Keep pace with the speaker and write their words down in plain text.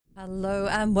Hello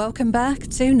and welcome back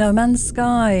to No Man's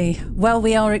Sky. Well,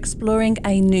 we are exploring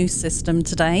a new system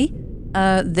today.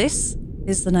 This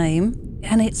is the name,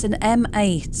 and it's an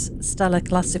M8 stellar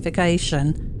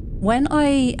classification. When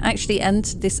I actually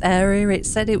entered this area, it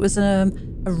said it was a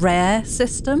rare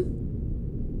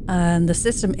system, and the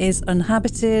system is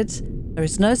uninhabited. There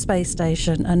is no space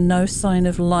station and no sign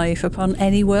of life upon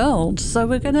any world. So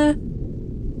we're gonna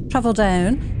travel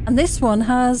down, and this one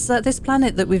has this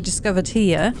planet that we've discovered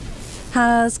here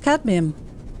has cadmium.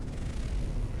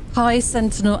 High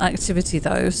sentinel activity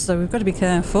though, so we've got to be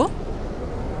careful.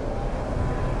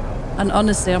 And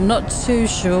honestly, I'm not too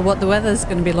sure what the weather's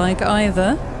going to be like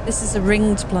either. This is a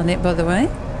ringed planet, by the way.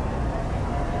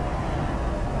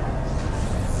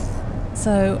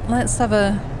 So let's have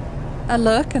a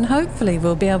look, and hopefully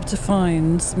we'll be able to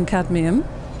find some cadmium.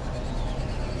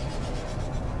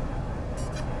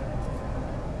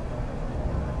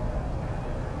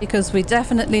 Because we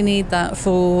definitely need that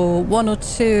for one or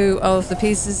two of the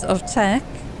pieces of tech.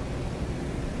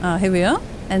 Here we are,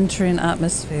 entering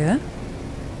atmosphere.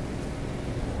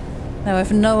 Now I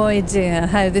have no idea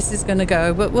how this is going to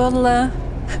go, but we'll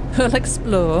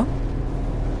explore.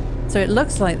 So it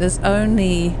looks like there's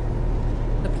only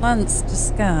the plants to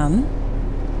scan.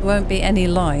 There won't be any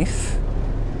life.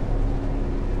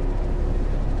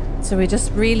 So we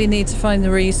just really need to find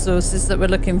the resources that we're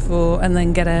looking for and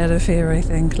then get out of here, I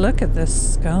think. Look at the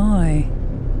sky.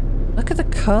 Look at the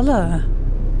colour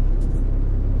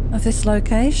of this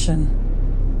location.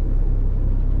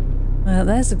 Well,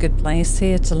 there's a good place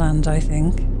here to land, I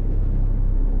think.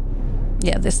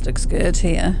 Yeah, this looks good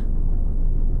here.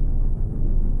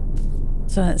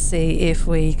 So let's see if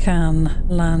we can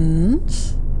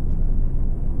land.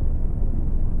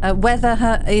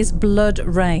 Weather is blood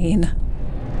rain.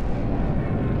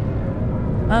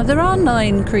 There are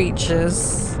 9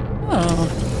 creatures. Oh,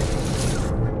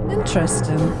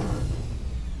 interesting.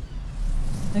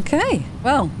 Okay,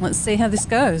 well, let's see how this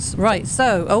goes. Right,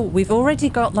 so, oh, we've already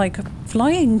got like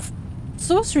flying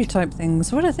sorcery type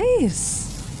things. What are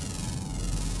these?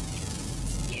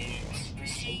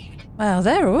 Wow,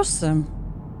 they're awesome.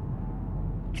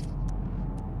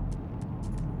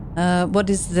 What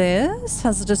is this?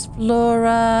 Hazardous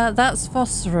flora. That's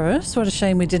phosphorus. What a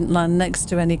shame we didn't land next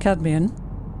to any cadmium.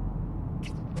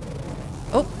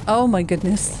 Oh my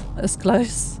goodness, that was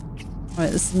close. Right,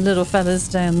 there's some little fellas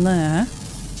down there.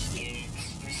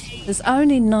 There's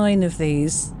only 9 of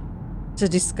these to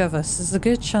discover, so there's a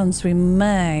good chance we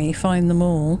may find them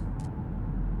all.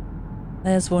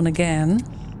 There's one again.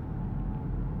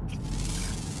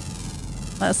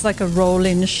 That's like a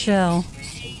rolling shell.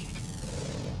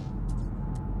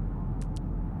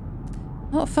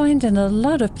 Not finding a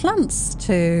lot of plants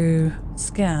to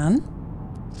scan.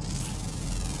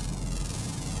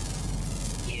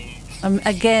 I'm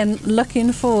again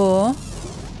looking for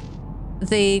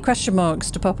the question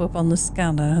marks to pop up on the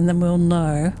scanner, and then we'll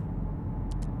know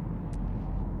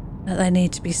that they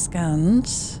need to be scanned.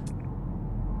 So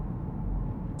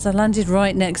I landed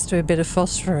right next to a bit of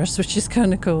phosphorus, which is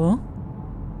kind of cool.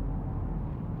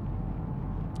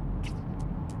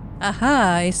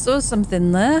 Aha, I saw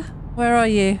something there. Where are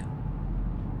you?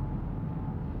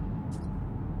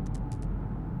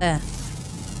 There.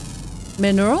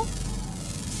 Mineral?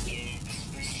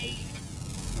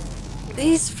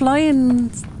 These flying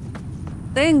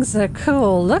things are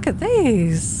cool. Look at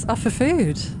these. Offer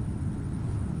food.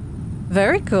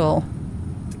 Very cool.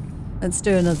 Let's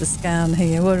do another scan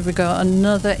here. What have we got?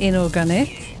 Another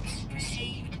inorganic.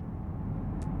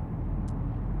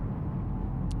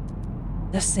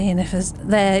 Just seeing if there's...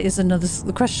 There is another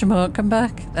question mark. Come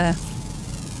back. There.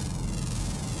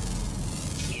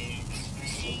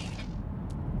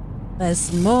 There's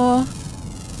some more.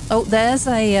 Oh, there's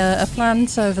a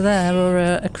plant over there, or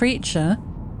a creature.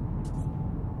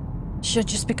 Should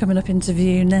just be coming up into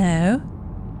view now.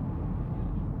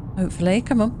 Hopefully.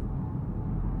 Come on.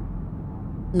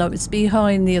 No, it's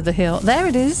behind the other hill. There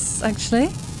it is, actually.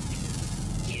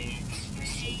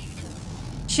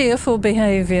 Cheerful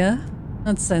behaviour.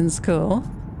 That sounds cool.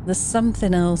 There's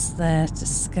something else there to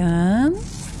scan.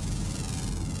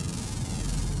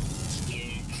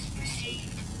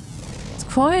 It's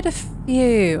quite a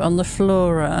few on the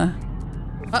flora.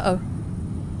 Uh-oh.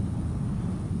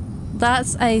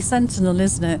 That's a sentinel,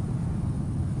 isn't it?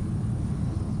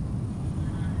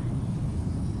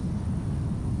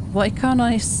 Why can't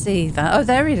I see that? Oh,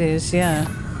 there it is, yeah.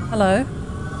 Hello.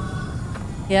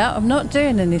 Yeah, I'm not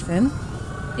doing anything.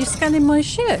 You're scanning my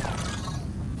ship.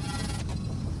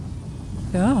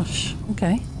 Gosh,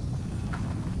 okay.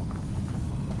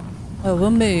 Well,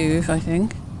 we'll move, I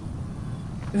think.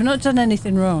 We've not done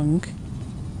anything wrong.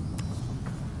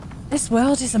 This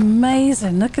world is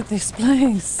amazing. Look at this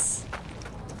place.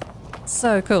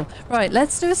 So cool. Right,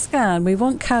 let's do a scan. We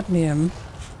want cadmium.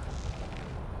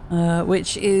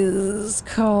 Which is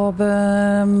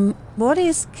carbon. What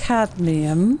is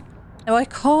cadmium? Oh, I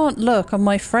can't look on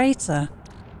my freighter.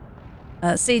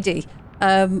 CD.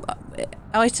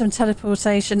 Item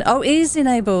teleportation. Oh, is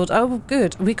enabled. Oh,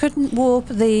 good. We couldn't warp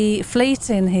the fleet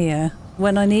in here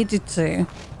when I needed to.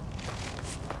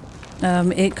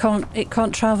 It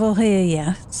can't travel here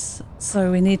yet,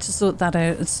 so we need to sort that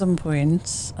out at some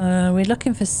point. We're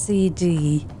looking for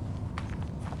CD.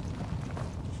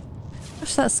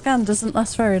 Gosh, that scan doesn't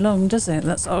last very long, does it?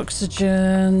 That's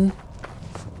oxygen.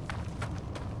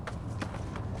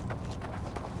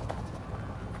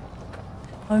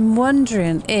 I'm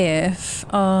wondering if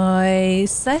I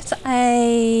set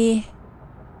a...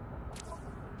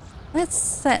 Let's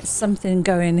set something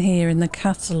going here in the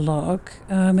catalogue.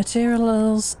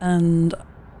 Materials and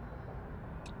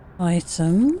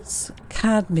items.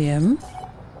 Cadmium.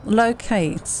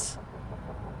 Locate.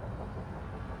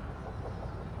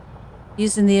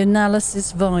 Using the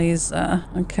analysis visor.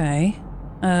 Okay.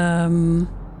 Cadmium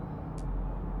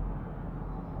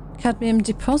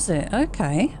deposit.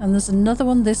 Okay. And there's another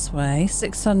one this way.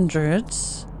 600.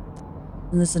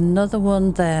 And there's another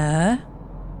one there.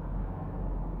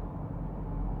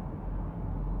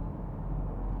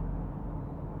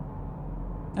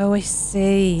 Oh, I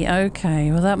see. Okay,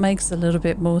 well that makes a little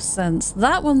bit more sense.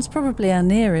 That one's probably our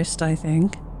nearest, I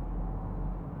think.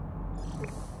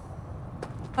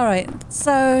 Alright,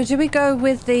 so do we go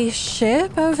with the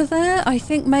ship over there? I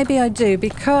think maybe I do,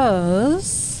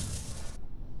 because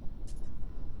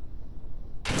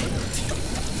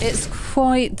it's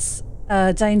quite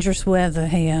dangerous weather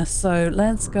here. So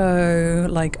let's go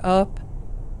like up,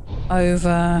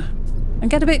 over,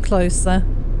 and get a bit closer.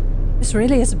 This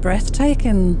really is a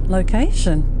breathtaking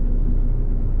location.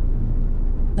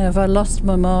 Now, have I lost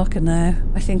my marker now?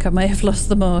 I think I may have lost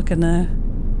the marker now.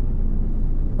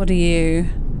 What are you?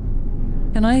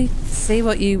 Can I see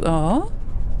what you are?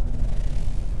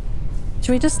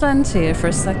 Should we just land here for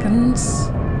a second?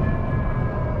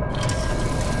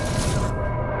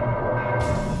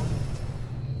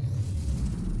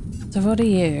 So what are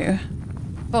you?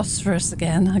 Phosphorus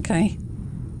again, okay.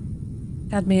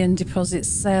 Cadmium deposit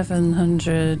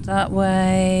 700 that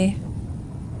way.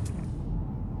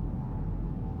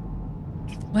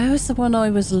 Where was the one I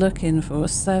was looking for?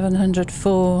 700,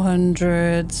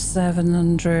 400,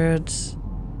 700.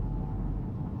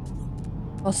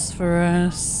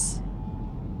 Phosphorus.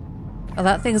 Oh,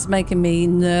 that thing's making me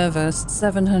nervous.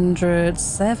 700,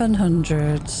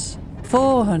 700,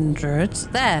 400.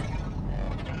 There.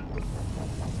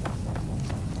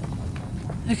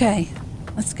 Okay.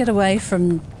 Let's get away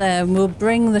from there and we'll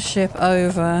bring the ship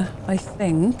over, I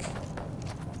think.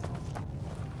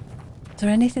 Is there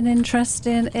anything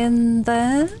interesting in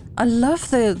there? I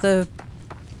love the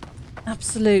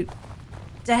absolute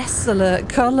desolate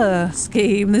colour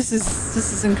scheme. This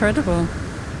is incredible.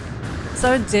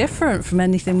 So different from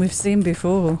anything we've seen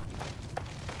before.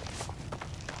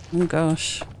 Oh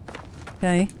gosh.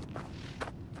 Okay.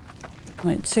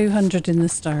 Right, 200 in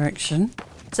this direction.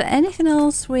 Is there anything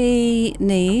else we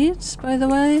need, by the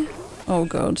way? Oh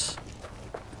god.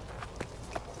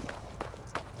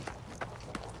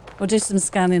 We'll do some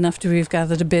scanning after we've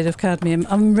gathered a bit of cadmium.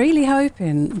 I'm really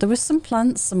hoping there was some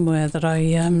plants somewhere that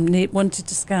I wanted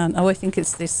to scan. Oh, I think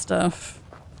it's this stuff.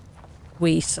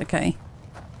 Wheat, okay.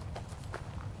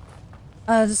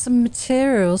 There's some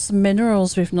materials, some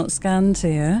minerals we've not scanned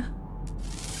here.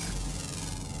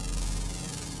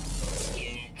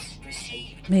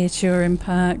 Meteor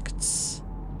impacts.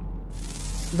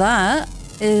 That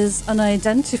is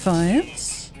unidentified.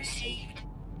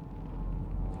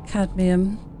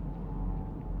 Cadmium.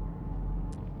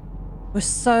 We're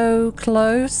so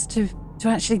close to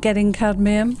actually getting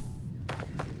cadmium.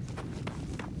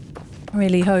 I'm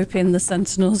really hoping the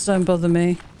sentinels don't bother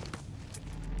me.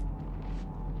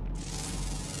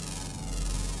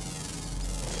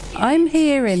 I'm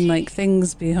hearing like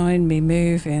things behind me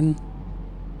moving.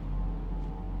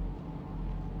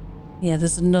 Yeah,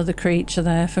 there's another creature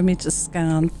there for me to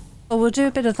scan. Well, we'll do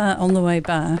a bit of that on the way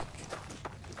back.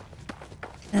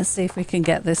 Let's see if we can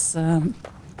get this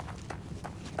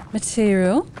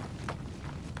material.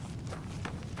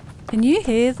 Can you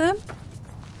hear them?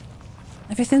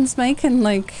 Everything's making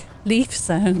like leaf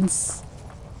sounds.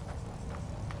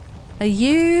 Are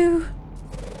you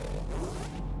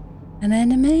an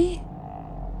enemy?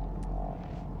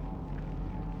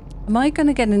 Am I going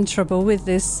to get in trouble with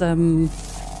this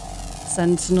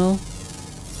sentinel?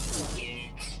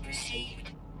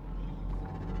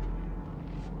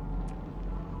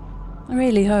 I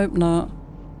really hope not.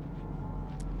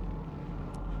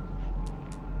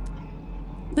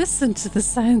 Listen to the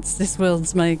sounds this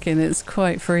world's making. It's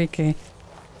quite freaky.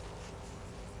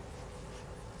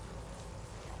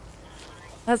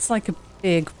 That's like a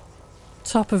big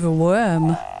top of a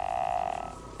worm.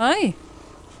 Hi.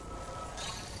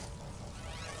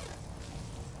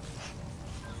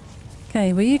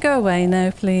 Okay, will you go away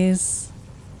now, please?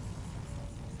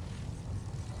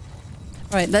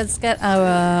 Right, let's get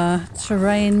our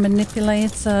terrain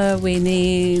manipulator. We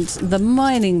need the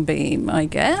mining beam, I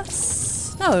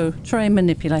guess. No, terrain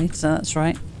manipulator, that's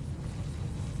right.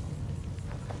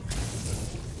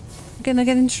 Gonna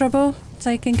get in trouble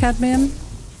taking cadmium?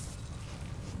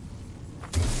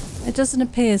 It doesn't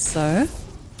appear so.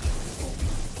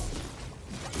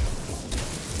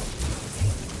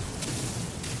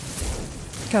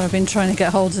 God, I've been trying to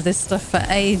get hold of this stuff for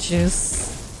ages.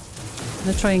 I'm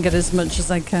gonna try and get as much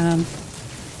as I can.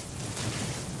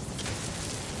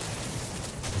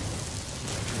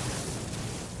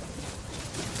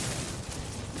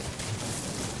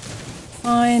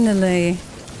 Finally.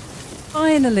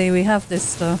 Finally we have this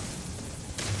stuff.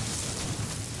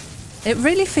 It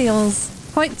really feels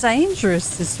quite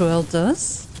dangerous, this world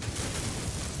does.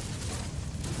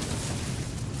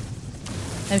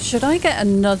 Now, should I get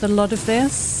another lot of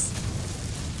this?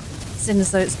 Seeing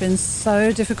as though it's been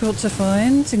so difficult to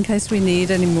find, in case we need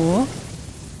any more.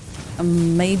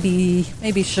 Maybe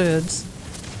should.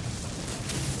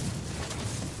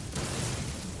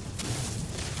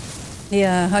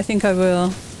 Yeah, I think I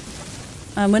will.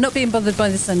 We're not being bothered by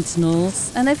the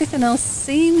sentinels, and everything else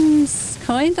seems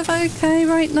kind of okay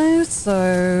right now,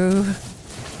 so...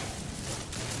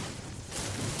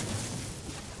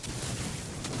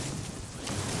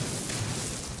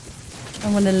 I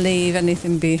don't want to leave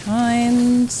anything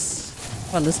behind.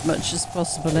 Well, as much as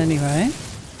possible anyway.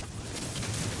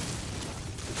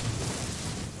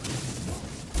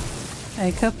 Okay,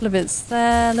 a couple of bits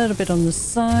there, a little bit on the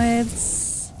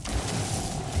sides.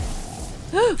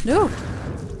 Oh, no!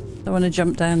 Don't want to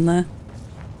jump down there.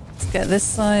 Let's get this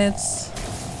side.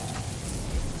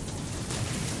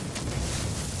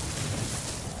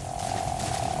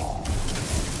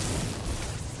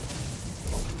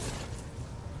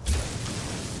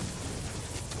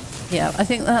 Yeah, I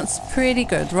think that's pretty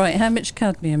good. Right, how much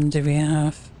cadmium do we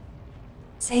have?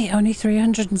 See, only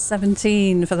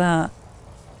 317 for that.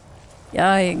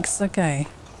 Yikes, okay.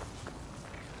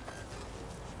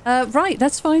 Right,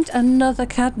 let's find another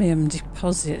cadmium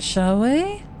deposit, shall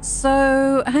we?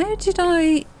 So, how did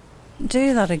I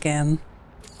do that again?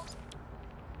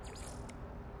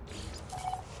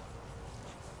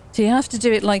 Do you have to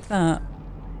do it like that?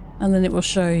 And then it will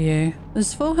show you.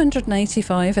 There's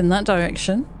 485 in that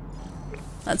direction.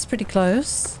 That's pretty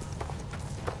close.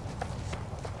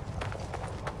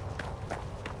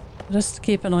 Just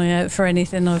keep an eye out for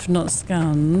anything I've not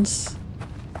scanned.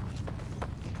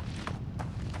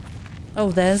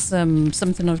 Oh, there's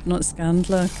something I've not scanned,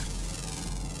 look.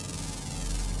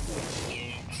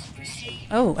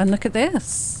 Oh, and look at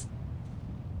this.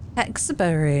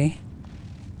 Hexaberry.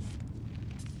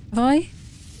 Have I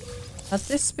had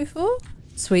this before?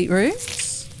 Sweet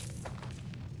roots.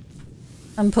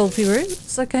 And pulpy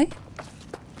roots, okay.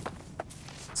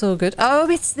 It's all good. Oh,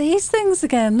 it's these things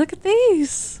again. Look at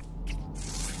these.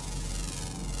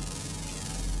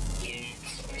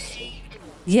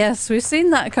 Yes, we've seen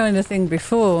that kind of thing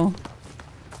before.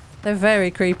 They're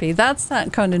very creepy. That's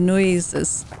that kind of noise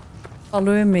that's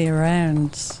following me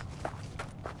around.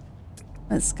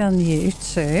 Let's scan you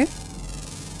too.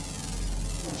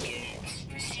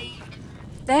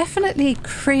 Definitely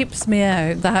creeps me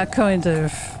out, that kind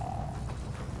of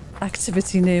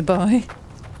activity nearby.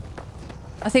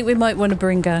 I think we might want to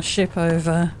bring our ship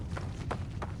over.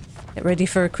 Get ready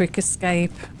for a quick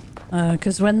escape.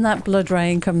 Because when that blood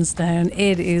rain comes down,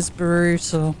 it is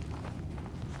brutal.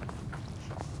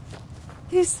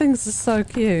 These things are so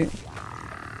cute.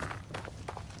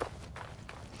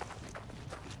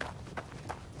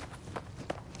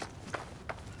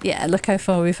 Yeah, look how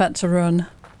far we've had to run.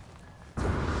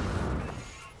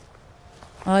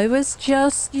 I was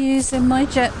just using my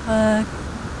jetpack.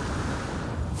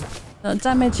 Not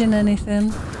damaging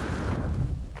anything.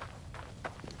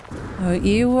 Don't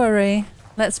you worry.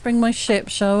 Let's bring my ship,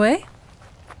 shall we?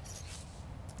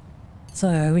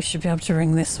 So, we should be able to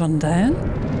ring this one down.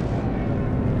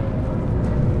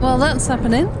 While that's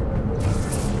happening,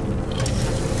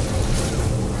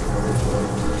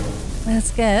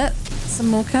 let's get some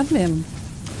more cadmium.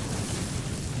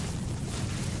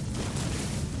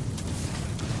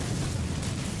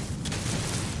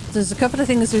 There's a couple of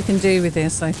things we can do with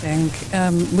this, I think.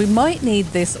 We might need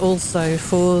this also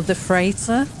for the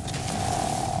freighter.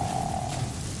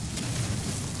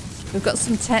 We've got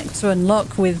some tech to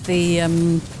unlock with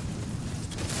the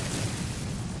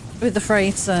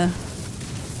freighter.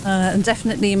 And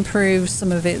definitely improve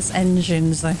some of its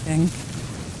engines, I think.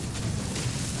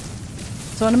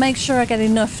 So I want to make sure I get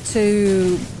enough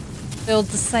to build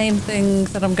the same thing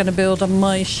that I'm going to build on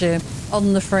my ship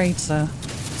on the freighter.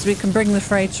 So we can bring the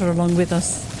freighter along with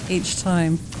us each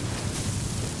time.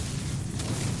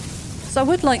 So I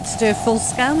would like to do a full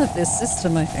scan of this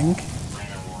system, I think.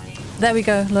 There we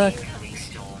go, look.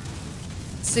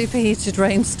 Superheated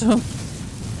rainstorm.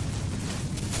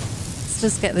 Let's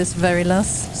just get this very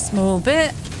last small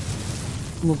bit.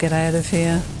 And we'll get out of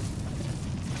here.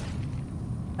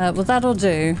 Well, that'll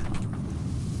do.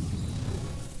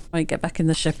 Right, get back in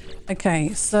the ship.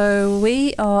 Okay, so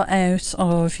we are out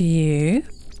of you.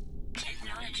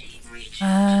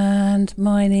 And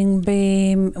mining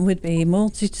beam would be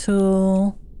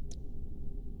multi-tool.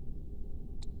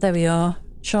 There we are.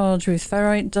 Charged with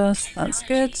ferrite dust. That's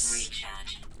good.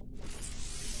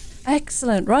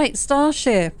 Excellent. Right,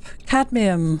 starship.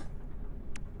 Cadmium.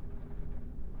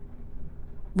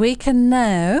 We can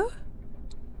now...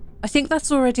 I think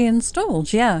that's already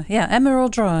installed. Yeah.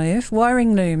 Emerald drive.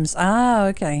 Wiring looms. Ah,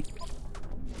 okay.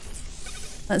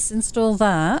 Let's install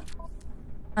that.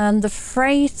 And the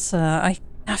freighter, I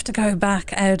have to go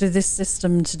back out of this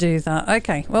system to do that.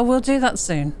 Okay, well, we'll do that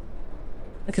soon.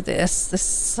 Look at this. This is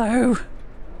so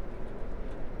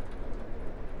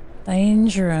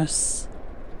dangerous.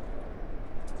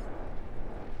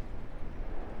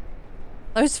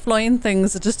 Those flying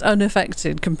things are just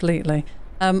unaffected completely.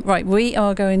 Right, we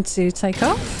are going to take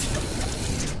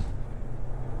off.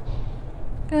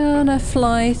 Gonna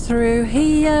fly through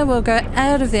here. We'll go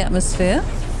out of the atmosphere.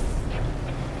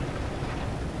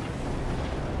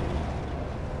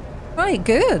 Right,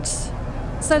 good.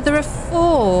 So there are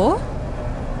 4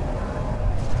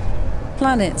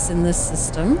 planets in this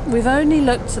system. We've only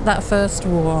looked at that first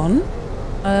one.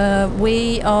 There's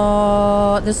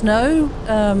no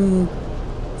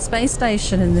space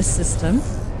station in this system.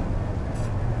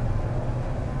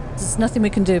 There's nothing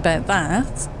we can do about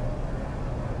that.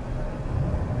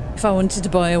 If I wanted to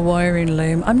buy a wiring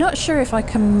loom. I'm not sure if I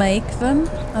can make them.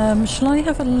 Shall I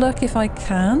have a look if I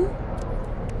can?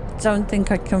 Don't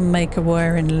think I can make a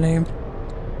wiring loom.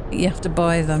 You have to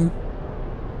buy them.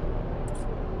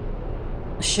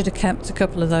 I should have kept a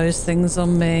couple of those things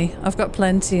on me. I've got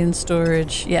plenty in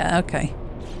storage. Yeah, okay.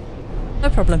 No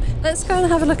problem. Let's go and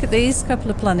have a look at these couple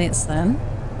of planets then.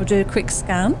 We'll do a quick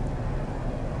scan.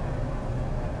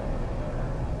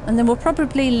 And then we'll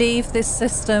probably leave this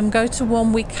system, go to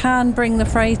one we can bring the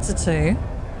freighter to.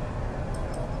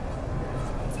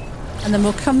 And then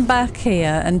we'll come back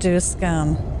here and do a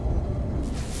scan.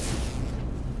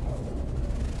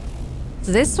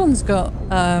 So this one's got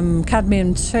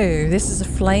Cadmium 2. This is a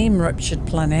flame-ruptured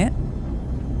planet.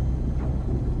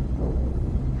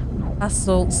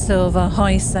 Basalt, silver,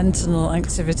 high sentinel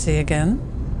activity again.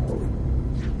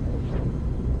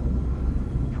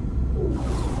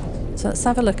 So let's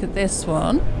have a look at this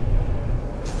one.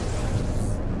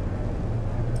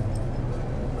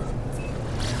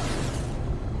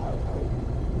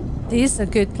 These are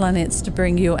good planets to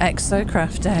bring your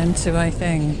exocraft down to, I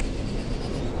think.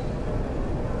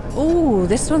 Oh,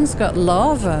 this one's got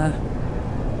lava.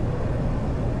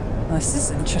 Oh, this is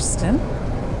interesting.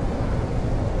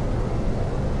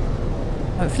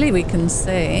 Hopefully we can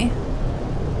see.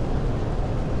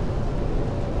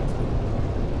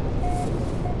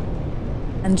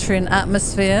 Entering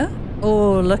atmosphere.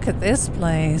 Oh, look at this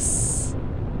place.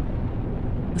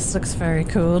 This looks very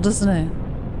cool, doesn't it?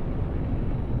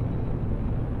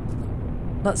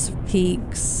 Lots of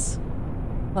peaks.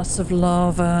 Lots of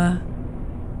lava.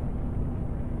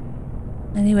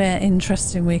 Anywhere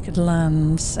interesting we could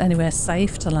land. Anywhere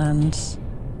safe to land.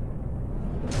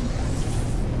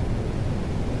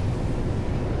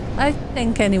 I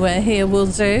think anywhere here will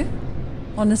do,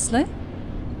 honestly.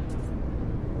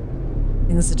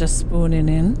 Things are just spawning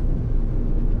in.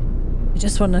 We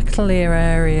just want a clear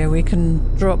area we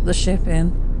can drop the ship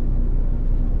in.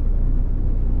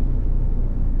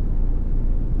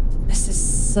 This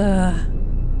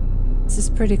is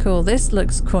pretty cool. This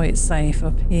looks quite safe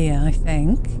up here, I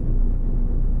think.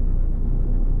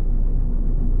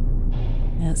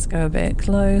 Let's go a bit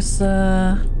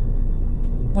closer.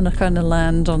 Want to kind of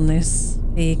land on this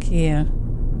peak here.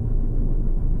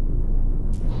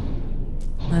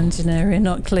 Landing area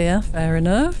not clear. Fair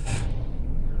enough.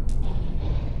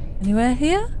 Anywhere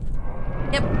here?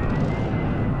 Yep.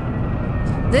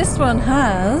 This one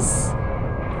has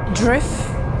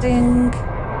Drifting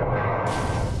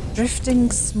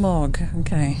smog.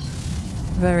 Okay.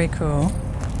 Very cool.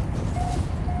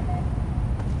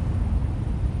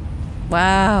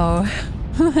 Wow.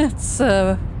 That's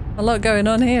a lot going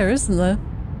on here, isn't there?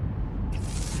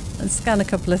 Let's scan a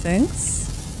couple of things.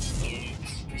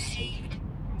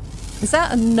 Is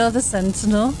that another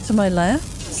sentinel to my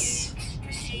left?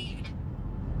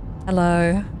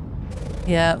 Hello.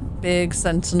 Yeah, big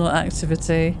sentinel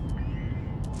activity.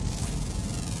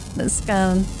 Let's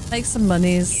scan. Make some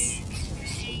monies.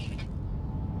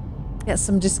 Get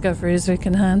some discoveries we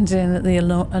can hand in at the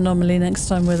anomaly next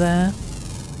time we're there.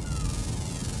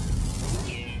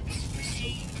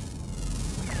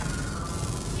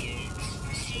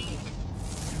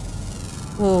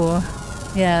 Oh,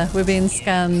 yeah, we're being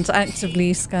scanned,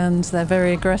 actively scanned. They're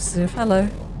very aggressive. Hello.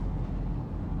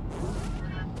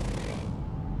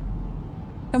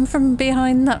 Come from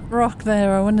behind that rock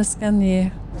there. I want to scan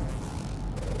you.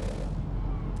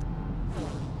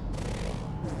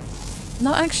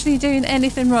 Not actually doing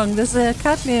anything wrong. There's a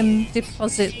cadmium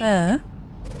deposit there.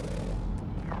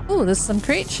 Oh, there's some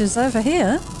creatures over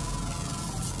here.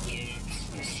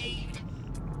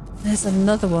 There's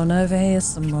another one over here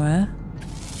somewhere.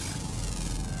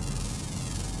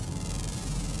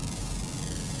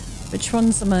 Which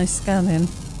ones am I scanning?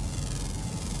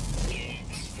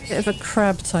 Bit of a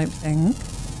crab type thing.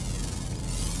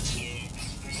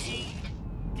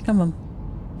 Come on.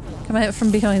 Come out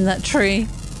from behind that tree.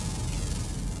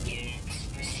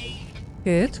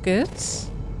 Good, good.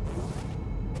 Is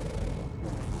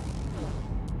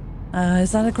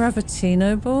that a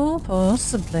Gravitino ball?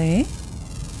 Possibly.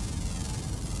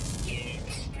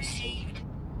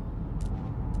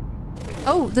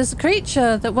 Oh, there's a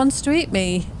creature that wants to eat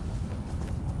me.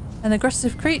 An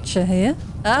aggressive creature here.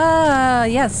 Ah,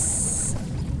 yes.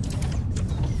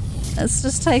 Let's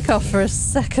just take off for a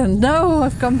second. No,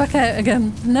 I've gone back out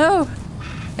again. No,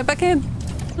 get back in.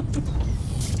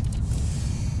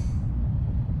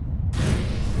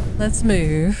 Let's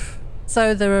move.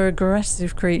 So there are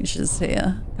aggressive creatures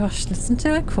here. Gosh, listen to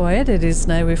how quiet it is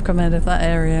now we've come out of that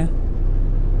area.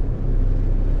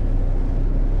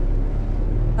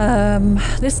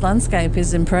 This landscape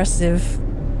is impressive.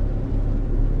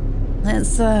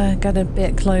 Let's get a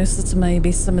bit closer to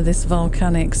maybe some of this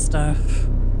volcanic stuff.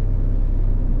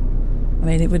 I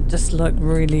mean, it would just look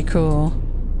really cool.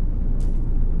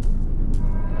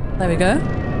 There we go.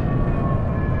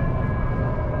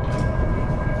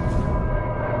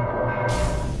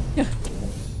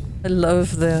 I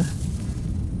love the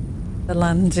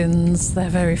landings. They're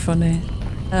very funny.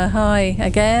 Hi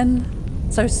again.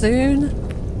 So soon.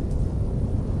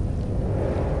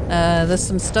 There's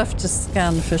some stuff to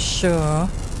scan for sure.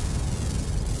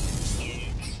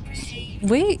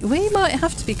 We might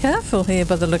have to be careful here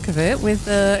by the look of it with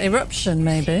eruption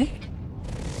maybe.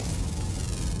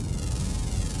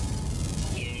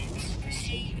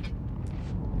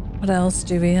 What else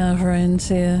do we have around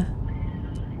here?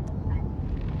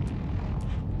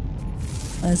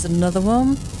 There's another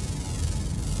one.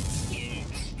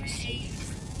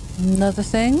 Another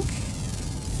thing.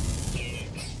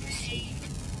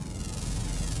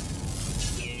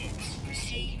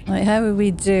 Right, how are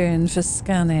we doing for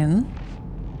scanning?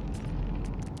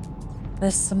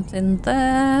 There's something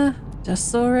there. Just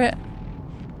saw it.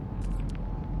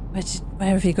 Where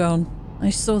have you gone?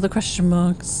 I saw the question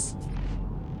marks.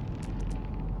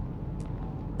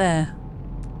 There.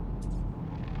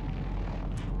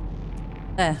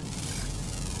 There.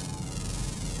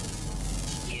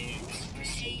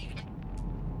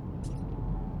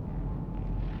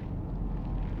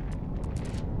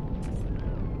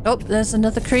 Oh, there's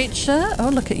another creature. Oh,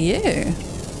 look at you.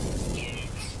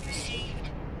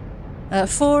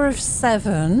 4 of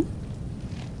 7.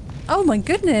 Oh my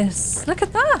goodness. Look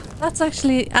at that. That's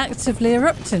actually actively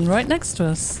erupting right next to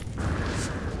us.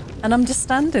 And I'm just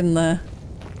standing there.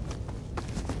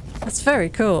 That's very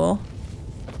cool.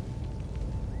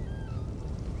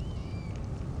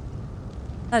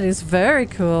 That is very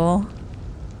cool.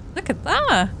 Look at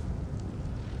that.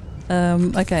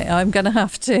 Okay, I'm gonna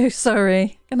have to,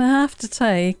 sorry. Gonna have to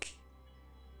take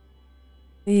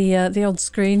the old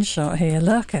screenshot here.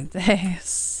 Look at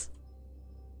this.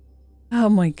 Oh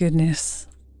my goodness.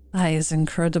 That is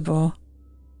incredible.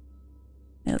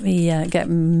 Let me get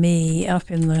me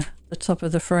up in the top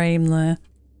of the frame there.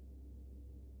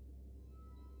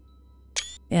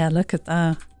 Yeah, look at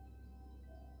that.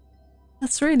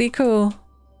 That's really cool.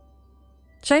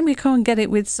 Shame we can't get it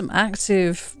with some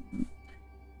active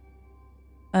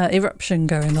eruption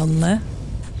going on there.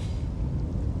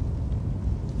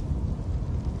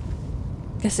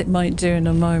 Guess it might do in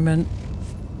a moment.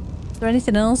 there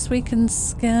anything else we can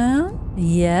scan?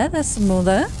 Yeah, there's some more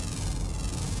there.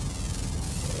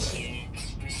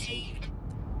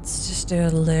 Let's just do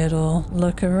a little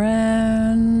look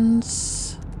around.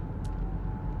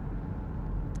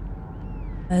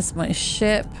 There's my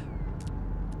ship.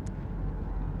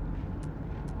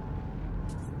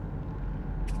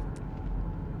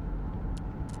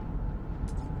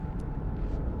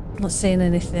 Not seeing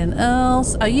anything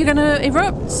else. Are you gonna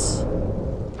erupt?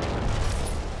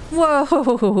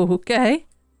 Whoa, okay.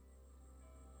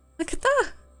 Look at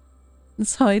that.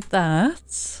 Let's hide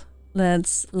that.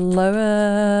 Let's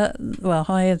lower, well,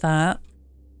 higher that.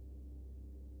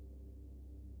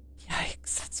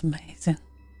 Yikes, that's amazing.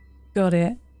 Got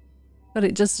it. Got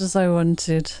it just as I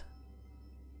wanted.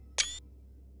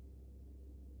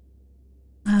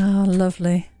 Oh,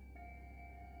 lovely.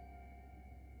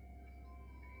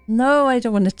 No, I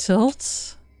don't want to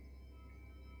tilt.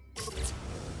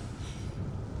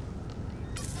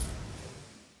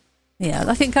 Yeah,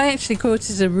 I think I actually caught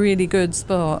it a really good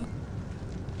spot.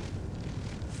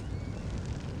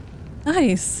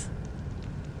 Nice.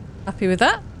 Happy with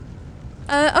that?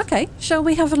 Okay, shall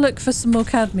we have a look for some more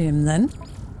cadmium then?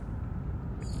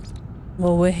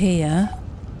 While we're here.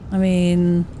 I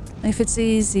mean, if it's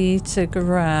easy to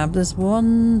grab, there's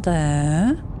one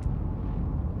there.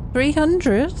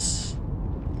 300?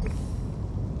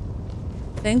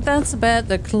 I think that's about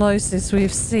the closest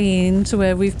we've seen to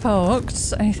where we've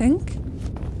parked, I think.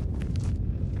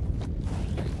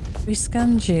 We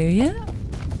scanned you yet?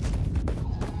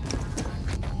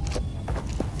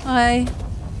 Hi.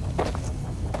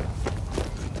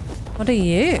 What are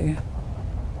you?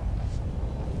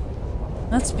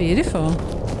 That's beautiful.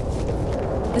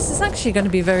 This is actually going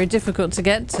to be very difficult to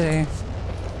get to.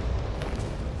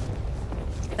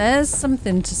 There's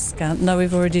something to scan. No,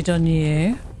 we've already done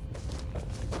you.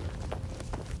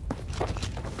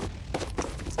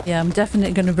 Yeah, I'm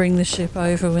definitely going to bring the ship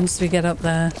over once we get up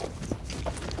there.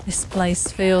 This place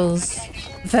feels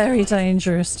very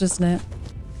dangerous, doesn't it?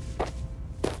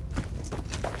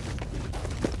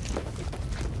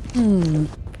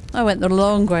 I went the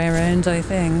long way around, I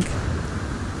think.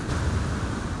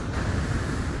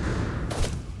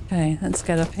 Okay, let's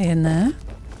get up here now.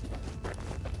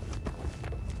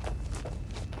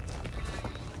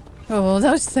 Oh,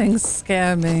 those things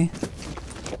scare me.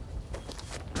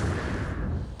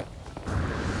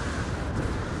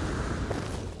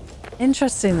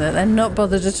 Interesting that they're not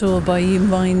bothered at all by you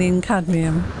mining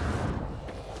cadmium.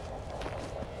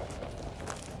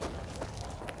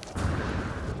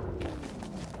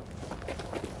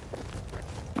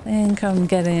 I think I'm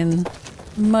getting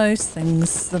most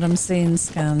things that I'm seeing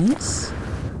scanned.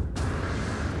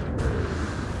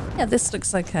 Yeah, this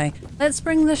looks okay. Let's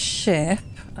bring the ship.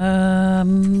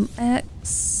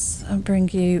 X, I'll bring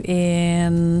you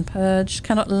in. Purge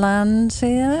cannot land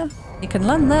here. You can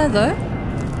land there though.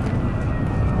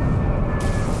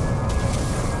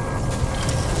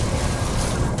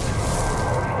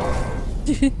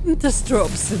 It just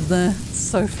drops in there. It's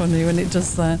so funny when it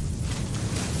does that.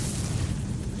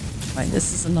 Right,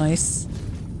 this is a nice,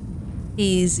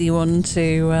 easy one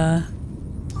to,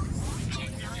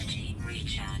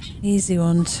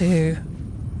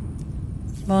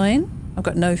 mine. I've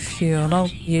got no fuel. I'll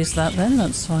use that then,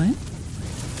 that's fine.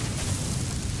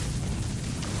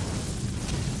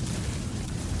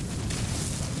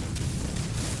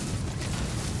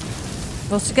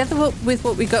 Well, together with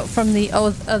what we got from the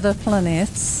other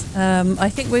planets, I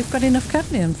think we've got enough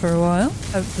cadmium for a while,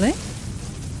 hopefully.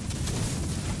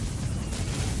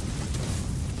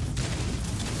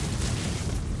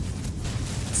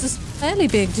 It's a fairly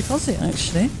big deposit,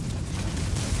 actually.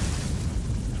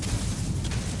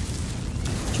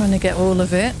 Trying to get all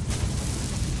of it.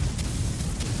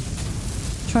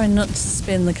 Trying not to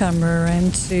spin the camera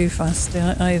around too fast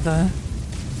either.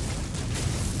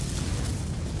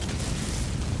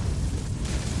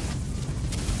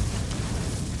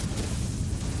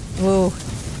 Whoa,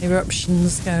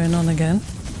 eruptions going on again.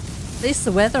 At least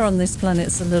the weather on this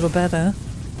planet's a little better.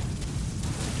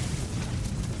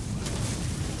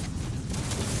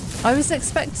 I was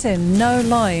expecting no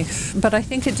life, but I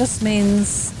think it just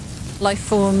means life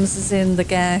forms as in the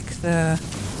Gek, the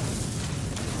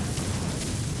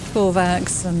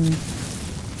Korvax and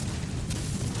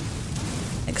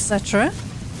etc.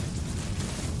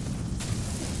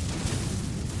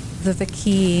 The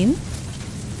Vakeen.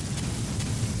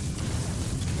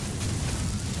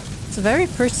 It's a very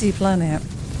pretty planet.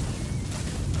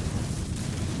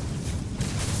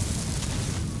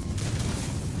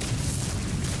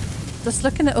 Just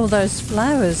looking at all those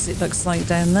flowers it looks like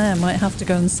down there, might have to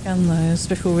go and scan those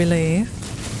before we leave.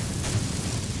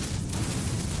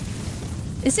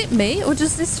 Is it me, or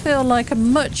does this feel like a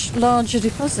much larger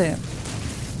deposit?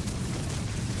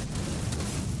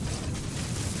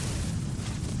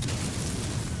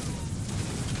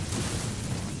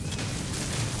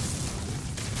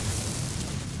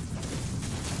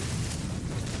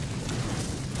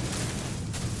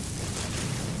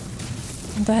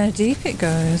 I wonder how deep it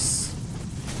goes.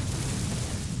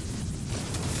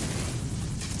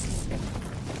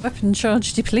 Weapon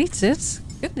charge depleted.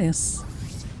 Goodness.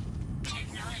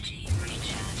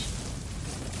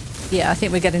 Yeah, I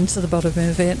think we're getting to the bottom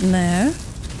of it now.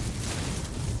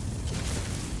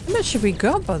 How much have we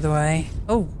got, by the way?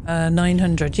 Oh,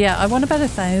 900. Yeah, I want about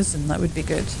 1,000. That would be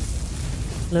good.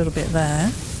 A little bit there.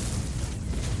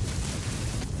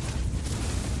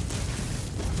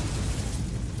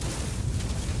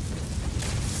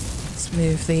 Let's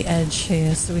move the edge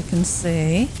here so we can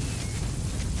see.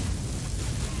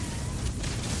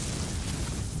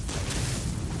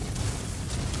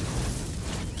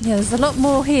 Yeah, there's a lot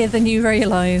more here than you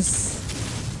realise.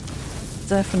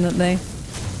 Definitely.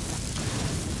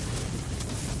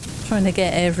 Trying to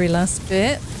get every last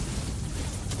bit.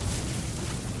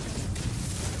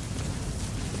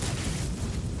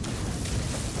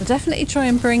 We'll definitely try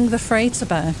and bring the freighter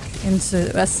back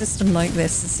into a system like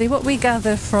this and see what we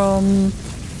gather from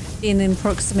being in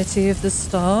proximity of the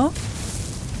star.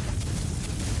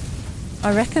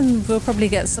 I reckon we'll probably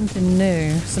get something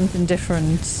new, something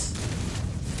different.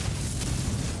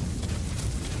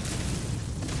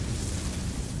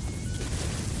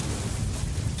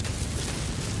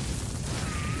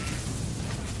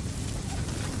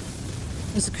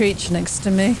 There's a creature next to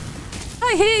me.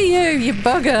 I hear you, you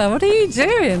bugger. What are you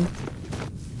doing?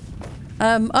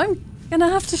 I'm gonna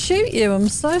have to shoot you. I'm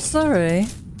so sorry.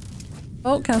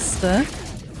 Boltcaster.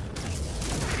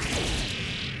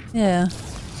 Yeah.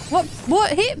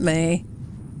 What hit me?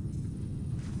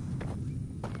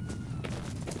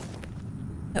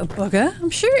 Little bugger. I'm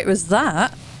sure it was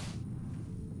that.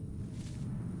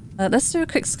 Let's do a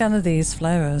quick scan of these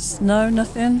flowers. No,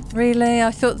 nothing? Really?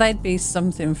 I thought they'd be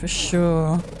something for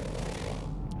sure.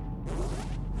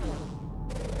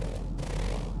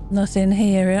 Nothing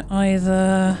here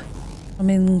either.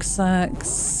 Humming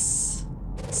sacks.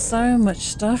 So much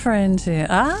stuff around here.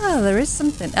 Ah, there is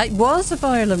something. It was a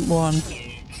violent one.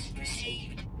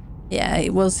 Yeah,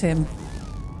 it was him.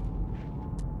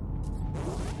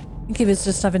 I think he was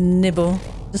just having a nibble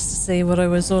just to see what I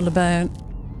was all about.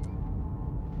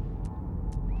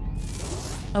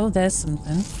 Oh, there's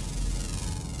something.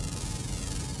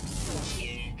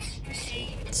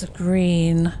 It's a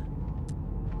green.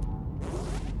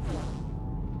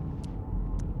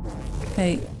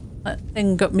 Okay, that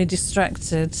thing got me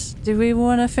distracted. Do we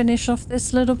want to finish off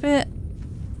this little bit?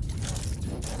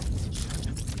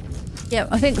 Yeah,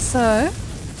 I think so.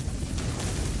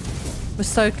 We're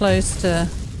so close to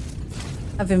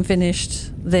having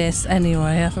finished this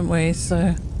anyway, haven't we?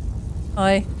 So,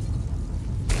 hi.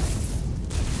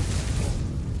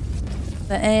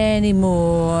 Any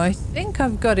more? I think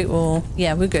I've got it all.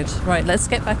 Yeah, we're good. Right, let's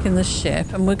get back in the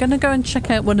ship and we're going to go and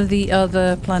check out one of the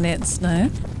other planets now.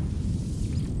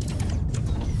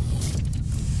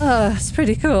 Oh, it's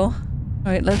pretty cool.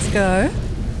 Right, let's go.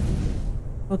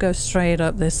 We'll go straight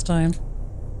up this time.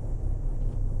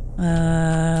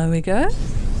 We go.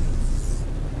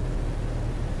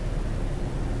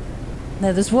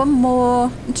 Now there's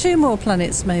two more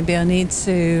planets maybe I need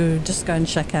to just go and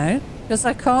check out. Because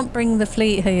I can't bring the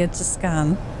fleet here to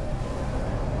scan.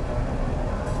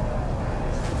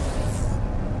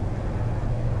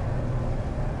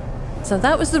 So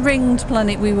that was the ringed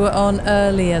planet we were on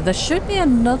earlier. There should be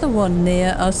another one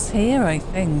near us here, I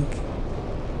think.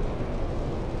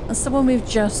 That's the one we've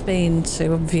just been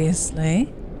to,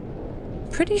 obviously.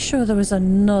 Pretty sure there was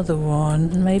another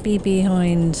one, maybe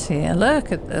behind here. Look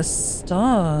at the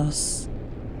stars.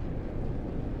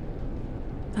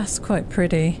 That's quite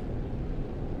pretty.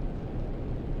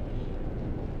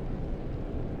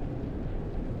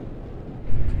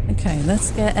 Okay,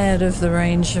 let's get out of the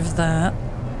range of that.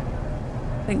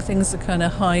 I think things are kind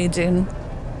of hiding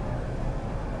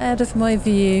out of my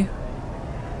view.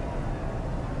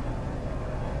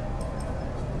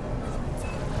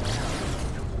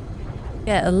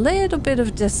 Get a little bit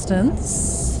of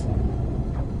distance.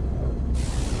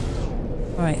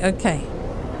 Right, okay.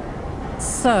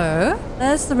 So,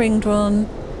 there's the ringed one.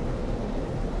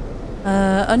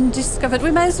 Undiscovered. We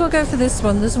may as well go for this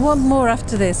one. There's one more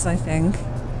after this, I think.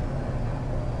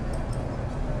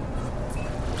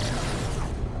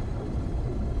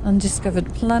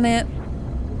 Undiscovered planet.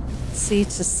 C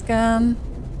to scan.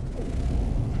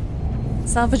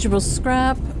 Salvageable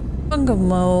scrap. Fungal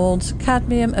mold.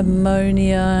 Cadmium,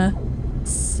 ammonia.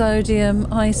 Sodium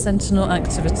eye sentinel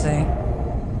activity.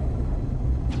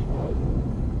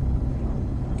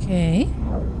 Okay.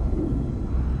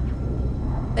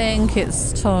 I think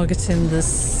it's targeting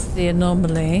the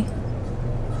anomaly.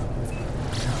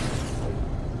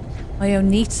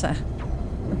 Ionita.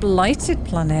 A blighted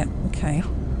planet. Okay.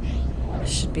 This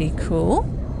should be cool.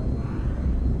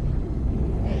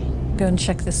 Go and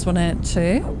check this one out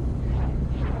too.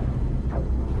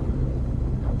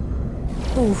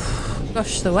 Oof.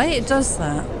 Gosh, the way it does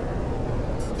that.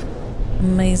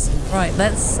 Amazing. Right,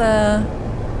 let's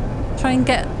try and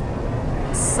get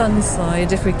sun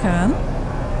side if we can.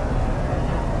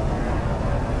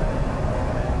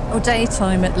 Or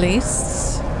daytime at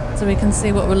least, so we can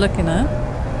see what we're looking at.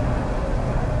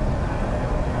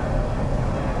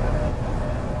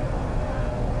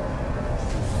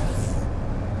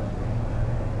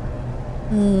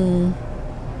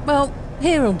 Well,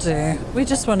 here'll do. We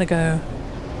just want to go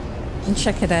and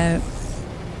check it out.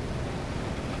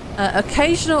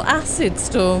 Occasional acid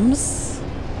storms.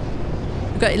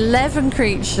 We've got 11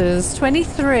 creatures,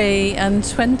 23 and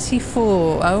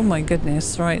 24. Oh my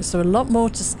goodness, right, so a lot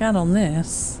more to scan on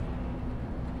this.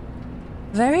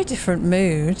 Very different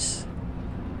mood.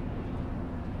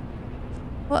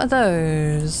 What are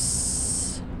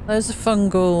those? Those are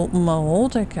fungal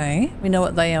mold, okay. We know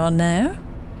what they are now.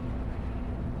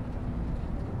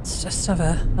 Let's just have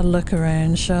a look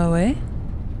around, shall we?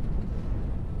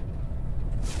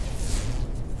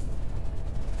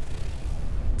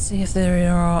 See if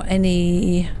there are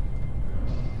any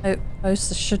outposts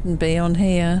that shouldn't be on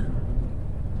here.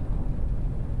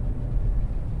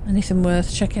 Anything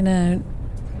worth checking out?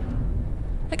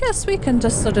 I guess we can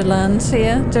just sort of land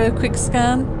here, do a quick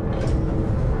scan.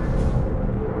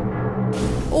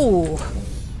 Oh,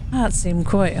 that seemed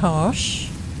quite harsh.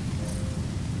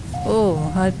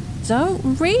 Oh, I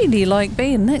don't really like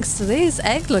being next to these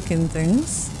egg-looking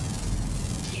things.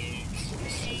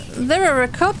 There are a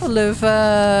couple of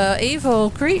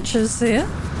evil creatures here.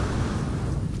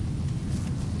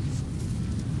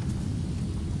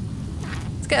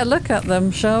 Let's get a look at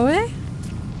them, shall we?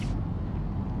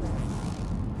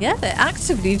 Yeah, they're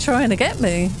actively trying to get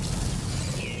me.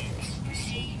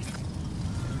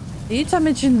 Are you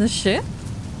damaging the ship?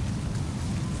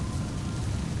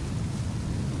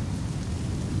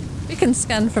 We can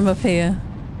scan from up here.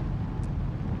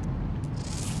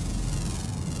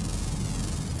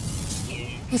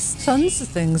 There's tons of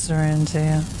things around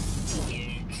here.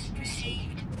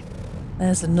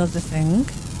 There's another thing.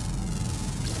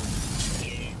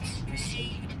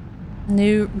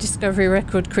 New discovery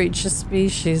record, creature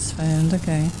species found.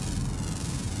 Okay.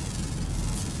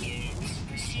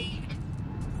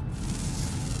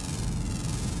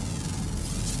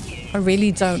 I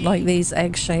really don't like these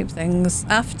egg-shaped things.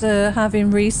 After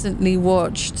having recently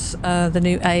watched the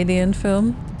new Alien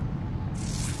film,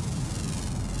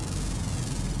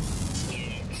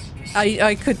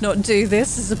 I could not do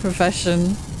this as a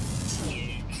profession.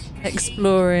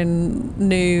 Exploring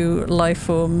new life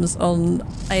forms on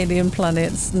alien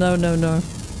planets. No, no, no.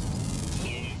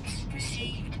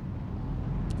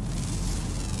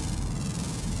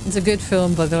 It's a good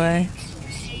film, by the way.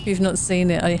 If you've not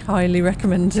seen it, I highly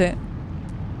recommend it.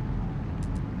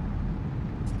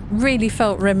 Really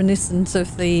felt reminiscent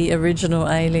of the original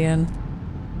Alien.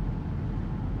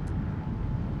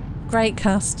 Great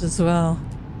cast as well.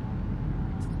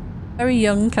 Very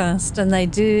young cast, and they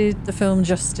did the film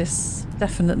justice,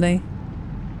 definitely.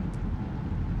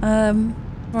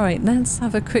 Right, let's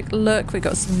have a quick look. We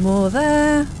got some more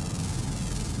there.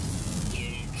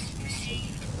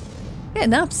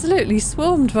 Getting absolutely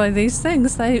swarmed by these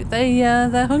things.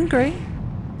 They're hungry.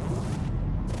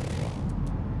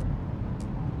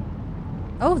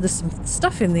 Oh, there's some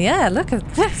stuff in the air. Look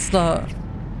at this lot.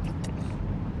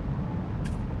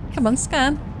 Come on,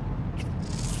 scan.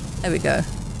 There we go.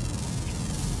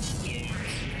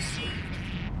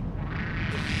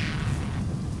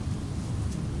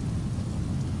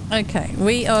 Okay,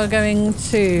 we are going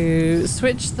to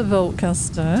switch the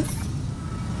Voltcaster.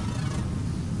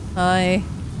 Hi.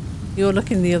 You're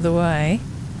looking the other way.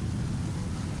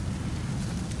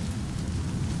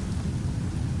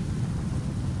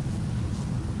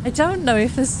 I don't know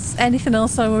if there's anything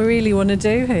else I really want to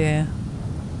do here.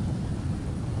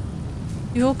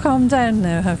 You've all calmed down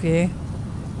now, have you?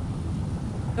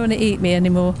 Don't want to eat me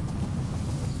anymore.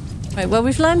 Right, well,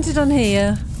 we've landed on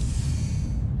here.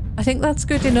 I think that's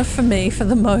good enough for me for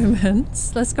the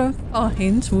moment. Let's go and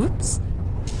find... Whoops.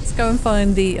 Let's go and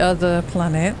find the other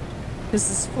planet. Because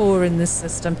there's 4 in this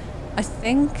system. I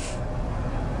think...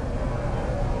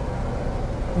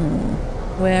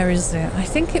 Where is it? I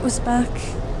think it was back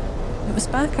It was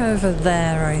back over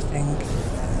there, I think.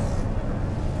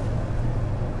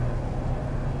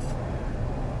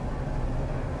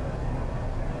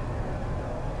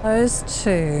 Those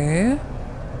two.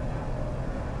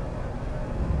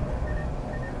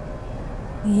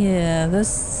 Yeah,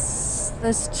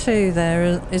 there's two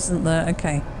there, isn't there?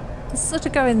 Okay. Let's sort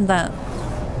of go in that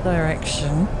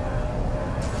direction.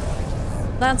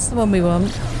 That's the one we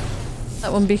want.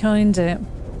 That one behind it.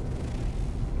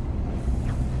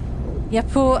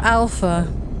 Yapur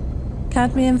Alpha.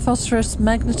 Cadmium, phosphorus,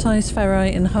 magnetized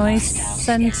ferrite, and high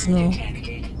sentinel.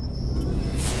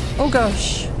 Oh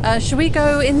gosh. Should we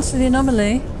go into the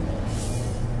anomaly?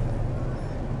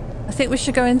 I think we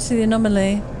should go into the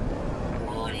anomaly.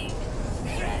 Warning.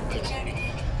 Threat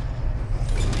detected.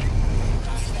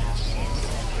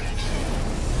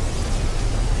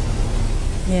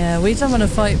 Yeah, we don't want to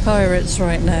fight pirates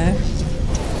right now.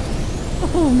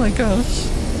 Oh my gosh.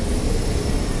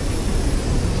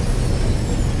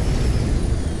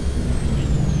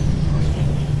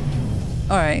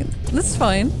 Alright, that's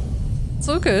fine. It's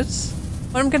all good.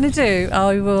 What I'm going to do,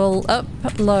 I will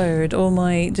upload all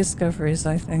my discoveries,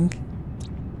 I think.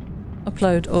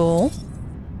 Upload all.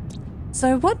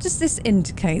 So what does this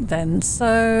indicate then?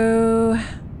 So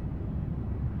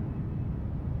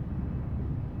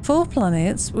 4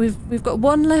 planets. We've got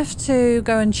one left to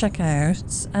go and check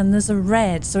out, and there's a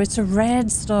red. So it's a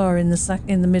red star in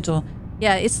the middle.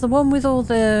 Yeah, it's the one with all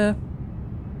the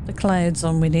clouds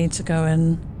on. We need to go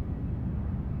and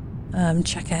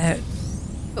check out.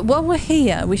 But while we're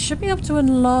here, we should be able to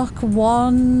unlock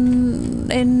one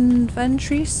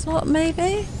inventory slot,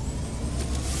 maybe?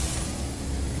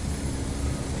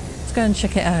 Let's go and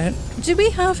check it out. Do we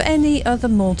have any other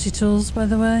multi-tools, by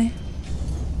the way?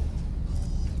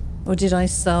 Or did I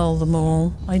sell them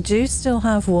all? I do still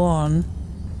have one.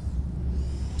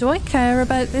 Do I care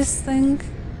about this thing?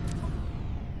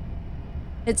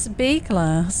 It's a B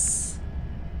class.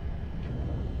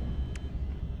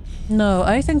 No,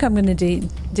 I think I'm going to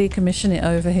decommission it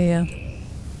over here.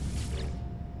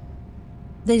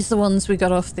 These are the ones we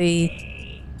got off the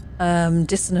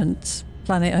dissonant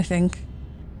planet, I think.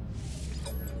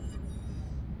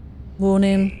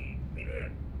 Warning.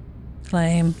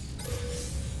 Claim.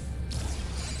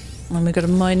 And we've got a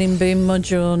mining beam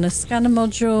module and a scanner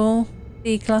module.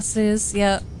 D classes.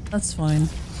 Yeah, that's fine.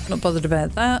 Not bothered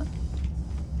about that.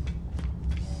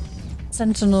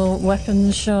 Sentinel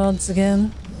weapon shards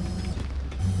again.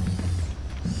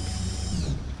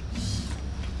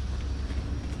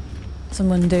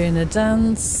 Someone doing a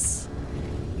dance.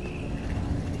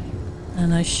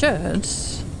 And I should...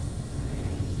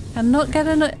 cannot get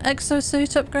an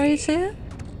exosuit upgrade here?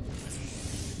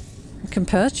 I can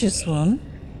purchase one.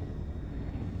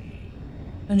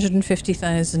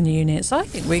 150,000 units. I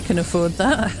think we can afford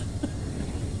that.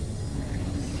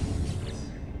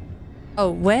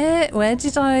 Oh, where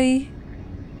did I...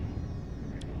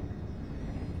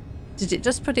 did it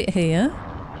just put it here?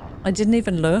 I didn't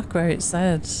even look where it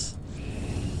said.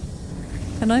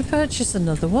 Can I purchase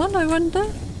another one, I wonder?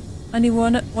 Only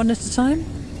one at a time?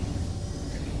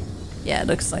 Yeah, it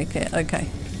looks like it. Okay.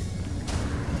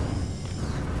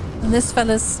 And this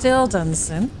fella's still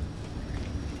dancing.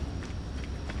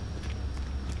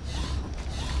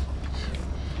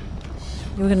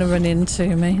 You're going to run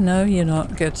into me. No, you're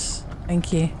not. Good.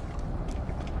 Thank you.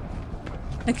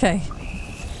 Okay.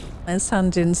 Let's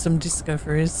hand in some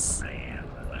discoveries.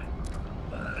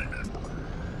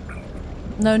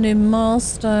 No new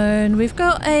milestone. We've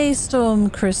got a storm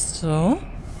crystal,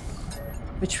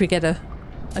 which we get a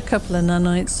couple of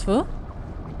nanites for.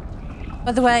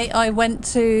 By the way, I went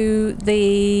to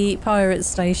the pirate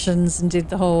stations and did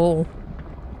the whole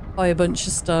buy a bunch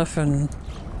of stuff and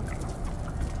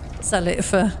sell it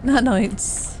for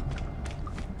nanites.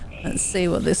 Let's see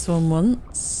what this one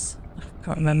wants. I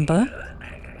can't remember.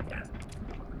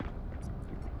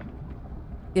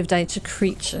 Give data to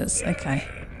creatures. Okay.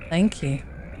 Thank you.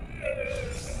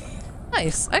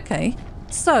 Nice. Okay.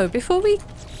 So, before we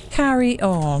carry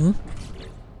on,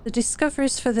 the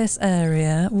discoveries for this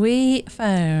area, we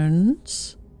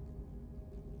found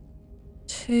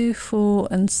 2, 4,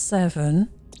 and 7.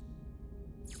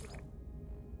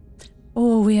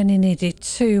 Oh, we only needed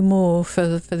 2 more for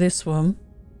this one.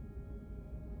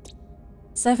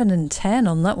 7 and 10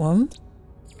 on that one.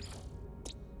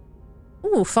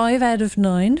 Oh, 5 out of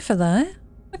 9 for that.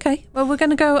 Okay, well we're going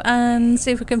to go and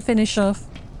see if we can finish off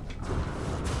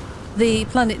the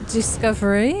planet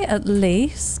discovery at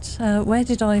least. Where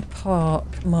did I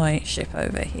park my ship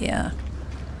over here?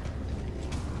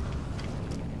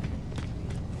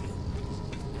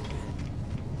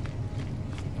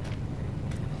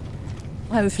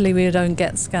 Hopefully we don't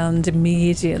get scanned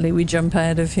immediately we jump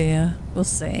out of here. We'll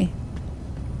see.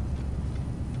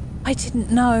 I didn't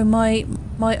know my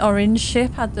orange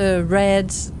ship had the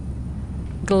red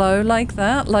glow like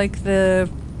that, like the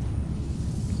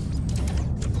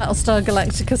Battlestar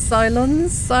Galactica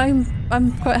Cylons.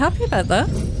 I'm quite happy about that.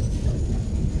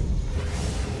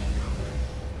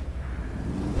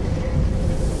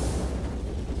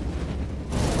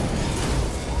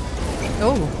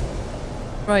 Oh.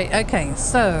 Right, okay,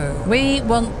 so we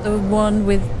want the one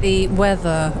with the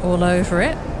weather all over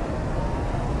it.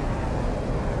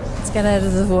 Let's get out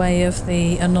of the way of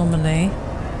the anomaly.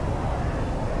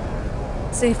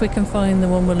 See if we can find the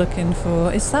one we're looking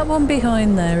for. It's that one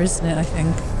behind there, isn't it, I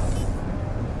think?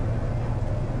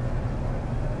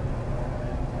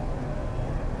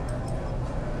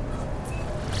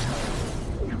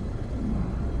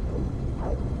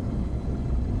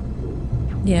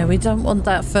 Yeah, we don't want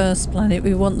that first planet,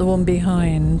 we want the one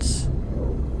behind.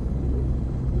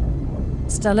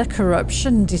 Stellar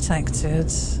corruption detected.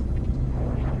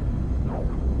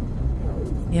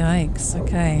 Yikes,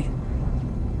 okay.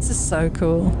 This is so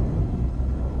cool.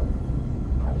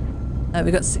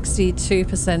 We got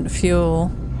 62%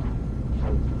 fuel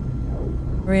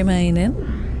remaining.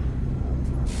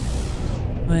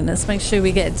 Right, let's make sure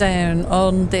we get down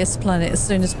on this planet as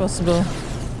soon as possible.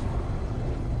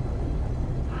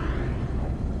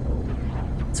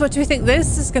 So what do we think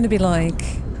this is going to be like?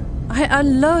 I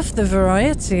love the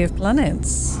variety of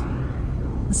planets.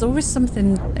 There's always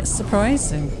something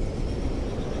surprising.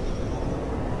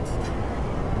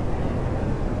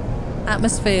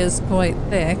 Atmosphere is quite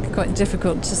thick, quite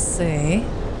difficult to see.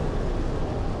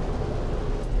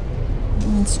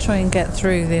 Let's try and get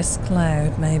through this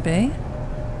cloud, maybe.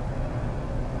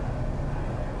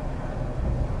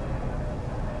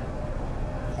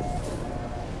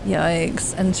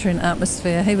 Yikes, entering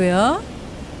atmosphere. Here we are.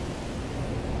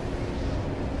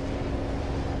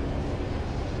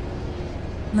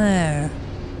 No.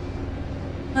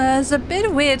 There's a bit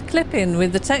of weird clipping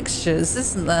with the textures,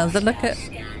 isn't there? The look at...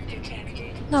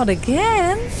 Not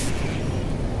again?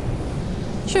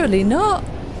 Surely not.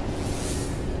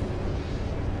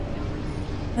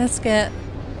 Let's get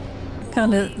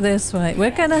kind of this way.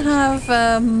 We're gonna have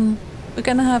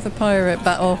a pirate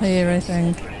battle here, I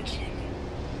think.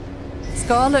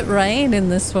 Scarlet Rain in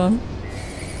this one.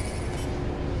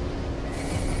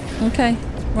 Okay,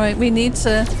 right. We need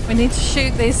to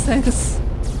shoot these things.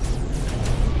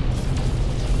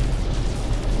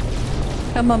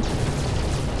 Come on.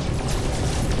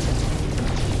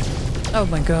 Oh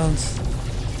my god.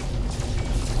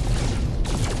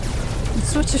 What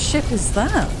sort of ship is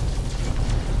that?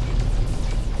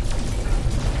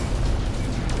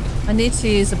 I need to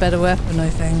use a better weapon, I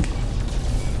think.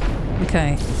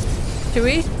 Okay. Do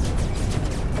we?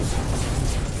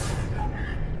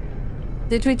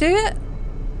 Did we do it?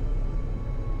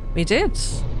 We did.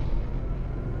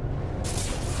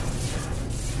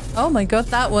 Oh my god,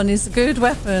 that one is a good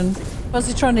weapon.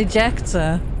 Positron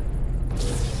ejector.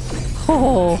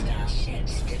 Oh,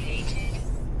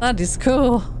 that is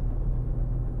cool.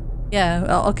 Yeah,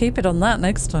 I'll keep it on that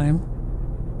next time.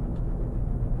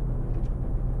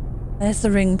 There's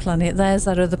the ring planet, there's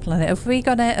that other planet. Have we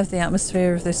got out of the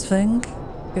atmosphere of this thing?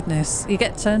 Goodness, you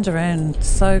get turned around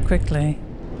so quickly.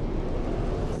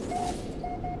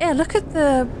 Yeah, look at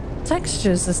the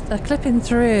textures, they're clipping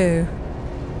through.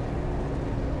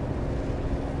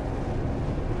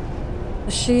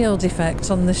 The shield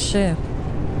effect on this ship.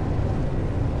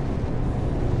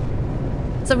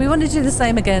 So we want to do the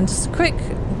same again, just quick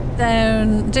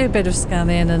down, do a bit of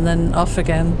scanning and then off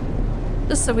again.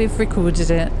 Just so we've recorded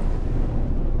it.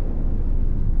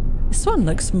 This one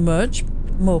looks much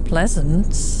more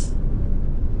pleasant.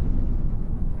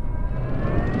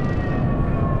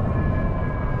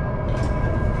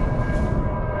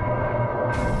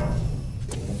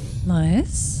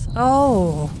 Nice.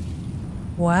 Oh,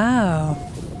 wow.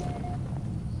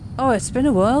 Oh, it's been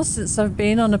a while since I've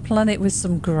been on a planet with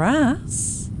some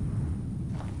grass.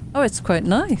 Oh, it's quite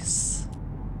nice.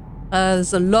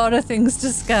 There's a lot of things to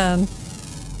scan.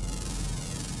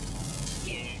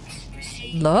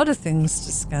 A lot of things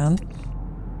to scan.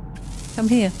 Come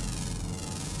here.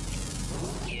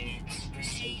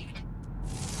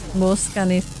 More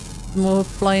scanning, more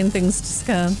flying things to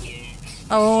scan.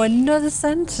 Oh, another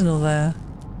sentinel there.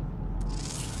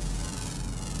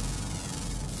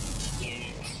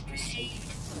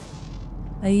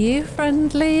 Are you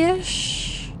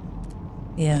friendly-ish?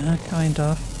 Yeah, kind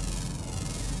of.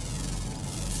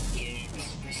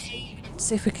 Let's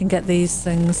see if we can get these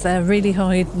things. They're really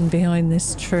hiding behind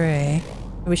this tree.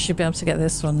 We should be able to get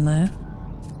this one there.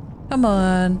 Come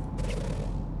on.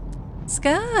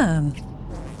 Scan.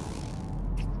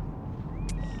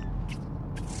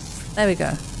 There we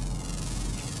go.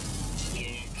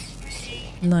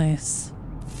 Nice.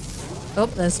 Oh,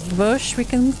 there's a bush we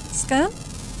can scan.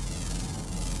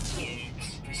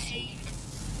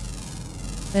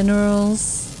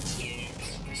 Minerals.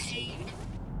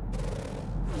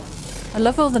 I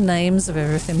love all the names of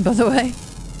everything, by the way.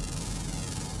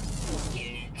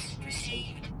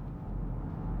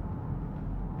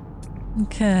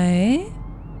 Okay.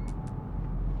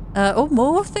 Oh,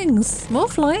 more things. More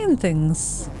flying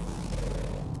things.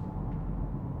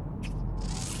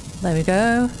 There we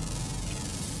go.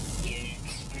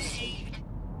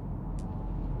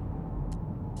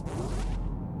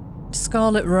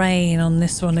 Scarlet rain on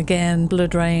this one again.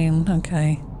 Blood rain.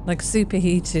 Okay. Like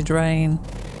superheated rain.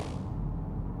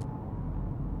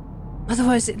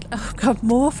 Otherwise it... Oh god,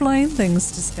 more flying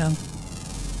things to scan.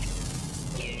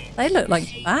 They look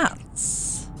like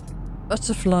bats.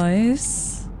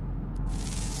 Butterflies.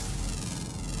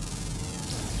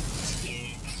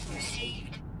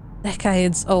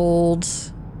 Decades old.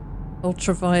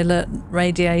 Ultraviolet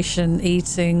radiation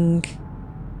eating.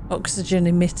 Oxygen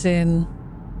emitting.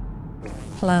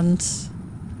 Plant.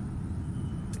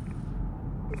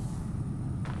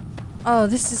 Oh,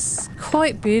 this is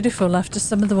quite beautiful after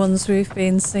some of the ones we've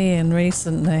been seeing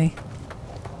recently.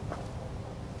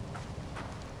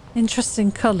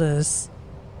 Interesting colours.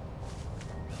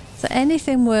 Is there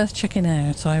anything worth checking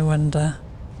out, I wonder?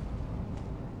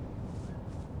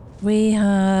 We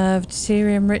have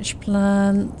deuterium-rich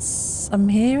plants. I'm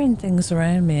hearing things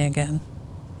around me again.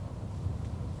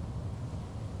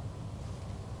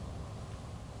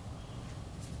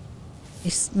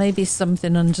 It's maybe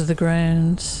something under the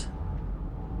ground.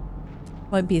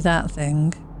 Might be that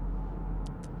thing.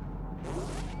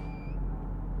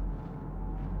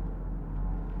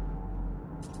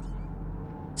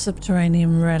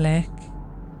 Subterranean relic.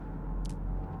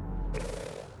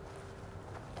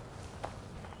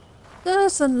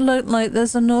 Doesn't look like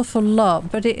there's an awful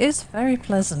lot, but it is very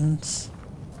pleasant.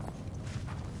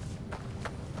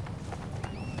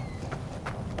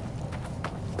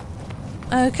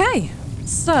 Okay,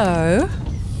 so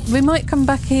we might come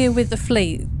back here with the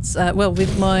fleet. Well,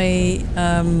 with my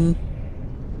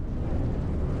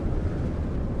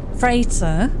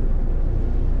freighter,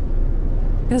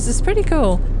 because it's pretty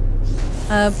cool.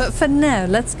 But for now,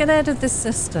 let's get out of this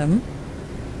system.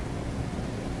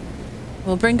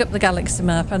 We'll bring up the galaxy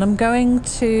map, and I'm going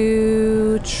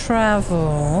to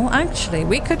travel. Actually,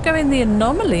 we could go in the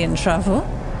anomaly and travel,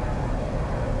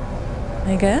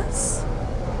 I guess.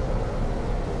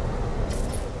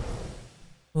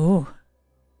 Oh,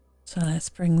 so let's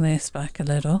bring this back a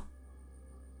little.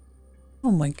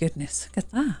 Oh my goodness, look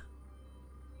at that.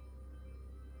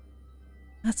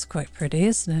 That's quite pretty,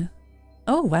 isn't it?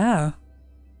 Oh, wow.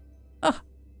 Oh.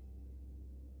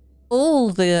 All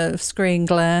the screen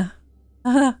glare.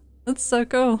 That's so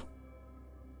cool.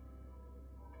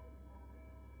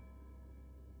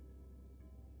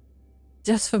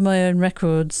 Just for my own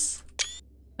records.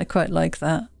 I quite like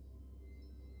that.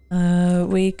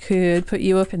 We could put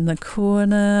you up in the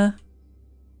corner.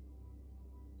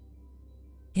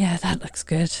 Yeah, that looks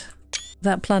good.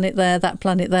 That planet there,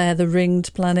 the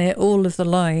ringed planet, all of the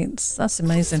lights. That's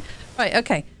amazing. Right,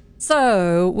 okay.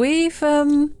 So we've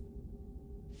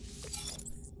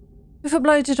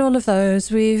uploaded all of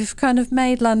those. We've kind of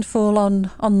made landfall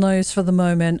on those for the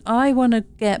moment. I want to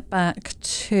get back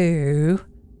to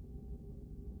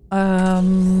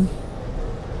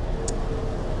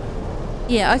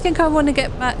yeah, I think I want to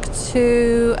get back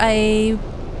to a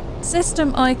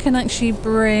system I can actually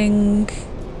bring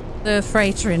the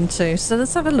freighter into. So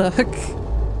let's have a look.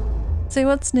 See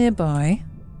what's nearby.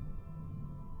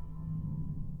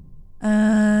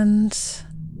 And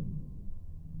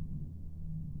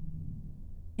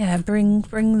yeah, bring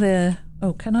the...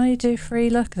 Oh, can I do free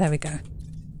look? There we go.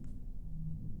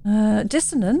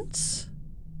 Dissonant.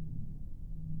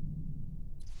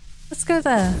 Let's go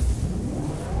there.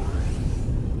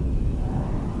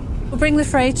 We'll bring the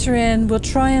freighter in. We'll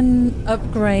try and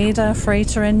upgrade our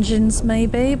freighter engines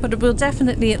maybe, but we'll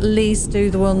definitely at least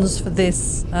do the ones for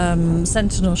this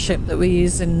Sentinel ship that we're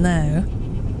using now.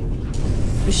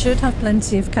 We should have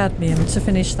plenty of cadmium to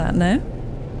finish that now.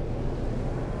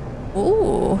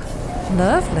 Ooh,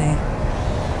 lovely.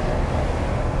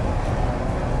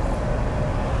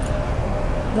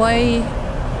 Why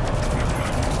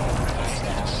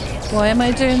am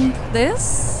I doing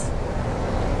this?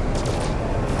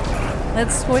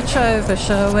 Let's switch over,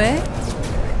 shall we?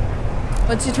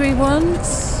 What did we want?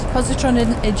 Positron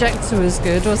ejector was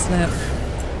good, wasn't it?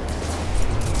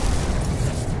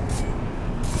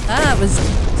 That was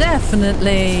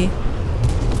definitely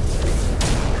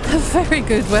a very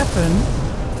good weapon.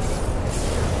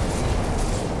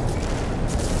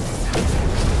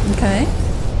 Okay.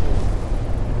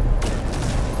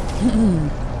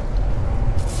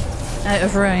 Out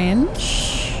of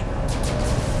range.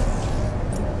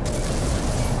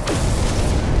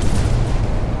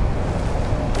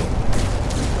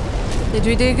 Did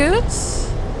we do good?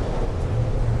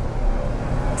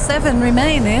 7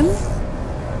 remaining.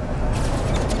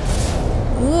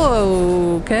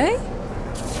 Whoa, okay.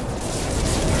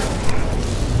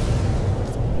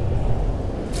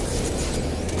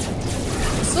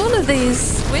 It's all of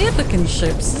these weird looking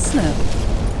ships, isn't it?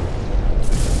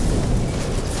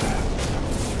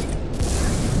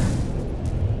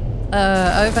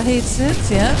 Overheated,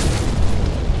 yeah.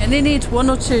 Only need 1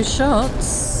 or 2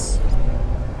 shots.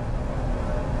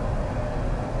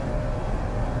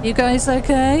 You guys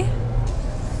okay?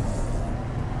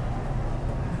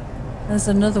 There's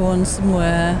another one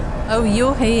somewhere. Oh,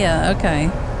 you're here. Okay.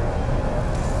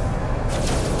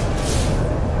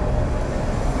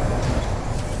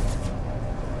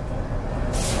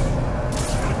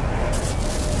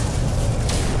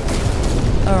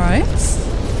 All right.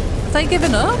 Have they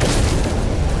given up?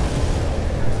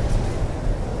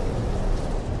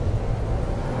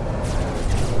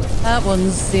 That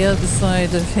one's the other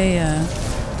side of here.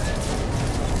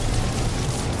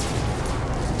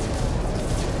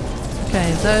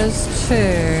 Okay, those 2.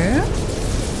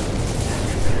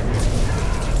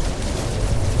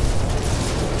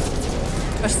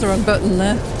 Pressed the wrong button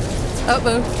there.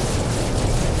 Uh-oh.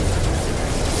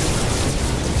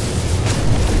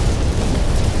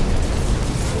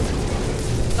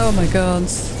 Oh my god.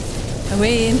 Are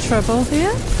we in trouble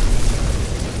here?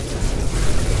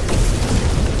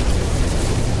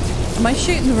 Am I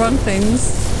shooting the wrong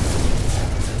things?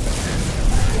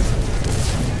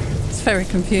 It's very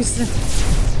confusing.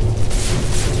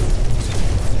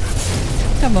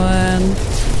 Come on.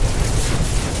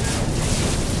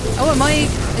 Oh, am I...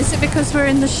 Is it because we're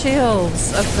in the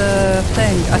shields of the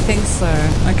thing? I think so.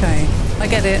 Okay. I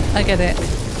get it. I get it.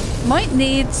 Might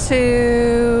need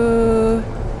to...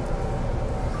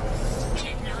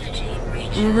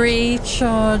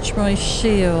 recharge my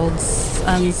shields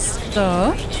and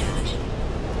stuff.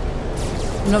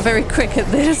 I'm not very quick at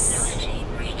this.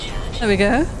 There we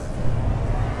go.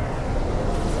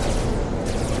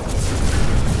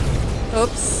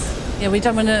 Oops. Yeah, we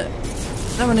don't want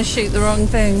to shoot the wrong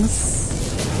things.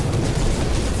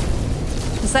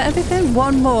 Is that everything?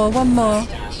 One more.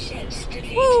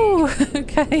 Woo!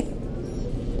 Okay.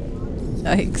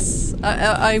 Yikes.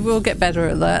 I will get better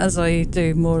at that as I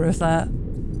do more of that.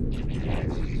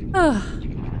 Ah.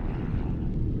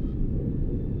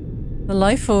 The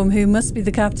lifeform, who must be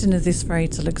the captain of this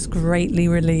freighter, looks greatly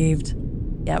relieved.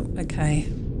 Yep, okay.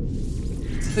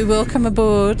 We will come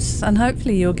aboard, and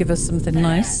hopefully you'll give us something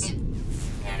nice.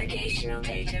 Navigational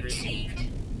data received.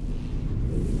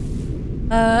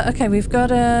 Okay, we've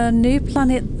got a new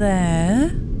planet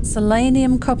there.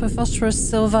 Selenium, copper, phosphorus,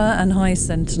 silver, and high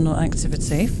sentinel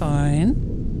activity. Fine.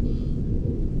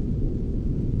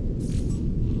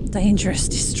 Dangerous,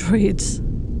 destroyed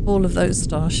all of those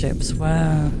starships.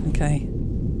 Wow, okay.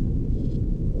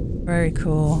 Very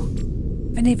cool.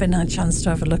 Haven't even had a chance to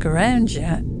have a look around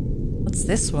yet. What's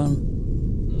this one?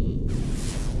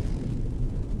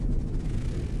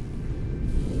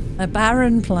 A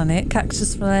barren planet,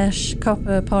 cactus flesh,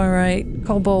 copper, pyrite,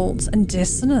 cobalt, and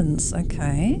dissonance.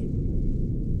 Okay.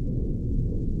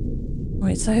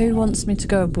 Right, so who wants me to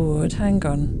go aboard? Hang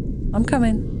on. I'm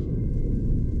coming.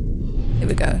 Here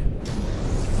we go.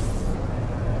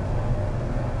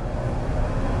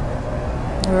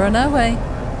 We're on our way.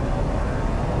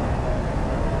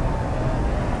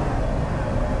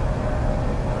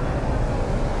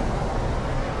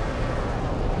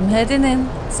 I'm heading in.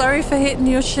 Sorry for hitting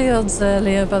your shields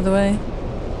earlier, by the way.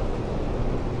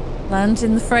 Land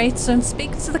in the freighter and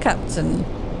speak to the captain.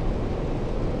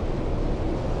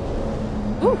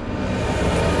 Ooh.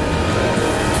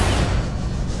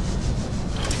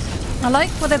 I like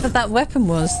whatever that weapon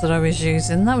was that I was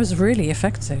using. That was really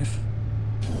effective.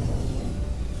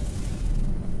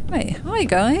 Wait, hi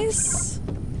guys.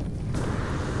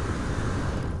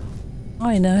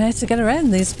 I know how to get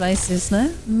around these places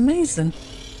now. Amazing.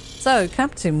 So,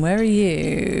 Captain, where are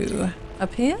you?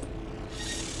 Up here?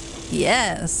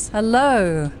 Yes.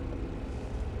 Hello.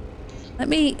 Let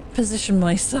me position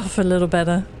myself a little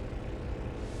better.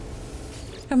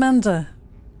 Commander.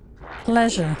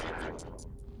 Pleasure.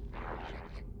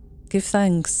 Give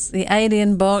thanks. The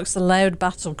alien barks a loud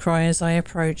battle cry as I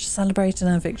approach, celebrating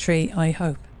our victory, I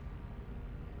hope.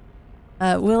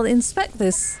 We'll inspect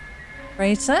this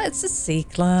Freighter, it's a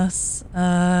C-class.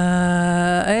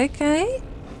 Okay.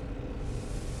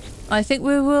 I think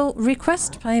we will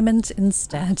request payment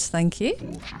instead, thank you.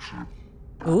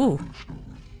 Ooh.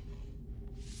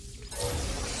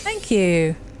 Thank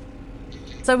you.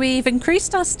 So we've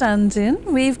increased our standing.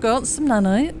 We've got some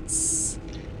nanites.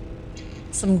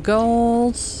 Some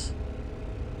gold.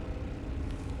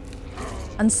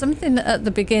 And something at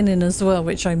the beginning as well,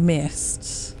 which I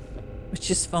missed. Which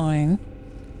is fine.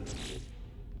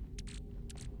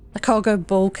 A cargo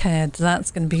bulkhead.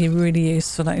 That's going to be really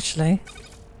useful, actually.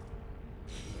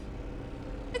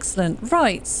 Excellent.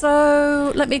 Right,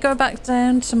 so let me go back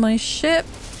down to my ship.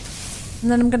 And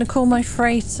then I'm going to call my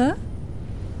freighter.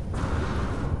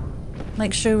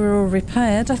 Make sure we're all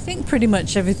repaired. I think pretty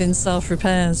much everything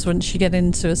self-repairs once you get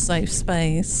into a safe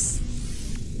space.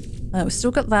 We've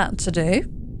still got that to do.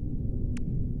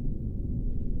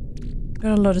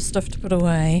 Got a lot of stuff to put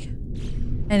away.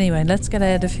 Anyway, let's get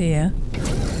out of here.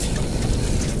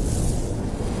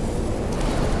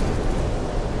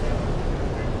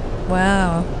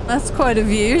 Wow, that's quite a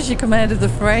view as you come out of the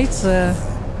freighter.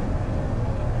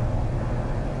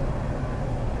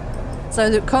 So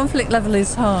the conflict level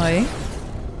is high.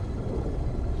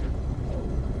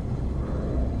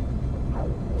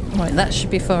 Right, that should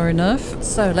be far enough.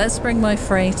 So let's bring my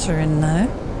freighter in now.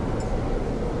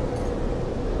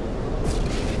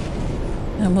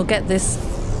 And we'll get this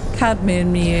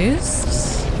cadmium used.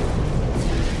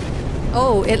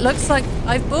 Oh, it looks like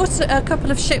I've bought a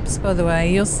couple of ships, by the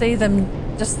way. You'll see them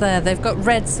just there. They've got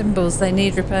red symbols. They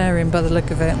need repairing by the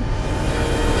look of it.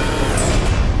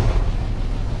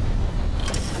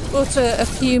 Bought a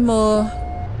few more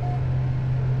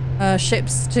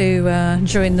ships to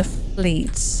join the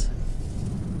fleet.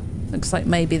 Looks like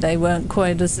maybe they weren't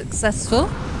quite as successful.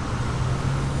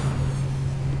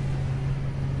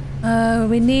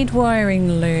 We need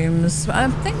wiring looms. I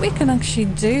think we can actually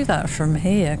do that from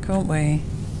here, can't we?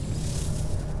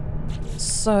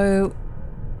 So,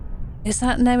 is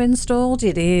that now installed?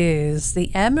 It is.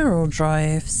 The emerald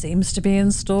drive seems to be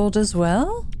installed as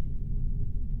well.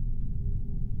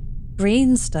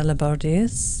 Green stellar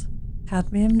bodies.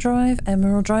 Cadmium drive,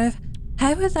 emerald drive.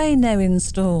 How are they now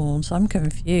installed? I'm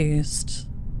confused.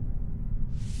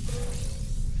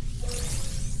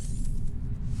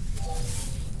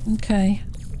 Okay,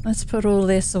 let's put all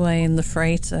this away in the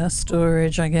freighter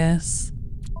storage, I guess.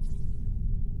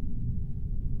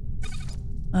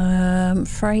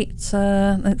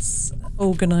 Freighter, let's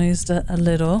organise it a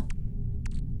little.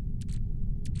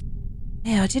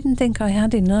 Yeah, I didn't think I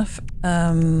had enough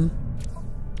emerald.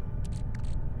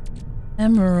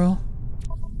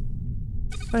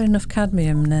 Got enough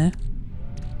cadmium now.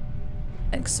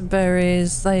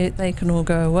 Exberries, they can all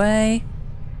go away.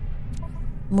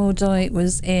 Mordite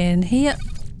was in here.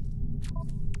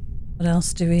 What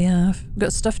else do we have? We've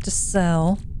got stuff to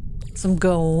sell. Some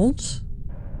gold.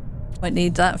 Might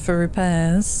need that for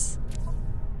repairs.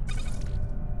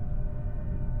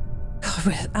 God,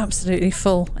 we're absolutely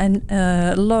full. And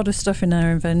a lot of stuff in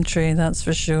our inventory, that's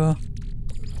for sure.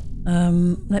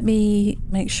 Let me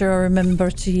make sure I remember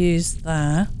to use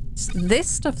that. This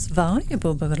stuff's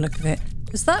valuable by the look of it.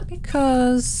 Is that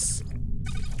because...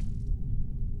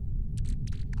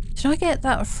 Did I get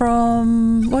that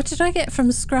from... What did I get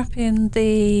from scrapping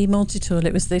the multi-tool?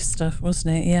 It was this stuff,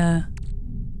 wasn't it? Yeah.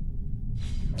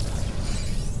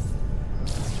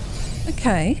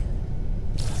 Okay.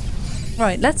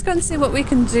 Right, let's go and see what we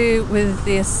can do with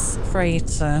this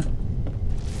freighter.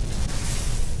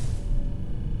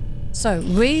 So,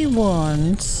 we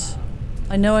want...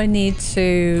 I know I need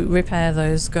to repair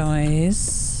those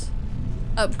guys.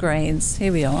 Upgrades.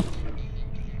 Here we are.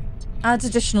 Add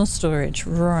additional storage,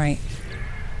 right.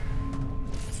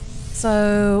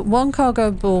 So, one cargo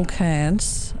bulkhead.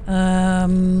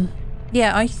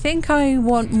 Yeah, I think I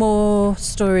want more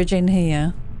storage in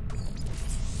here.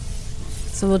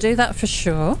 So we'll do that for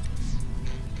sure.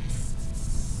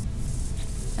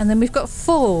 And then we've got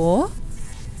 4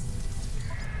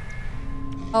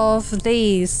 of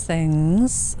these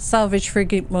things. Salvage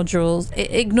frigate modules.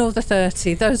 Ignore the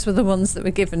 30. Those were the ones that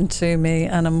were given to me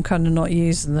and I'm kind of not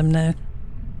using them now.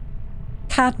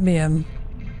 Cadmium.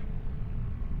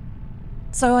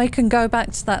 So I can go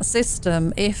back to that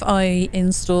system if I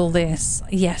install this.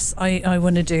 Yes, I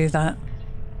want to do that.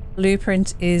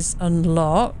 Blueprint is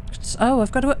unlocked. Oh,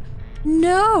 I've got to...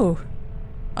 No!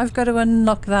 I've got to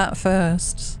unlock that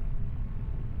first.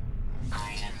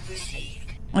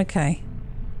 Okay.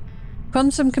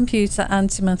 Quantum computer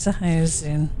antimatter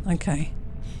housing. Okay.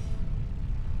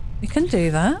 We can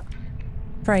do that.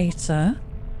 Freighter.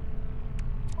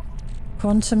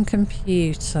 Quantum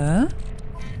computer.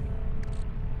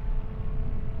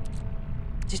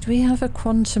 Did we have a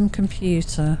quantum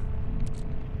computer?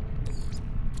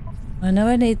 I know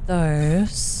I need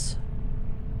those.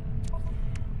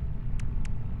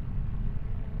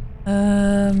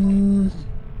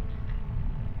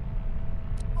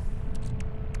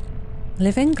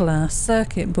 Living glass,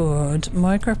 circuit board,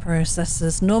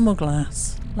 microprocessors, normal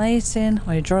glass, plating,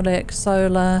 hydraulic,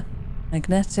 solar,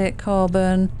 magnetic,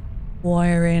 carbon,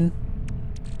 wiring.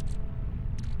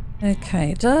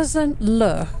 Okay, doesn't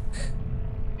look...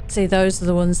 See, those are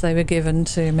the ones they were given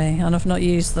to me, and I've not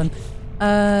used them.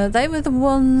 They were the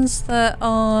ones that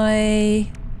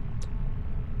I...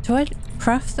 Do I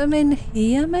craft them in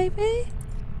here, maybe?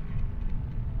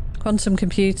 Quantum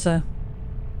computer.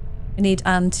 We need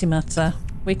antimatter.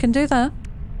 We can do that.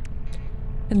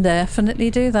 Can definitely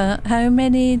do that. How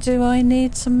many do I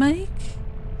need to make?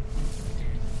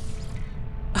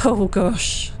 Oh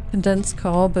gosh. Condensed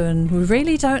carbon. We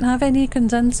really don't have any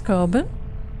condensed carbon.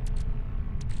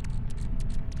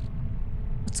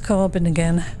 What's carbon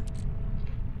again?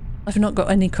 I've not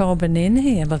got any carbon in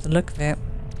here by the look of it.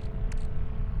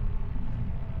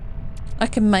 I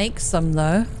can make some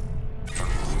though.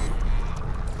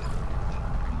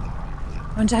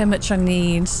 I wonder how much I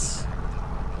need.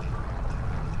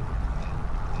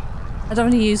 I don't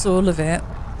want to use all of it.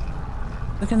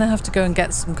 We're going to have to go and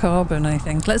get some carbon, I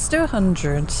think. Let's do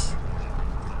 100.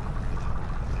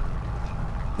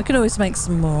 We can always make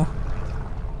some more.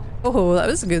 Oh, that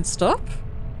was a good stop.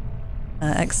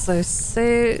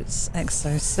 Exosuit,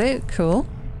 exosuit, cool.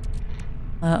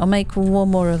 I'll make one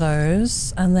more of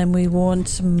those, and then we want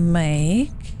to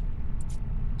make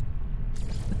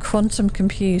a quantum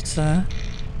computer.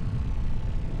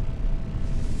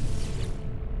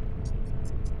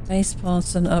 Base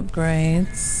parts and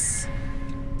upgrades.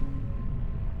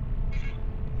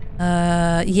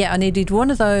 Yeah, I needed one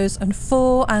of those and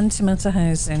 4 antimatter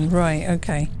housing. Right,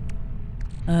 okay.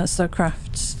 So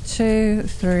craft 2,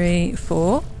 3,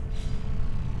 4.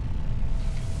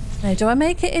 Now, do I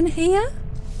make it in here?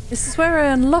 This is where I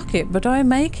unlock it, but do I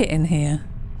make it in here?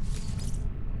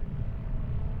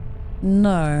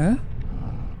 No.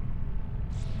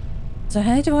 So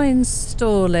how do I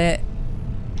install it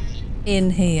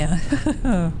in here?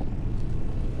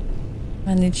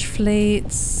 Manage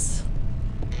fleets.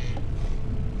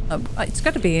 Oh, it's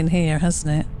got to be in here,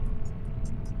 hasn't it?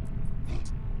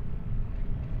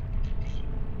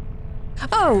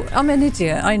 Oh, I'm an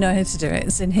idiot. I know how to do it.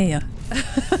 It's in here.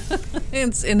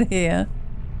 It's in here.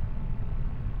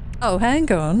 Oh,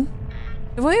 hang on.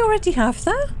 Do I already have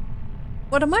that?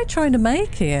 What am I trying to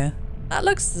make here? That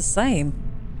looks the same.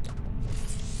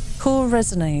 Core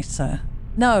resonator.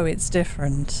 No, it's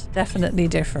different. Definitely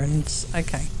different.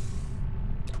 Okay.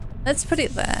 Let's put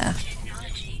it there.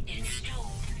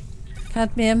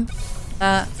 Cadmium,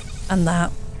 that, and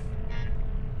that.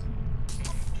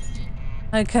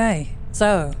 Okay,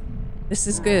 so this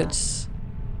is good.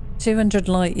 200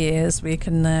 light years we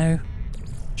can now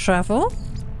travel.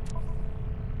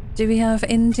 Do we have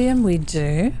indium? We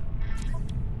do.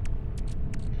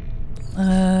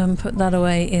 Put that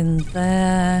away in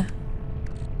there.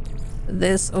 Put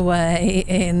this away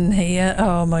in here.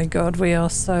 Oh my god, we are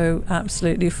so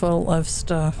absolutely full of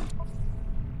stuff.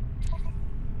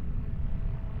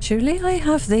 Surely I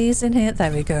have these in here.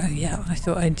 There we go. Yeah, I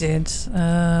thought I did.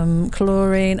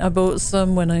 Chlorine. I bought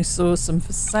some when I saw some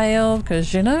for sale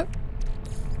because, you know,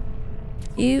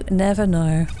 you never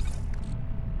know.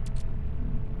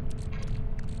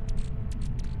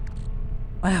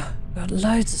 Wow, got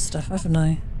loads of stuff, haven't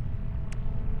I?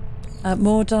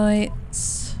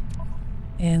 Mordites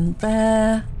in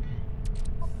there.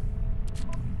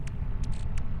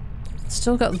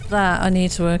 Still got that I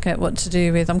need to work out what to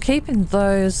do with. I'm keeping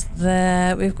those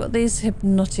there. We've got these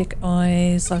hypnotic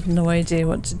eyes. I've no idea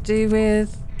what to do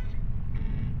with.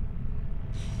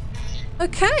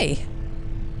 Okay.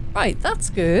 Right,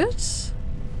 that's good.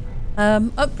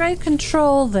 Upgrade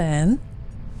control then.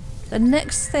 The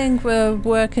next thing we're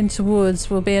working towards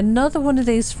will be another one of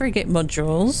these frigate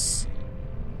modules,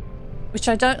 which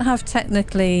I don't have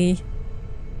technically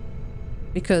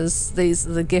because these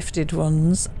are the gifted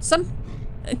ones.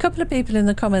 A couple of people in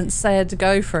the comments said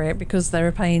go for it because they're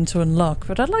a pain to unlock,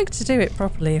 but I'd like to do it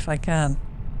properly if I can.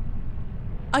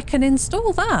 I can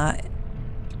install that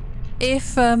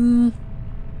if I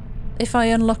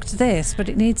unlocked this, but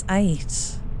it needs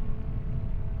 8.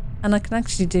 And I can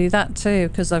actually do that too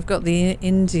because I've got the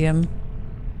indium.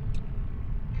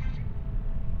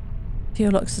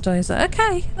 Fuel oxidizer.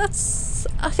 Okay,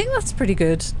 I think that's pretty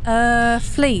good.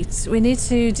 Fleet. We need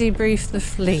to debrief the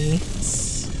fleet.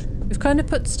 We've kind of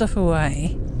put stuff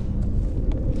away.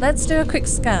 Let's do a quick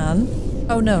scan.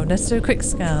 Oh no, let's do a quick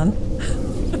scan.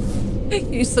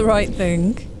 Use the right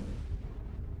thing.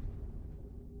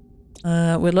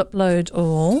 We'll upload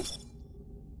all.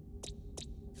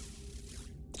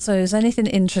 So is anything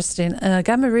interesting?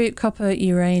 Gamma root, copper,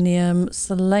 uranium,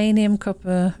 selenium,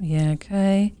 copper. Yeah,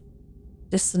 okay.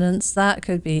 Dissonance, that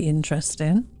could be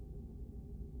interesting.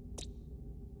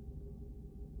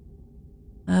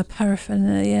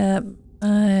 Paraphernalia,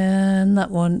 and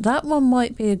that one. That one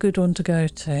might be a good one to go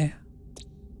to.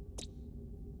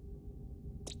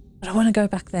 But I want to go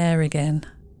back there again.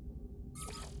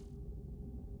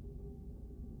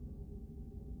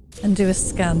 And do a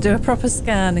scan. Do a proper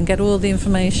scan and get all the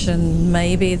information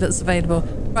maybe that's available.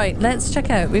 Right, let's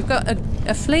check out. We've got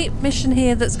a fleet mission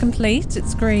here that's complete.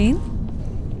 It's green.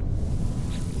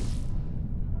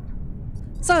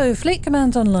 So, Fleet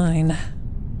Command Online.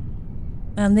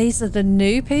 And these are the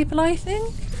new people, I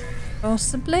think?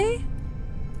 Possibly?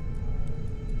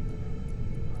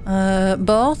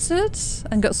 Bartered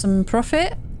and got some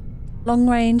profit. Long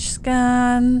range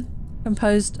scan.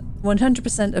 Composed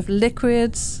 100% of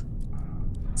liquids.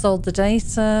 Sold the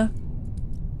data.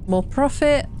 More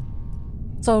profit.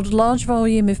 Sold a large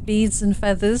volume of beads and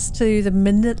feathers to the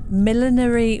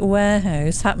millinery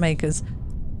warehouse. Hat makers.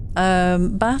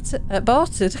 Bartered.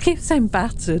 I keep saying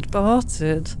battered.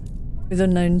 Bartered. With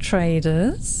unknown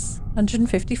traders.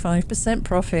 155%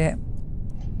 profit.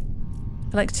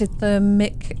 Collected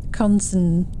thermic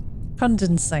condensate,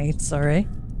 sorry.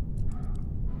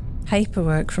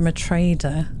 Paperwork from a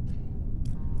trader.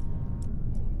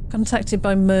 Contacted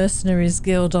by Mercenaries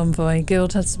Guild envoy.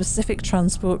 Guild had specific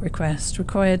transport request.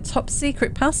 Required top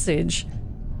secret passage.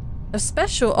 A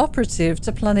special operative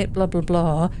to planet blah blah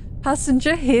blah.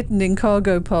 Passenger hidden in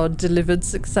cargo pod delivered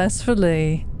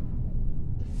successfully.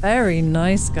 Very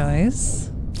nice,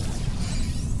 guys.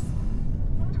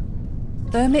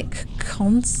 Thermic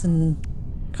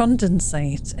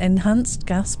condensate. Enhanced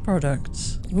gas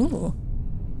product. Ooh.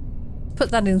 Put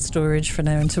that in storage for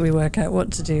now until we work out what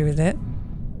to do with it.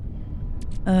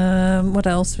 What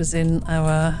else was in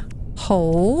our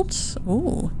hold?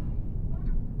 Ooh.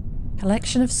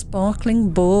 Collection of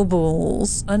sparkling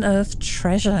baubles. Unearthed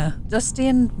treasure. Dusty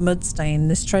and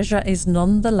mudstained, this treasure is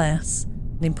nonetheless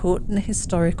an important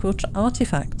historical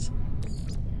artifact.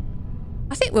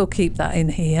 I think we'll keep that in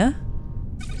here.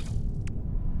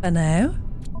 For now.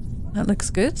 That looks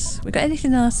good. We got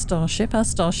anything in our starship? Our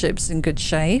starship's in good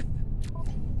shape.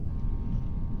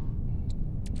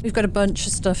 We've got a bunch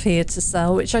of stuff here to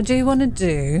sell, which I do want to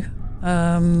do.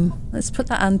 Let's put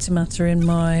that antimatter in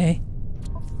my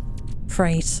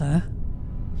freighter.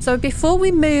 So before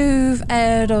we move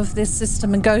out of this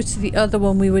system and go to the other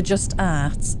one we were just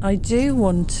at, I do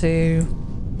want to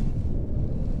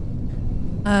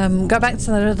go back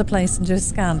to that other place and do a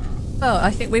scan. Oh,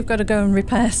 I think we've got to go and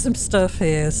repair some stuff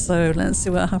here. So let's see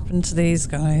what happened to these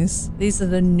guys. These are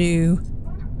the new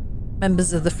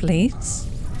members of the fleet.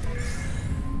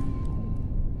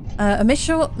 A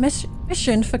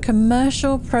mission for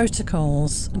commercial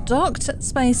protocols. Docked at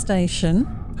space station.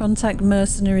 Contact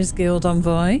Mercenaries Guild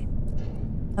envoy.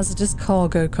 Hazardous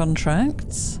cargo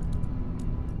contracts.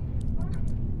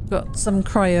 Got some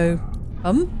cryo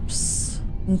pumps.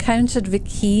 Encountered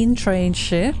Vikine trade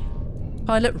ship.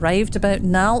 Pilot raved about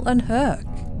Nal and Herc.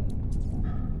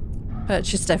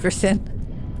 Purchased everything.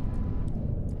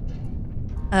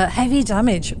 Heavy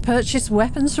damage. Purchased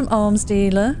weapons from arms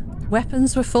dealer.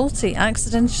 Weapons were faulty.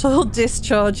 Accidental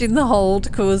discharge in the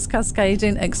hold caused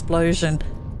cascading explosion.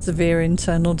 Severe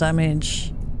internal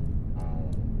damage.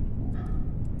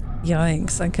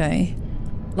 Yikes, okay.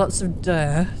 Lots of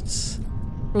dirt.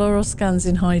 Floral scans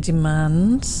in high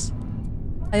demand.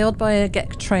 Hailed by a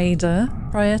Gek trader.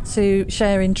 Prior to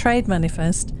sharing trade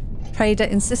manifest, trader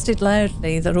insisted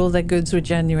loudly that all their goods were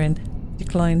genuine.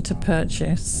 Declined to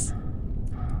purchase.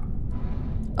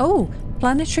 Oh!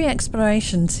 Planetary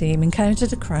exploration team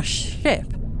encountered a crashed ship.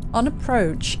 On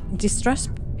approach, distress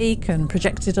beacon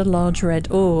projected a large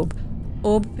red orb.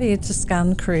 Orb appeared to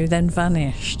scan crew, then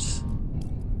vanished.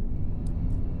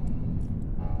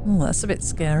 Oh, that's a bit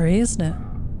scary, isn't it?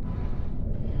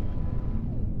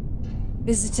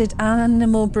 Visited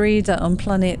animal breeder on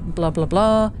planet blah blah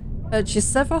blah.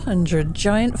 Purchased several hundred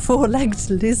giant four-legged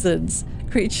lizards.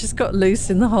 Creatures got loose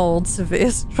in the hold.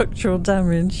 Severe structural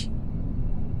damage.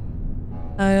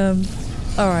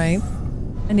 Alright.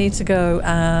 I need to go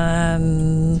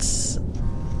and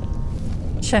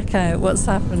check out what's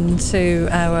happened to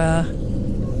our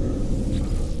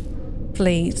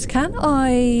fleet. Can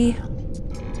I?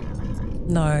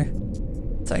 No.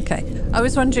 It's okay. I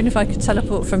was wondering if I could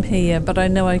teleport from here, but I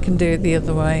know I can do it the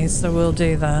other way, so we'll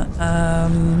do that.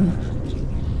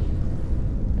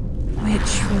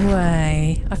 Which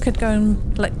way? I could go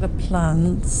and collect the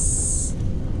plants.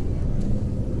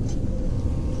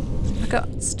 I've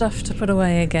got stuff to put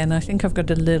away again. I think I've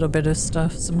got a little bit of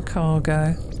stuff, some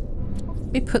cargo.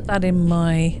 Let me put that in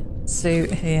my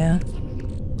suit here.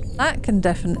 That can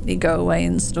definitely go away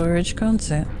in storage,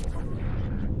 can't it?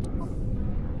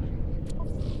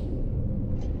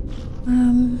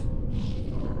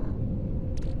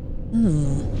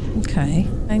 Okay,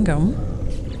 hang on.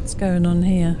 What's going on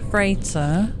here?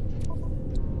 Freighter.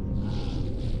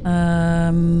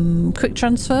 Quick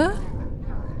transfer?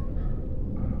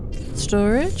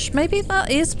 Storage? Maybe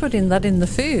that is putting that in the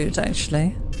food,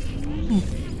 actually.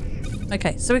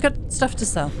 Okay, so we've got stuff to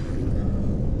sell.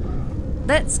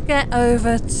 Let's get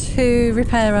over to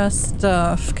repair our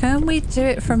stuff. Can we do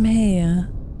it from here?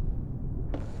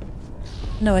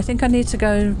 No, I think I need to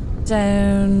go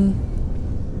down...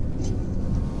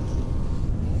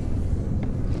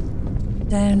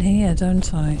 down here,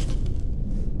 don't I?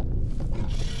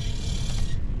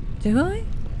 Do I?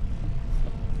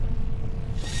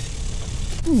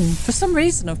 For some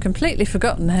reason I've completely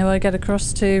forgotten how I get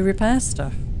across to repair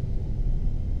stuff.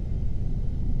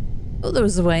 Thought there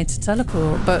was a way to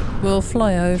teleport, but we'll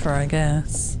fly over, I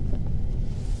guess.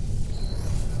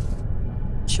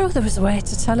 Sure there was a way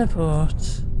to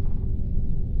teleport.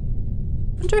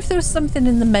 Wonder if there was something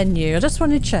in the menu. I just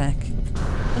want to check.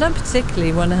 I don't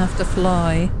particularly want to have to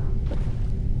fly.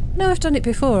 No, I've done it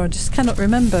before. I just cannot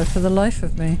remember for the life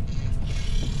of me.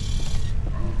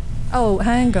 Oh,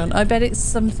 hang on. I bet it's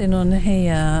something on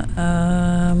here.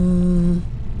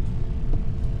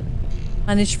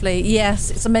 Manage fleet. Yes,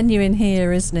 it's a menu in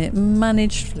here, isn't it?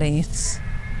 Manage fleet.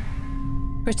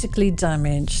 Critically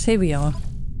damaged. Here we are.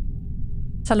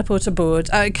 Teleport aboard.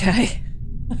 Okay.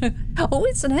 Oh,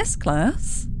 it's an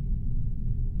S-class.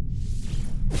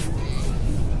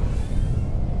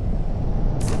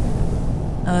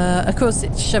 Of course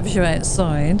it shoves you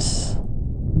outside.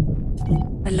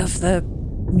 I love the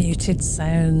muted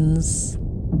sounds.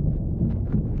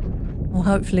 Well,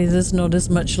 hopefully there's not as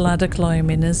much ladder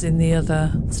climbing as in the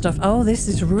other stuff. Oh, this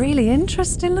is really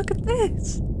interesting. Look at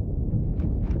this.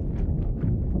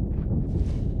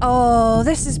 Oh,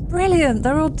 this is brilliant.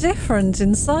 They're all different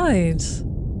inside.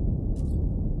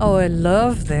 Oh, I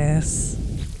love this.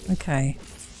 Okay.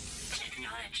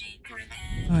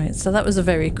 Alright, so that was a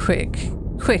very quick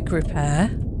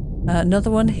repair. Another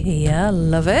one here.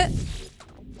 Love it.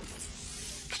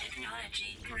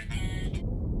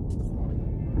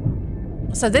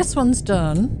 So this one's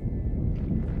done.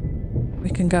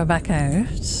 We can go back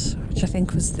out, which I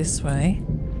think was this way.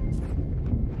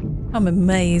 I'm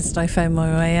amazed I found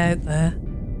my way out there.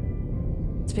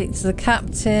 Speak to the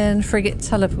captain. Frigate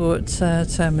teleport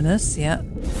terminus. Yeah.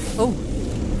 Oh.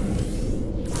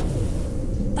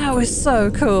 That was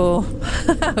so cool.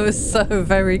 That was so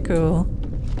very cool.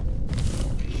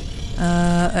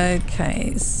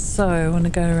 Okay, so I want to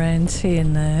go around here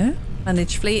now.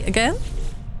 Manage fleet again.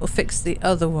 We'll fix the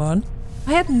other one.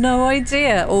 I had no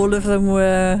idea all of them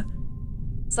were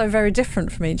so very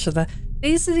different from each other.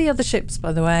 These are the other ships,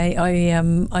 by the way.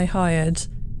 I hired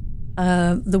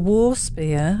the War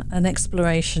Spear, an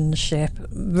exploration ship.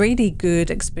 Really good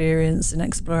experience in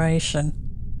exploration.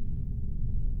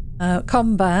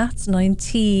 Combat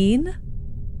 19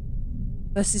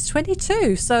 versus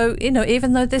 22. So, you know,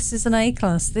 even though this is an A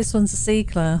class, this one's a C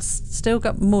class. Still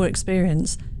got more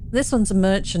experience. This one's a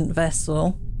merchant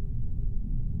vessel,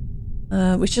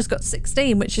 which has got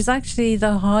 16, which is actually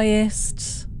the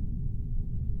highest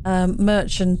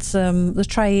merchant, the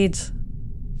trade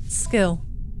skill.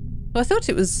 So I thought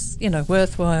it was, you know,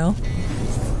 worthwhile.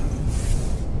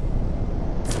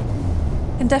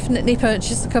 Can definitely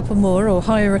purchase a couple more or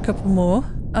hire a couple more.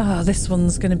 Oh, this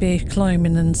one's going to be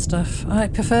climbing and stuff. I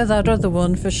prefer that other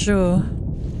one for sure.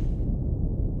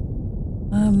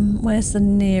 Where's the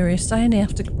nearest? I only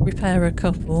have to repair a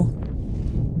couple.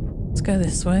 Let's go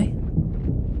this way.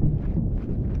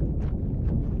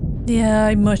 Yeah,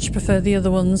 I much prefer the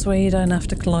other ones where you don't have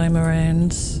to climb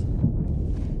around.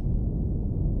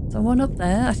 So one up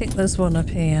there. I think there's one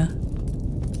up here.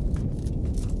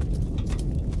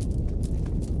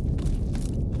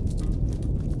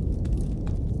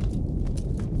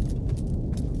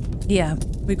 Yeah,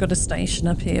 we've got a station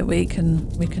up here we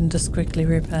can just quickly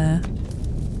repair.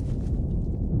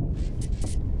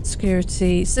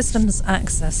 Security systems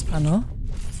access panel.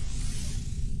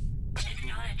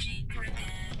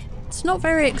 It's not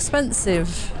very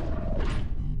expensive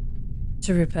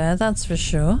to repair, that's for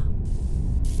sure.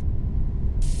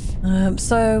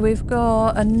 So we've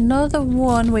got another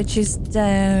one which is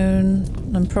down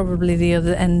and probably the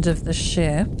other end of the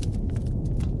ship.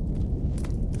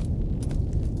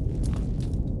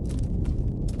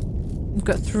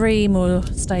 We've got 3 more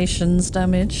stations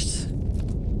damaged.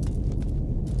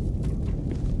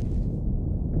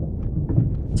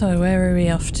 So where are we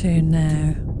off to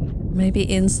now?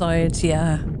 Maybe inside,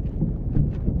 yeah.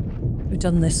 We've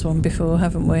done this one before,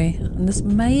 haven't we? And there's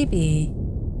maybe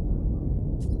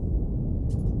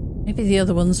the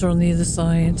other ones are on the other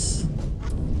side.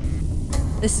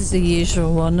 This is a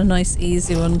usual one, a nice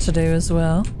easy one to do as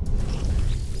well.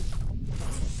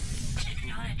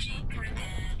 Technology prepared.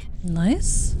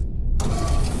 Nice.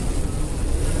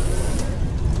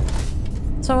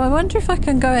 So I wonder if I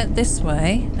can go out this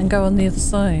way and go on the other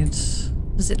side.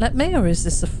 Does it let me, or is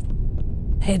this a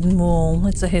hidden wall?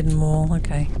 It's a hidden wall,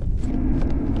 okay.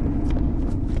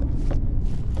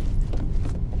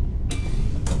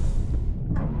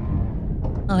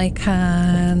 I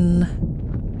can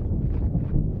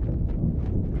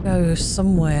go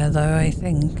somewhere though, I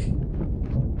think.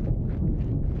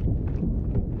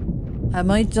 Am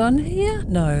I done here?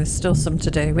 No, still some to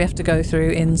do. We have to go through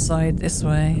inside this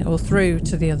way, or through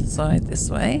to the other side this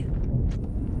way.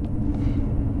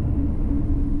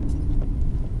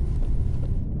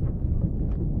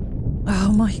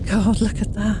 Oh my god, look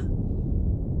at that.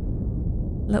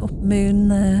 Little moon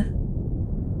there.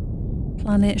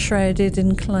 Planet shrouded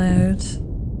in cloud.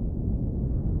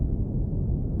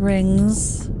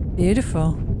 Rings.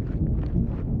 Beautiful.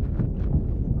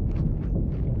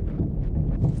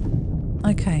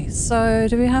 Okay, so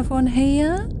do we have one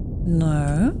here?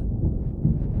 No.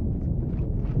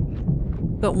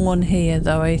 Got one here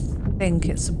though, I think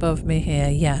it's above me here,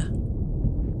 yeah.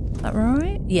 Is that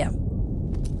right? Yeah.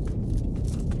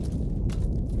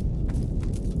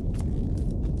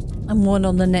 And one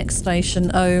on the next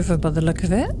station over by the look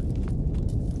of it.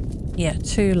 Yeah,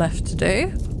 2 left to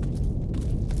do.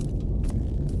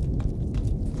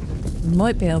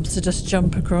 Might be able to just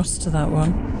jump across to that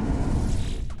one.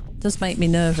 Does make me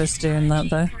nervous doing that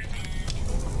though.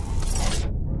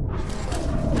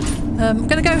 I'm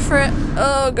gonna go for it.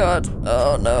 Oh god.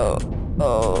 Oh no.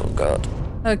 Oh god.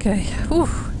 Okay. Whew.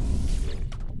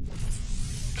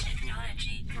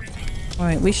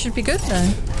 Alright, we should be good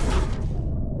now.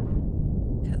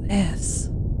 Yes.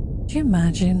 Do you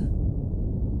imagine?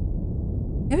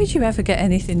 How would you ever get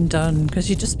anything done? Because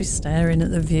you'd just be staring at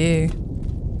the view.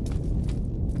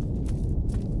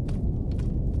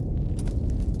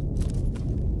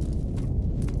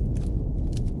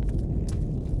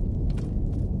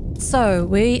 So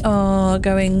we are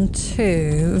going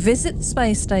to visit the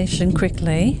space station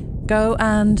quickly. Go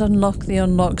and unlock the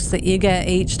unlocks that you get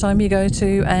each time you go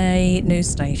to a new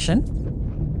station.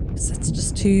 It's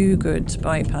just too good to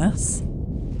bypass.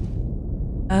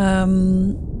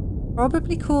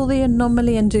 Probably call the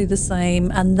anomaly and do the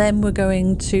same, and then we're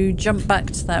going to jump back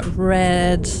to that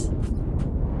red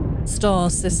star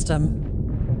system.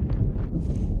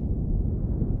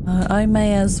 I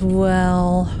may as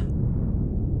well...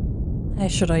 How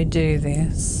should I do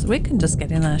this? We can just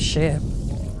get in our ship.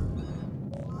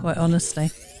 Quite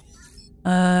honestly.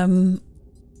 The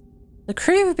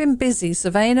crew have been busy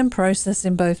surveying and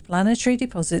processing both planetary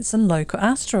deposits and local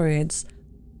asteroids.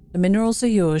 The minerals are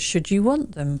yours should you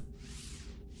want them.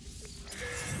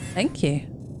 Thank you.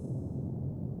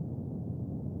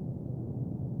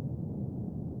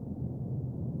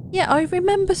 Yeah, I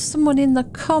remember someone in the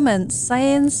comments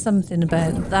saying something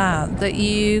about that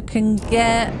you can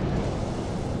get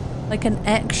like an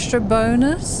extra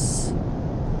bonus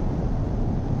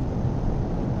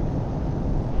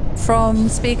from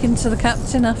speaking to the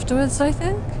captain afterwards, I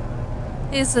think.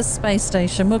 Here's the space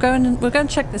station. We'll go and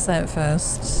check this out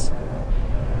first.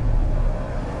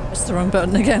 Press the wrong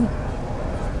button again.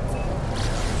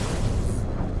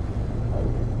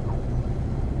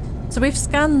 So we've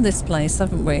scanned this place,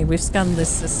 haven't we? We've scanned this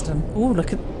system. Oh,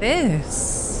 look at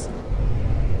this.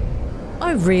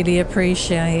 I really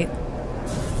appreciate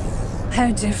how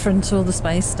different all the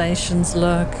space stations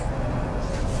look.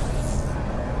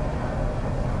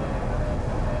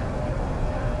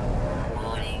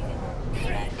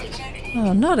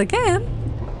 Oh, not again.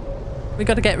 We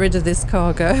got to get rid of this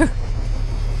cargo.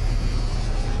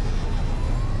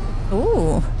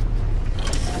 Ooh.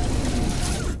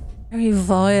 Very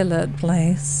violet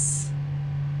place.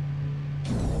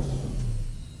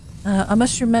 I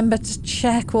must remember to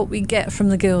check what we get from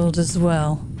the guild as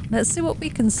well. Let's see what we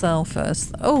can sell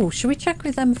first. Oh, should we check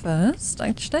with them first,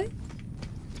 actually?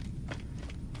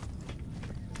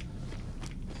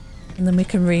 And then we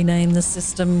can rename the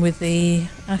system with the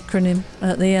acronym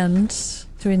at the end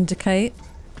to indicate.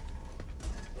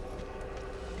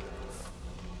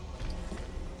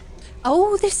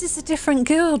 Oh, this is a different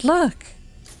guild, look.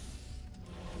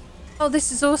 Oh,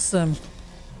 this is awesome.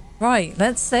 Right,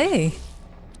 let's see.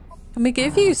 Can we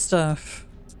give you stuff?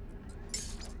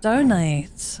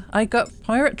 Donate. I got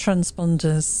pirate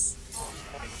transponders.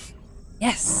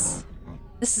 Yes.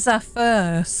 This is our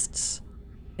first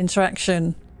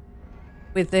interaction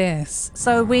with this.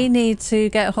 So we need to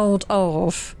get hold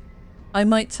of...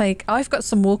 I've got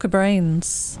some Walker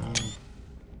brains. I'm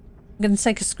going to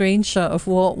take a screenshot of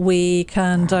what we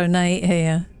can donate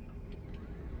here.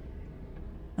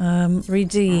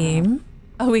 Redeem.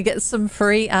 Oh, we get some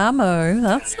free ammo.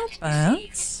 That's not bad.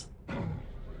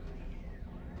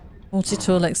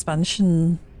 Multi-tool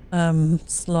expansion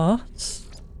slot.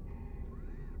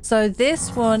 So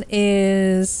this one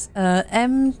is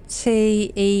MTES.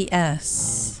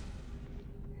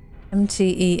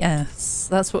 MTES.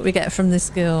 That's what we get from this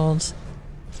guild.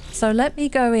 So let me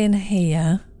go in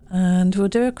here and we'll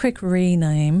do a quick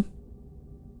rename.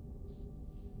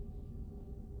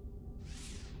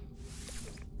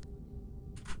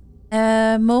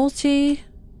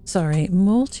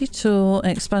 Multi-tool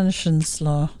expansion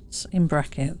slot in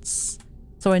brackets.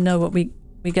 So I know what we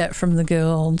get from the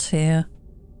guild here.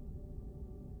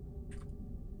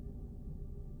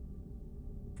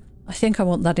 I think I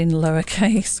want that in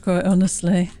lowercase, quite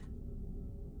honestly.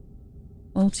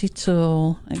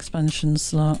 Multi-tool expansion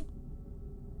slot.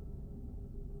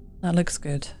 That looks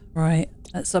good. Right,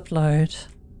 let's upload.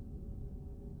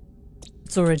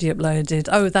 It's already uploaded.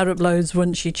 Oh, that uploads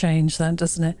once you change that,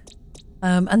 doesn't it?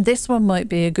 And this one might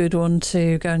be a good one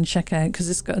to go and check out because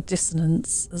it's got a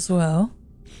dissonance as well.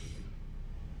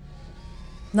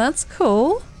 That's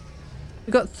cool.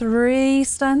 We've got 3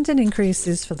 standing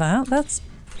increases for that. That's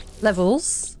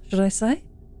levels, should I say?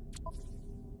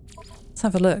 Let's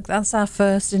have a look. That's our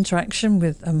first interaction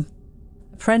with them.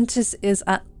 Apprentice is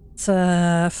at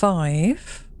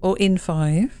 5 or in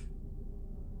 5.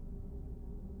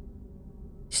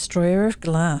 Destroyer of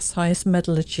Glass, highest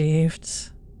medal achieved.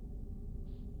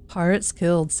 Pirates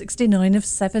killed, 69 of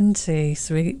 70.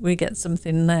 So we get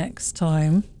something next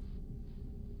time.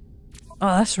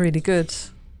 Oh, that's really good.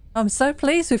 I'm so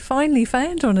pleased we finally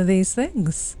found one of these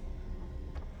things.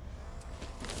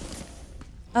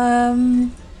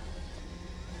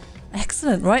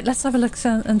 Excellent. Right, let's have a look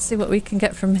and see what we can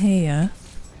get from here.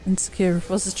 And secure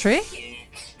repository.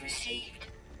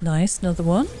 Nice, another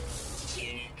one.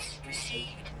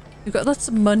 We've got lots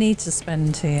of money to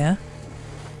spend here.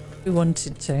 We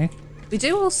wanted to. We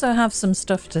do also have some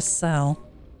stuff to sell.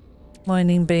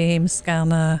 Mining beam,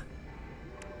 scanner.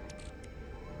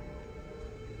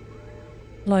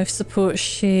 Life support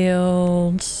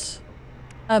shield.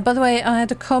 By the way, I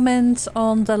had a comment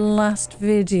on the last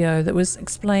video that was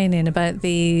explaining about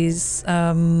these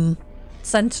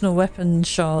sentinel weapon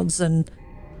shards and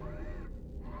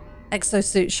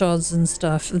exosuit shards and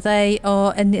stuff. They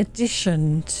are an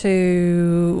addition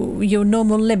to your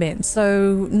normal limit.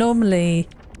 So normally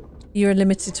you're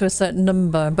limited to a certain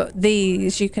number, but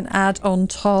these you can add on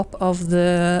top of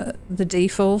the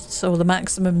default or the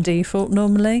maximum default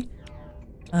normally.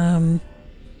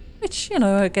 Which, you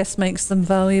know, I guess makes them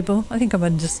valuable. I think I'm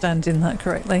understanding that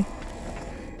correctly.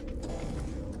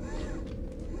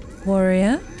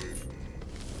 Warrior.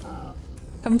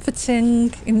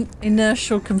 Comforting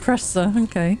inertial compressor.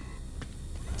 Okay.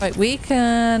 Right, we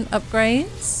can upgrade.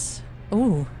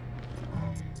 Oh.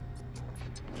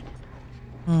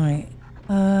 Right.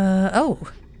 Oh.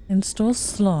 Install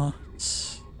slot.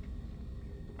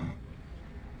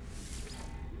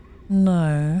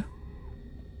 No.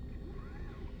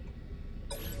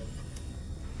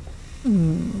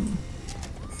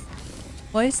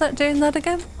 Why is that doing that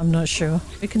again? I'm not sure.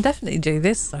 We can definitely do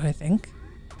this though, I think.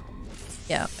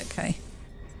 Yeah, okay.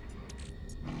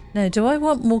 Now, do I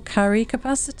want more carry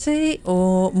capacity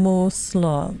or more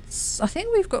slots? I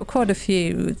think we've got quite a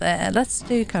few there. Let's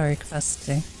do carry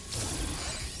capacity.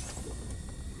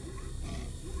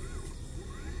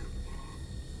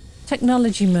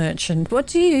 Technology merchant. What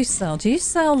do you sell? Do you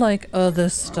sell like other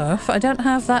stuff? I don't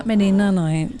have that many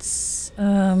nanites.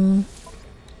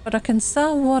 But I can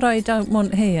sell what I don't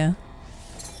want here.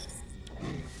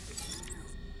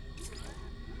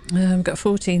 I've got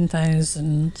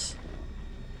 14,000.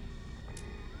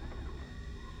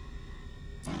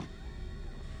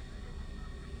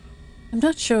 I'm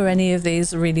not sure any of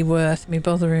these are really worth me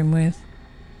bothering with.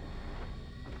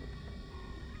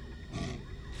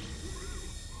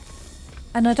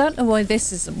 And I don't know why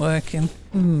this isn't working.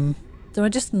 Do I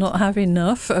just not have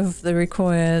enough of the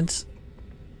required...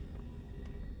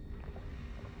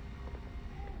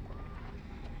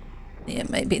 Yeah,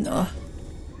 maybe not.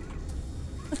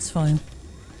 That's fine.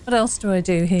 What else do I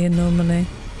do here normally?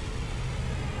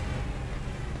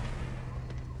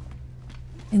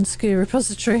 Insecure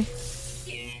repository.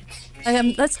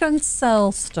 Let's go and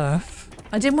sell stuff.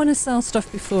 I didn't want to sell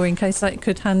stuff before in case I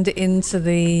could hand it into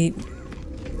the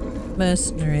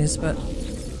mercenaries, but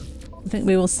I think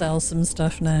we will sell some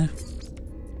stuff now.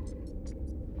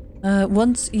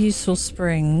 Once useful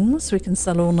springs, we can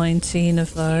sell all 19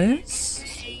 of those.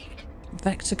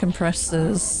 Vector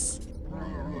compressors.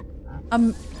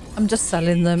 I'm just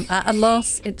selling them at a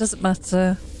loss. It doesn't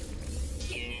matter.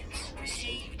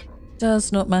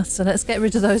 Does not matter. Let's get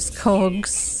rid of those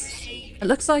cogs. It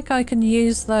looks like I can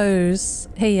use those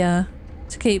here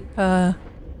to keep... Oh,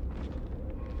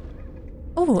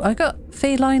 I got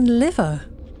feline liver.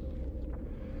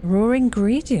 Raw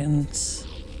ingredients.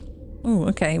 Oh,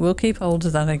 okay. We'll keep hold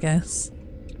of that, I guess.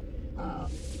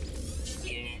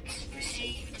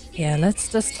 Yeah,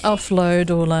 let's just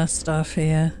offload all our stuff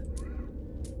here.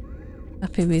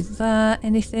 Happy with that.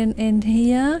 Anything in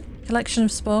here? Collection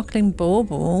of sparkling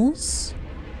baubles.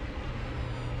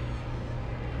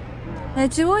 Now,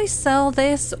 do I sell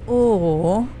this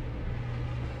or...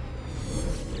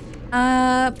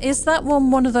 is that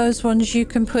one of those ones you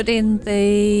can put in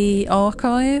the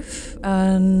archive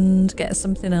and get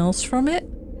something else from it?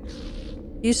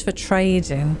 Used for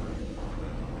trading.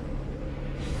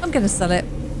 I'm gonna sell it.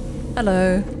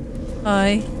 Hello.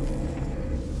 Hi.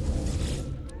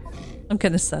 I'm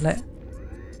gonna sell it.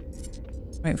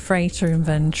 Right, freighter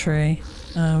inventory.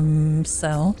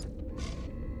 Sell.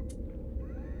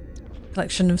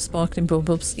 Collection of sparkling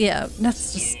baubles. Yeah,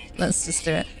 let's just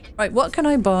do it. Right, what can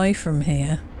I buy from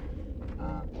here?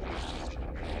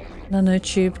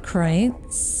 Nanotube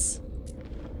crates.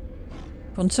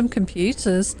 Quantum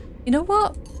computers. You know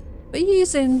what? We're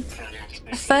using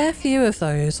a fair few of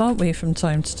those, aren't we, from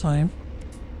time to time?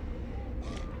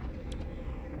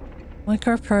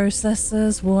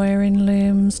 Microprocessors, wiring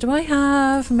looms. Do I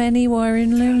have many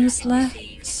wiring looms left?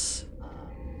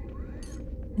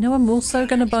 You know, I'm also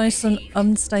going to buy some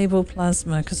unstable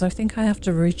plasma because I think I have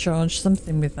to recharge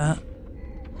something with that.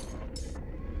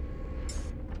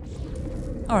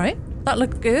 Alright, that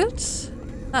looked good.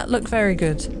 That looked very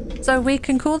good. So we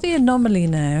can call the anomaly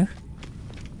now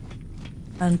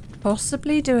and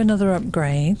possibly do another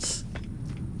upgrade.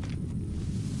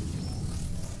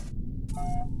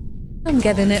 I'm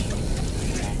getting it.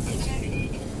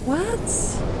 What?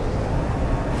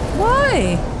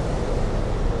 Why?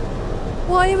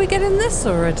 Why are we getting this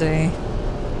already?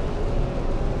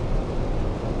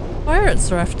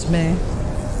 Pirates are after me.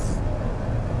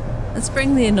 Let's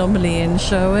bring the anomaly in,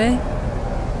 shall we?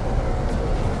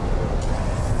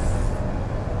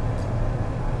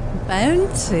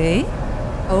 Bounty?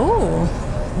 Oh,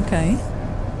 okay.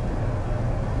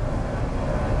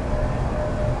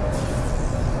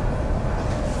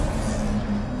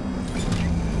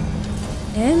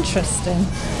 Interesting.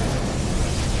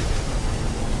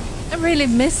 I really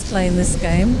miss playing this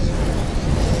game.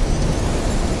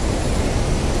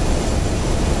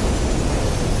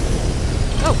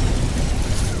 Oh.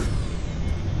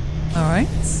 Alright.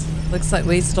 Looks like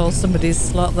we stole somebody's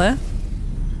slot there.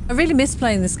 I really miss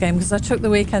playing this game because I took the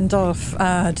weekend off.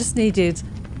 Just needed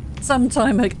some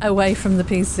time away from the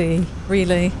PC,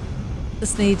 really.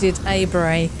 Just needed a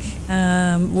break.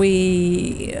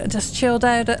 We just chilled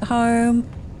out at home.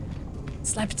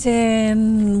 Slept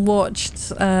in,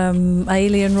 watched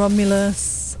Alien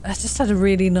Romulus. I just had a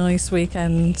really nice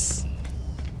weekend.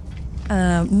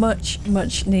 Much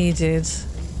needed.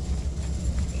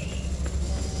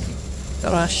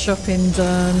 Got our shopping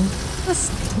done.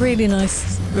 Just really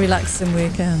nice, relaxing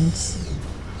weekend. Is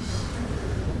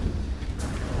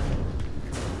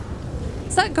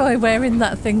that guy wearing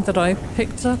that thing that I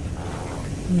picked up?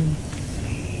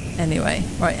 Anyway,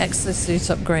 right, exosuit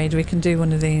upgrade. We can do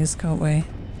one of these, can't we?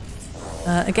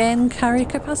 Again, carry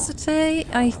capacity?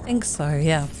 I think so,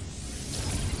 yeah.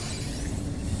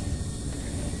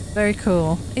 Very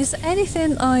cool. Is there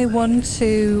anything I want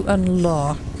to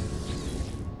unlock?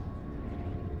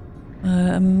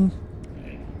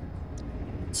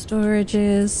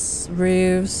 Storages,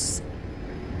 roofs,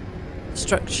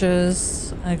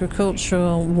 structures,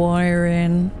 agricultural,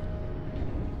 wiring.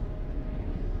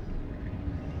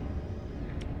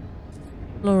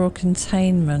 Floral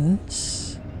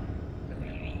containment.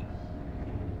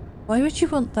 Why would you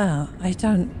want that? I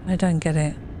don't get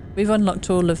it. We've unlocked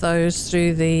all of those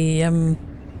through the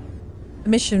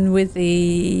mission with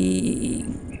the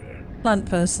plant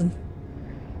person.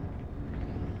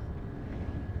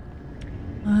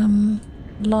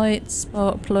 Lights,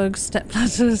 spark plugs, step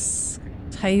ladders,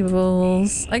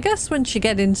 tables. I guess once you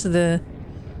get into the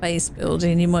base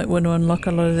building, you might want to unlock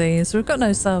a lot of these. We've got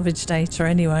no salvage data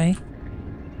anyway.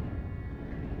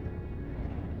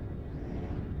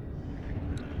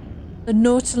 The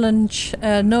Nautilon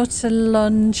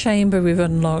chamber we've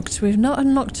unlocked. We've not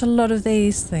unlocked a lot of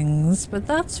these things, but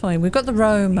that's fine. We've got the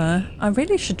Roma. I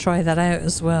really should try that out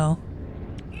as well.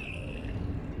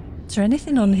 Is there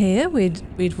anything on here we'd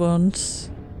want?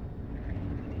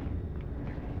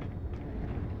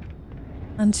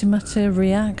 Antimatter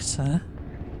reactor.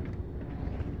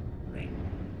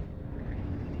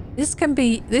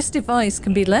 This device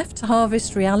can be left to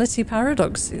harvest reality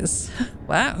paradoxes.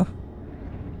 Wow.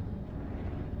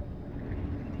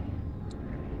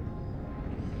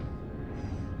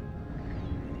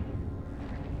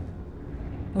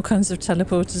 All kinds of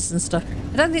teleporters and stuff.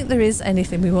 I don't think there is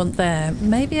anything we want there.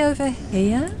 Maybe over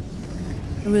here?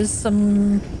 There was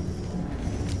some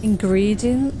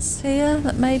ingredients here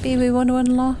that maybe we want to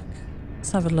unlock.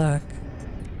 Let's have a look.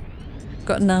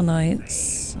 Got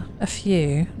nanites. A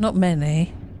few. Not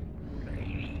many.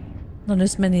 Not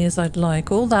as many as I'd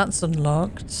like. All that's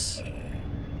unlocked.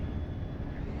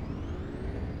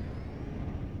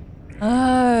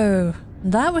 Oh,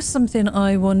 that was something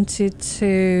I wanted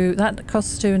to... That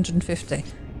costs 250.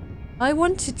 I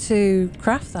wanted to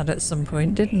craft that at some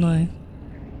point, didn't I?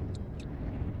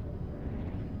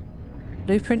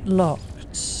 Blueprint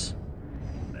locked.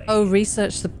 Oh,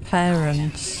 research the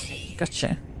parent.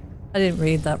 Gotcha. I didn't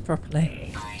read that properly.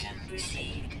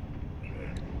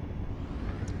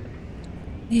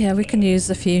 Yeah, we can use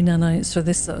a few nanites for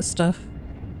this sort of stuff.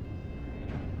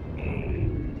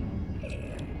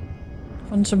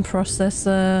 Quantum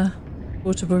processor,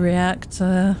 portable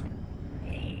reactor.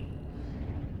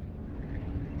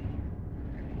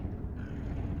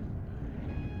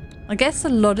 I guess a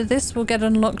lot of this will get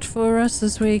unlocked for us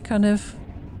as we kind of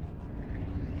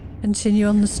continue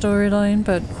on the storyline,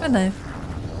 but for now.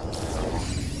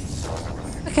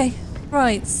 Okay,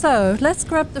 right, so let's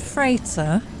grab the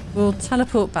freighter. We'll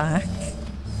teleport back.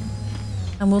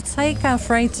 And we'll take our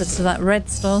freighter to that red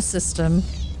star system.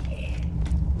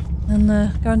 And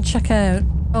go and check out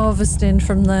harvesting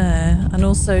from there. And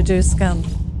also do a scan.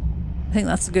 I think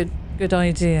that's a good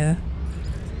idea.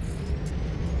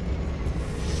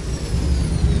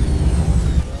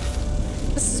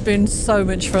 This has been so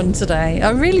much fun today. I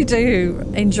really do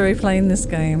enjoy playing this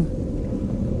game.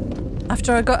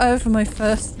 After I got over my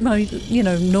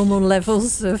normal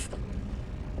levels of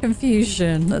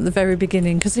confusion at the very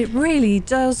beginning, because it really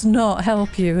does not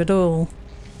help you at all.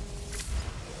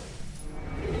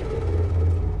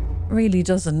 Really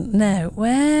doesn't. Now,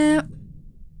 where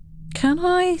can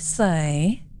I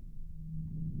say...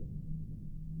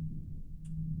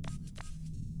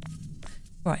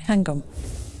 Right, hang on.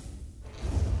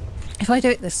 If I do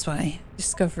it this way,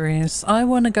 discoveries, I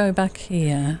want to go back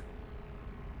here.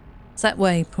 Set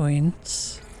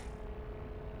waypoint.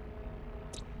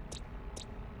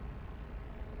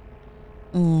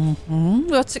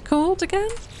 What's it called again?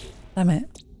 Damn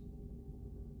it.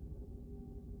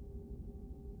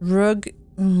 Rug.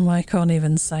 I can't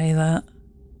even say that.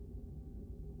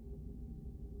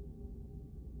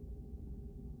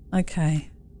 Okay.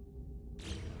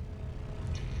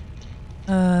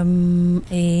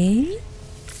 E.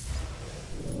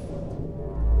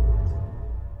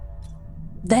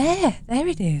 There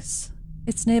it is.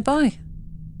 It's nearby.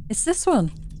 It's this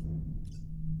one.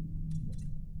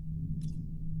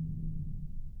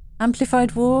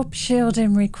 Amplified warp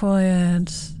shielding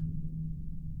required.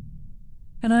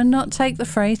 Can I not take the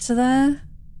freighter there?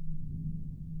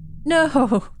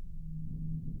 No!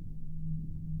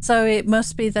 So it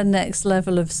must be the next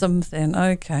level of something.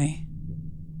 Okay.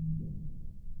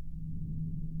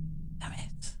 Damn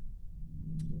it.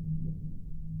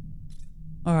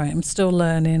 Alright, I'm still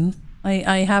learning.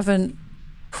 I haven't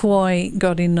quite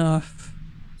got enough.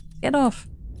 Get off.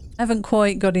 I haven't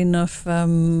quite got enough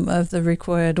of the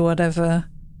required whatever.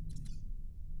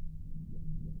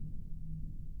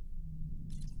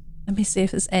 Let me see if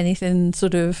there's anything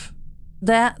sort of...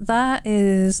 That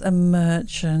is a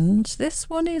merchant. This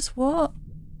one is what?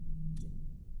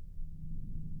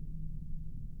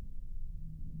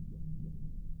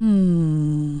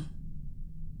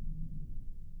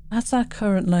 That's our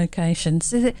current location.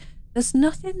 See, there's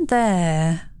nothing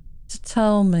there to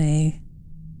tell me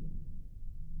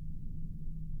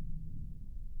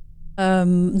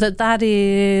that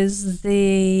is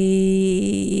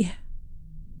the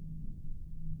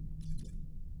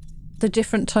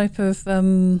different type of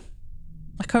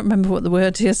I can't remember what the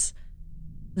word is.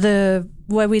 Where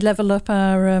we level up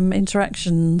our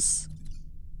interactions.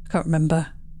 I can't remember.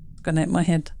 It's gone out my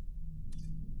head.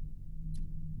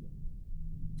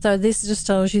 So this just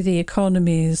tells you the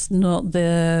economies, not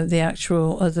the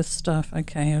actual other stuff.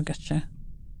 Okay, I gotcha.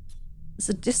 There's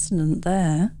a dissonant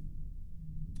there.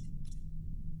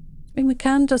 mean, we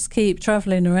can just keep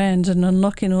travelling around and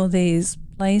unlocking all these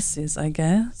places, I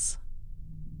guess.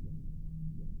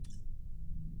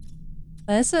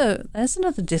 There's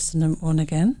another dissonant one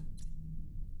again.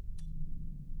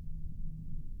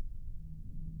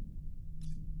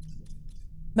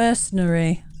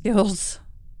 Mercenary guilds.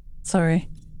 Sorry,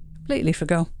 completely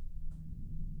forgot.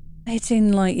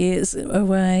 18 light years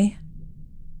away.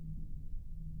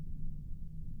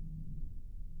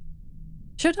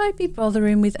 Should I be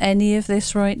bothering with any of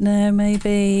this right now?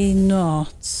 Maybe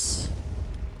not.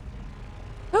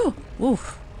 Oh,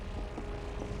 oof.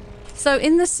 So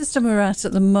in the system we're at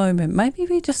the moment, maybe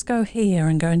we just go here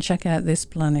and go and check out this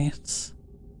planet. So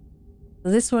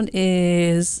this one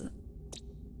is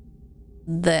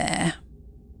there.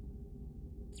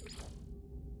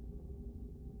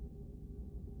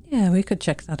 Yeah, we could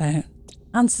check that out.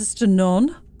 Answers to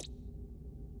none.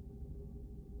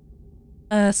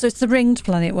 So it's the ringed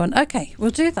planet one. Okay,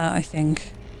 we'll do that, I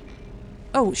think.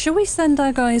 Oh, shall we send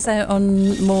our guys out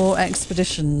on more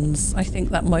expeditions? I think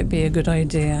that might be a good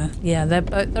idea. Yeah,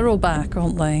 they're all back,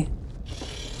 aren't they?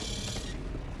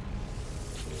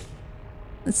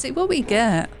 Let's see what we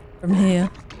get from here.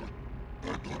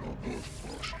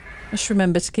 Just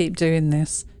remember to keep doing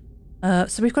this.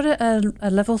 So we've got a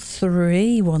level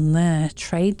 3 one there.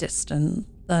 Trade distant.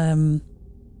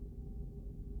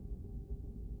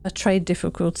 A trade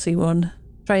difficulty one.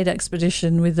 Trade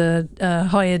expedition with a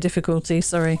higher difficulty,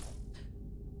 sorry.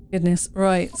 Goodness.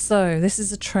 Right, so this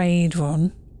is a trade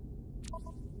one.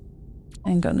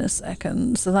 Hang on a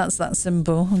second. So that's that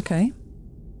symbol. Okay.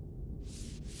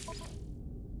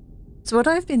 So what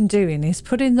I've been doing is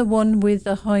putting the one with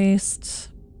the highest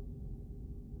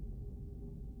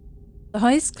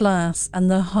class and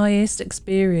the highest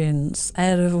experience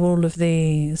out of all of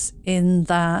these in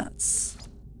that.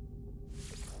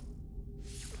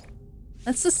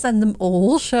 Let's just send them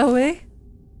all, shall we?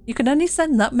 You can only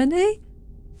send that many?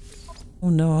 Oh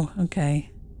no, okay.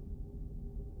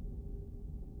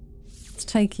 Let's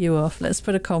take you off. Let's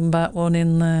put a combat one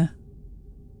in there.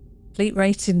 Fleet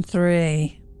rating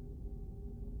 3.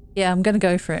 Yeah, I'm gonna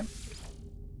go for it.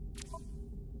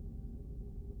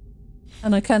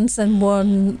 And I can send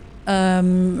one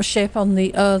ship on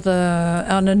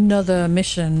another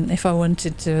mission if I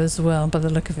wanted to as well, by the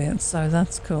look of it, so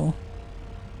that's cool.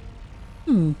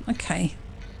 Okay.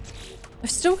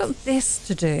 I've still got this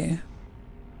to do.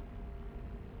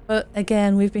 But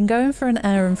again, we've been going for an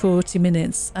hour and 40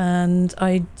 minutes, and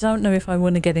I don't know if I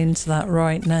want to get into that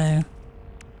right now.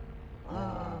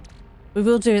 We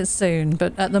will do it soon,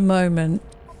 but at the moment,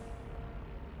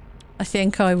 I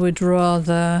think I would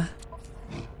rather...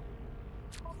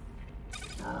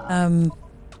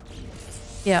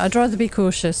 yeah, I'd rather be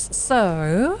cautious.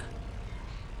 So...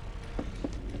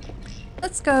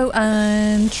 let's go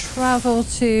and travel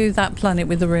to that planet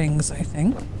with the rings, I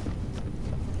think.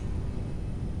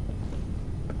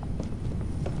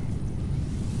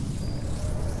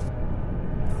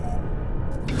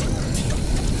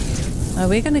 Are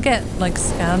we going to get, like,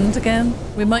 scanned again?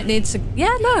 We might need to...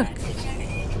 yeah, look!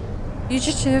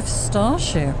 Fugitive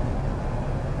starship.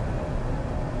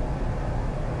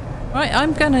 Right,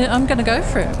 I'm gonna go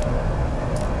for it.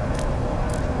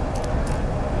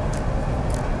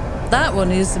 That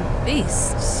one is a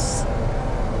beast.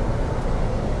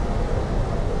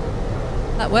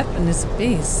 That weapon is a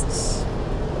beast.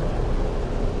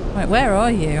 Right, where are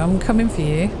you? I'm coming for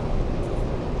you.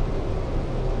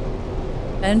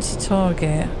 Bounty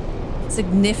target.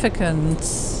 Significant.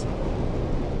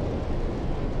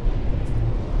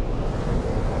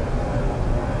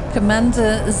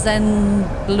 Commander Zen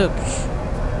Look.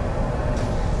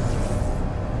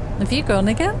 Have you gone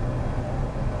again?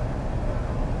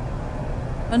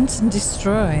 Hunt and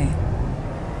destroy.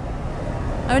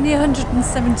 Only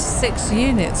 176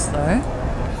 units though.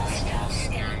 Hostile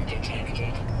scan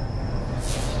detected.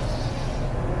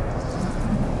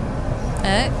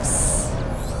 X.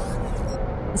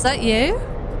 Is that you?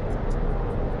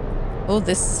 Oh,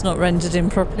 this is not rendered in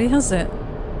properly, has it?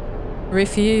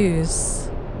 Refuse.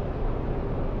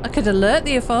 I could alert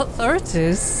the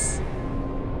authorities.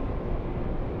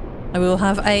 I will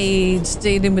have aid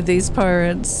dealing with these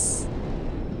pirates.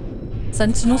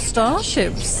 Sentinel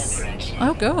starships.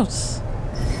 Oh god.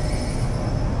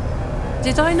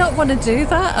 Did I not want to do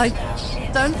that? I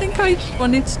don't think I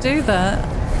wanted to do that.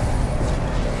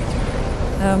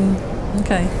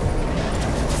 Okay.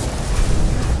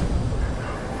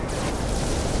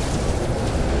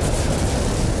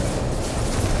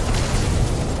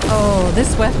 Oh,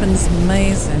 this weapon's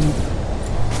amazing.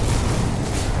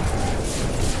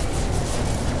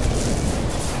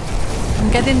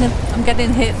 I'm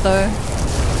getting hit though.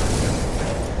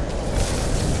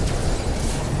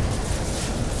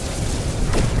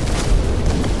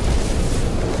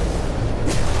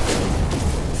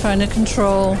 Trying to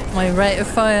control my rate of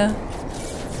fire.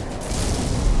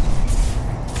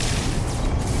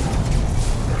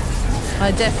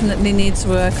 I definitely need to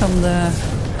work on the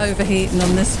overheating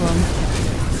on this one.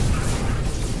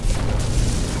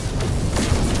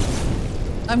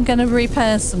 I'm gonna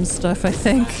repair some stuff, I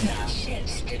think.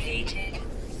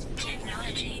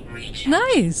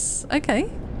 Nice!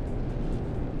 Okay.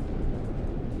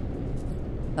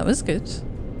 That was good.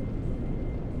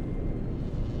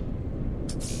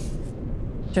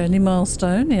 Journey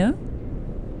milestone, yeah.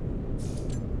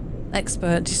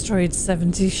 Expert destroyed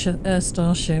 70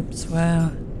 starships.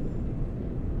 Wow.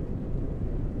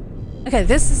 Okay,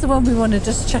 this is the one we want to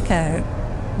just check out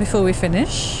before we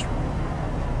finish.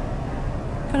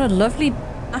 Got a lovely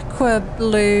aqua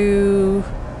blue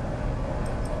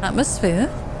atmosphere.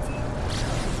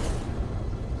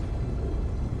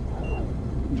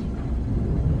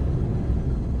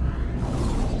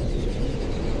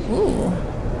 Ooh.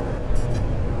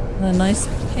 And a nice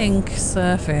pink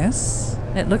surface.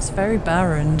 It looks very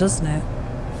barren, doesn't it?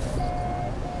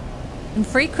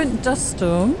 Infrequent dust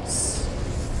storms.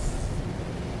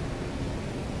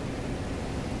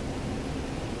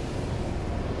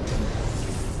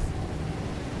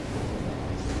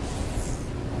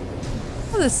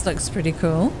 Oh, this looks pretty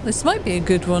cool. This might be a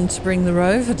good one to bring the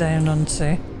rover down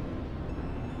onto.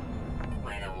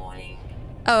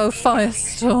 Oh,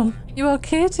 firestorm. You are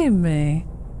kidding me.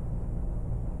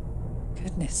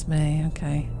 Goodness me,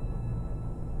 okay.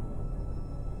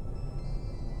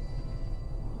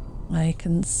 I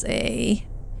can see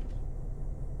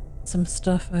some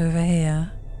stuff over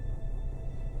here.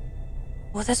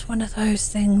 Oh, there's one of those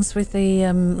things with the,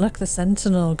 look, the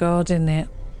sentinel guarding it.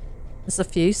 There's a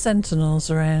few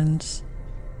sentinels around.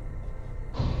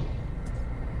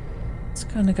 Let's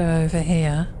kind of go over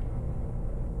here.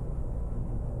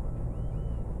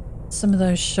 Some of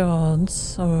those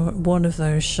shards, or one of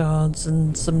those shards,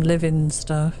 and some living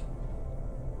stuff.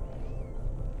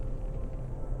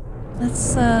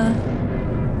 Let's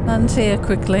land here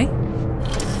quickly.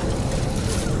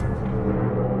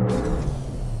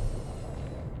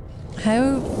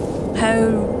 How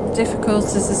difficult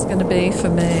is this going to be for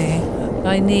me?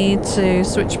 I need to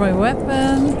switch my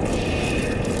weapon.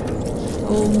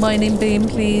 All mining beam,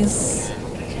 please.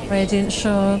 Radiant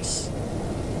shards.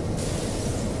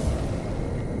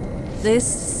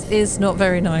 This is not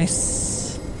very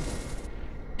nice.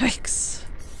 Yikes.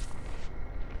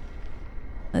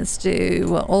 Let's do,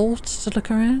 what, Alt to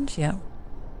look around? Yeah.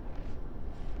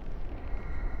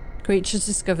 Creatures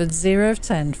discovered 0 of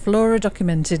 10. Flora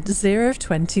documented 0 of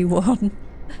 21.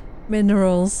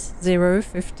 Minerals 0 of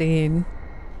 15.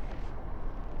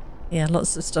 Yeah,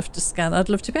 lots of stuff to scan. I'd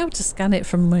love to be able to scan it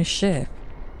from my ship.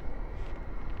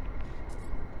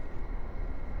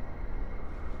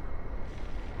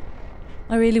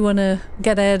 I really want to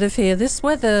get out of here. This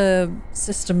weather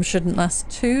system shouldn't last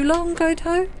too long, I'd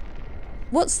hope.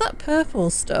 What's that purple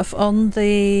stuff on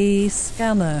the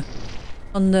scanner?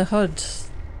 On the HUD?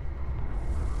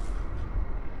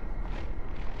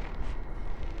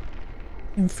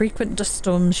 Infrequent dust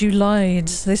storms, you lied.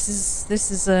 This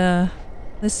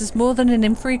is more than an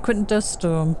infrequent dust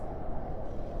storm.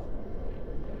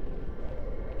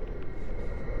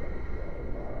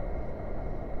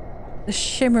 The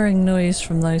shimmering noise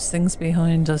from those things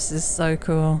behind us is so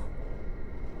cool.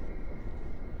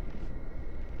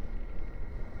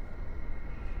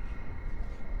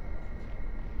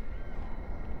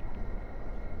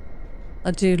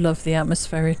 I do love the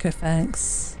atmospheric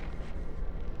effects.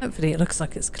 Hopefully it looks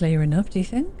like it's clear enough, do you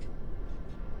think?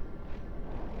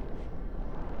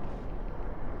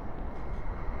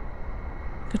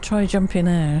 Could try jumping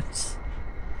out.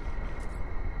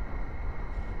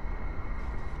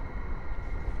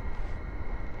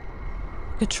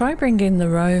 Could try bringing the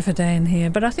rover down here,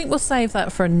 but I think we'll save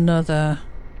that for another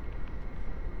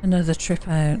trip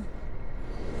out.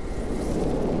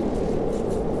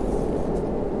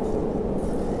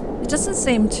 It doesn't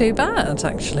seem too bad,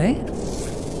 actually.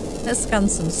 Let's scan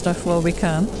some stuff while we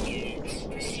can.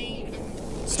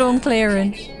 Storm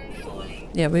clearing.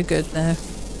 Yeah, we're good now.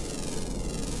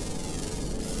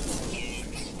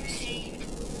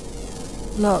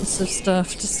 Lots of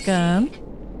stuff to scan.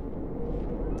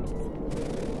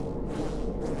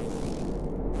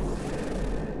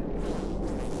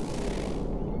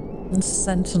 And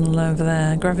Sentinel over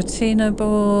there. Gravitino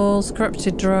balls,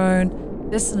 corrupted drone,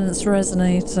 dissonance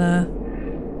resonator.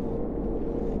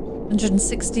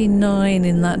 169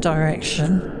 in that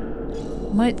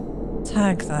direction. Might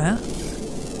tag that.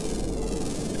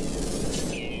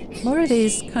 More of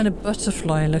these kind of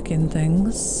butterfly looking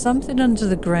things. Something under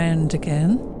the ground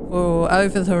again. Or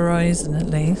over the horizon at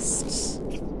least.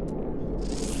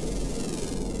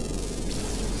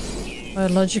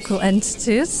 Biological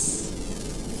entities.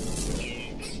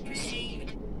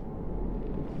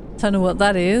 Don't know what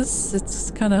that is.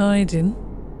 It's kind of hiding.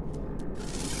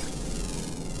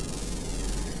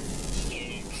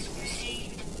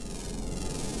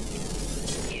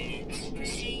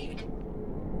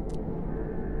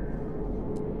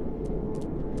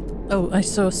 Oh, I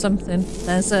saw something.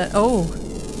 There's a... Oh!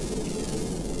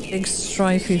 Big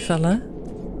stripy fella.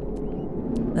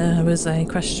 There was a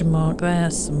question mark there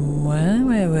somewhere.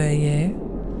 Where were you?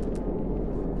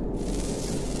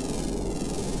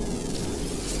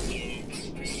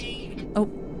 Oh,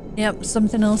 yep,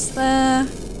 something else there.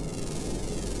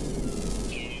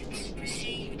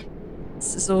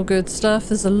 This is all good stuff.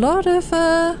 There's a lot of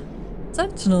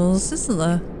sentinels, isn't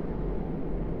there?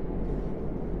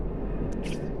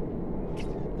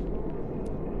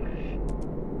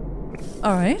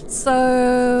 Alright,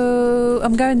 so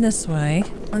I'm going this way.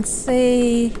 Let's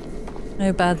see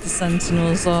how bad the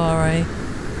sentinels are. I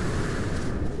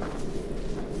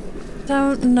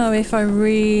don't know if I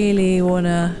really want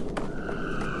to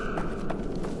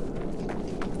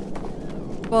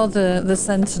bother the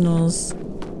sentinels.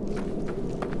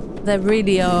 They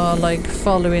really are like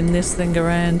following this thing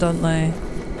around, aren't they?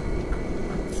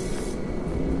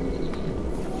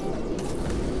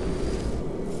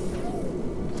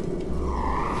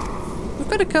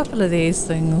 Got a couple of these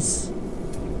things.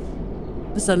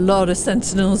 There's a lot of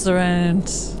sentinels around.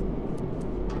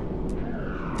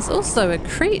 There's also a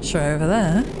creature over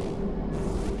there.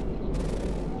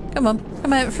 Come on,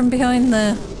 come out from behind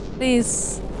there,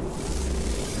 please.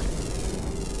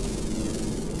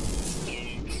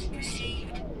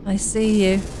 I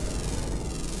see you.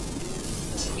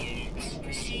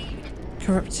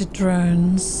 Corrupted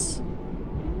drones.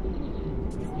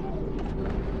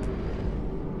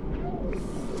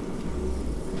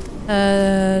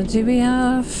 Do we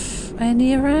have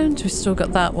any around? We've still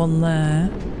got that one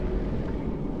there.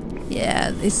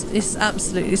 Yeah, it's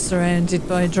absolutely surrounded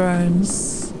by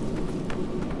drones.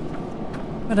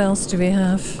 What else do we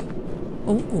have?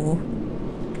 Oh.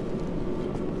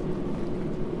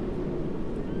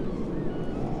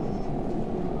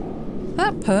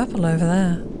 That purple over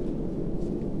there.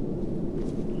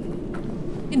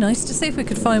 Be nice to see if we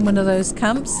could find one of those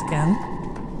camps again.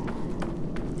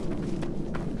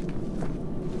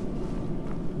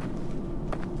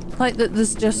 Like that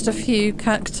there's just a few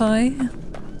cacti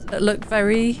that look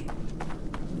very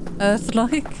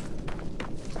Earth-like.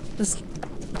 Just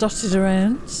dotted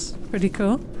around. Pretty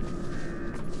cool.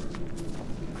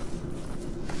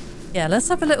 Yeah, let's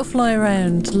have a little fly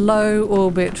around. Low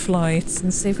orbit flights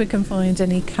and see if we can find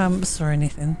any camps or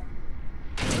anything.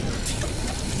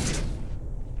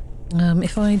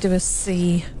 If I do a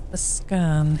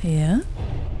scan here.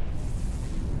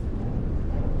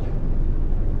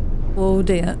 Oh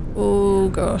dear. Oh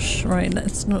gosh. Right,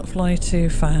 let's not fly too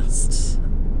fast.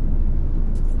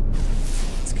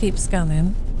 Let's keep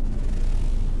scanning.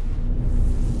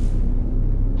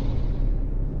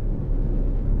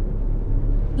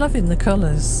 Loving the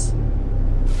colours.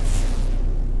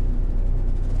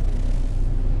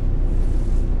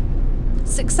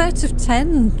 Six out of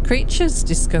 10 creatures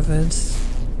discovered.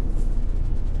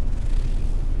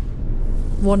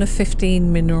 1 of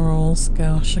 15 minerals.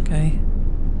 Gosh, okay.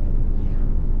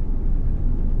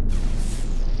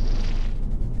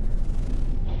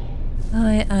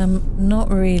 I am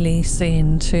not really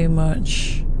seeing too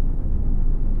much.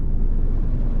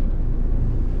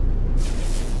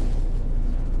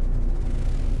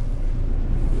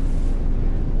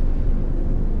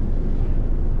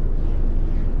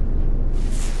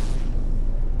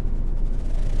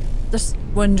 Just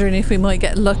wondering if we might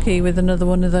get lucky with another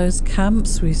one of those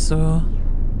camps we saw.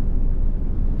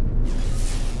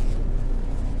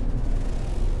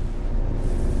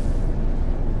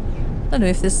 I don't know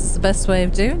if this is the best way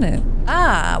of doing it.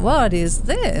 Ah, what is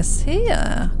this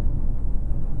here?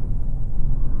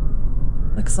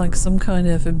 Looks like some kind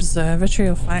of observatory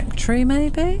or factory,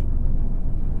 maybe?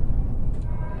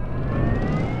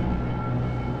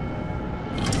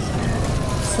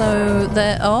 So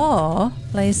there are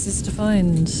places to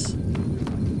find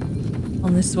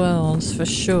on this world for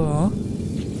sure.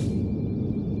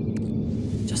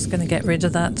 Just gonna get rid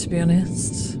of that, to be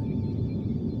honest.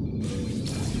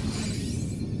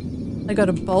 I got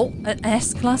an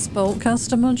S-class bolt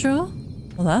caster module.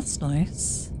 Well, that's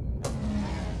nice.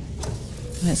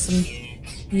 There's some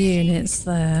units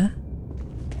there.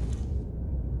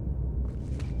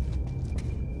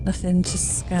 Nothing to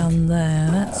scan there.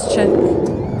 Let's check.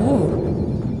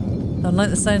 Ooh. Don't like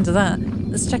the sound of that.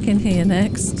 Let's check in here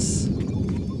next.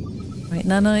 Right,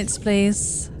 nanites,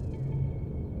 please.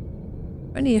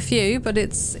 Only a few, but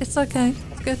it's okay.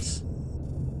 It's good.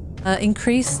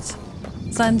 Increased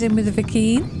standing with the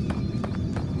Vikine.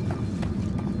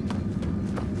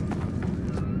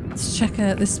 Let's check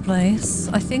out this place.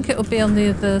 I think it'll be on the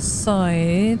other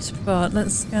side, but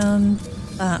let's scan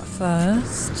that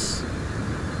first.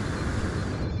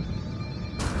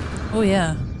 Oh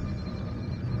yeah.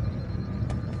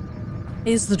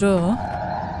 Here's the door.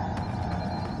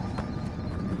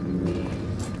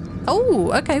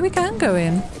 Oh, okay, we can go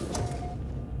in.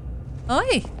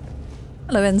 Hi.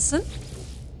 Hello, Ensign.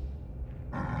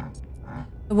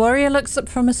 The warrior looks up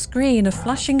from a screen of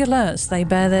flashing alerts. They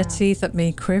bare their teeth at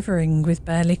me, quivering with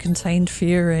barely contained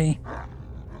fury.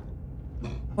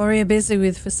 Warrior busy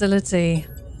with facility.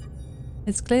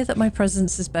 It's clear that my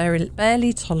presence is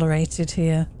barely tolerated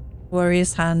here.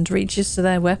 Warrior's hand reaches to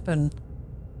their weapon.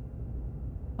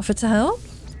 Offer to help?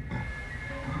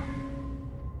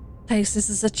 Takes this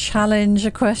as a challenge,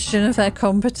 a question of their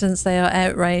competence. They are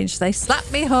outraged. They slap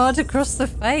me hard across the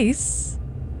face.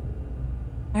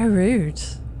 How rude.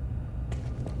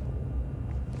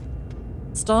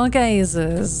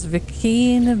 Stargazers,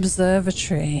 Vikine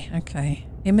Observatory. Okay.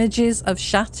 Images of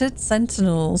shattered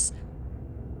sentinels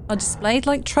are displayed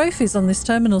like trophies on this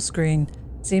terminal screen.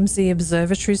 Seems the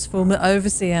observatory's former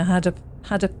overseer had a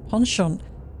penchant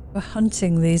for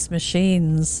hunting these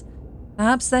machines.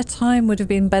 Perhaps their time would have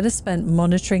been better spent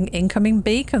monitoring incoming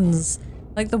beacons,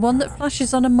 like the one that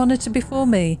flashes on a monitor before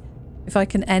me. If I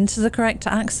can enter the correct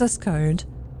access code,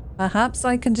 perhaps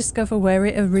I can discover where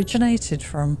it originated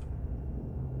from.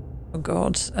 Oh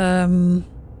god.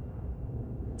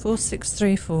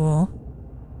 4634.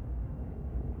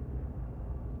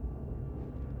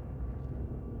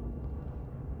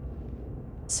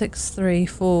 Six three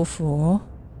four four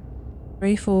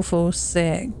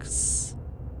 3446.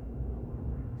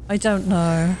 I don't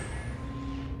know.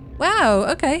 Wow,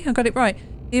 okay, I got it right.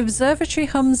 The observatory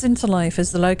hums into life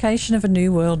as the location of a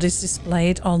new world is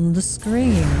displayed on the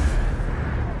screen.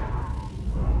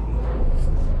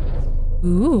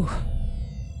 Ooh.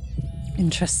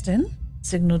 Interesting.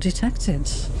 Signal detected.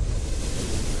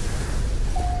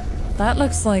 That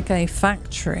looks like a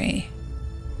factory.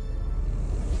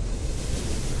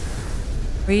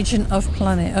 Region of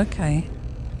planet, okay.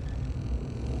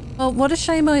 Well, what a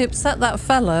shame I upset that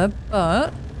fella,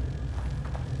 but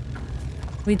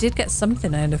we did get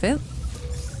something out of it.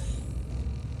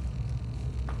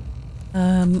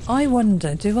 I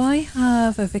wonder, do I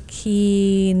have a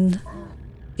Vikine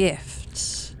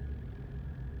gift?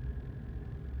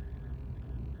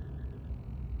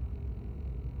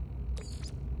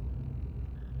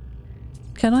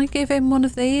 Can I give him one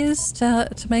of these to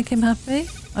make him happy?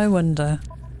 I wonder.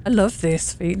 I love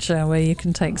this feature where you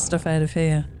can take stuff out of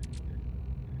here.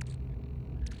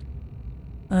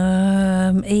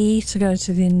 E to go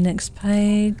to the next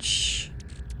page.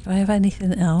 Do I have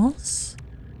anything else?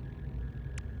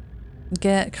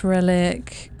 Get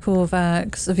Relic,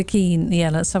 Korvax, a Vikine.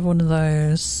 Yeah, let's have one of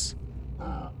those.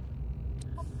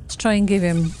 Let's try and give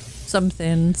him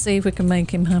something. See if we can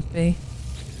make him happy.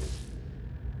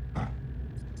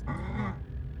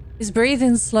 His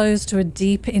breathing slows to a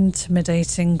deep,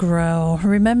 intimidating growl.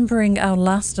 Remembering our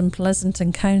last unpleasant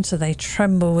encounter, they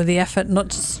tremble with the effort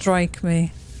not to strike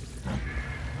me.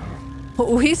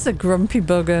 Oh, he's a grumpy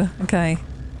bugger. Okay,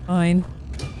 fine.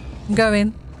 I'm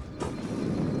going.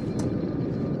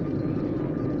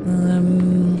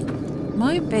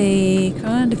 Might be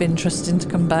kind of interesting to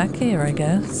come back here, I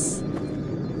guess.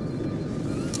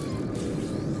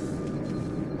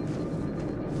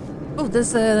 Oh,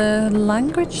 there's a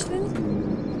language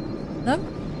thing? No?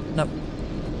 No.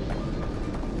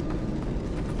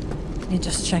 Let me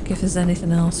just check if there's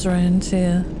anything else around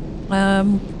here.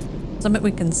 Something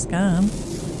we can scan.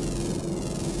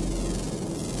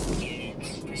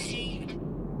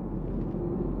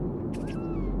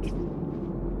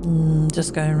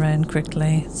 Just going around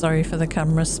quickly. Sorry for the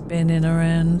camera spinning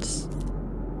around.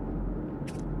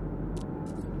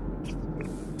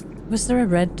 Was there a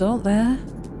red dot there?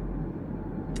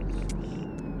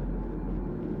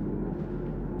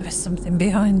 There's something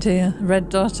behind here. Red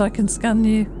dot, I can scan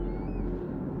you.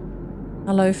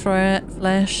 Hello,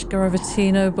 flesh,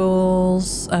 Gravitino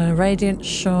balls, radiant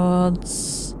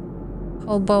shards,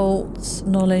 cobalt,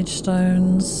 knowledge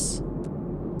stones.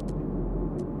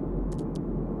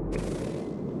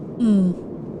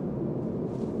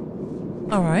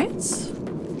 Alright.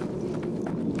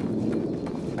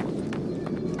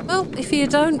 Well, if you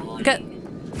don't get...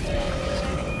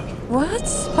 What?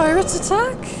 Pirate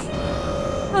attack?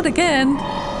 Not again.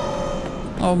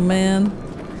 Oh man.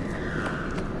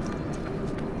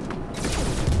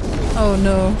 Oh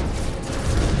no.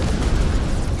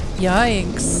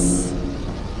 Yikes.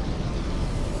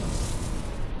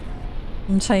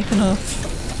 I'm taken off.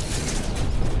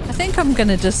 I think I'm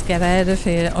gonna just get out of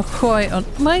here. Or quite on.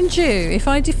 Mind you, if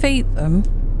I defeat them,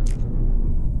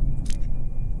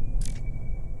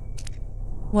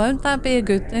 won't that be a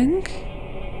good thing?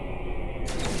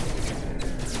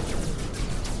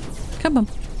 Come on.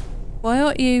 Why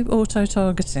aren't you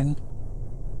auto-targeting?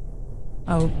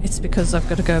 Oh, it's because I've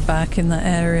got to go back in that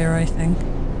area, I think.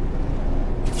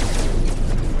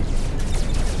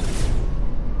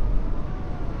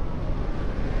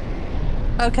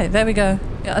 Okay, there we go.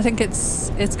 Yeah, I think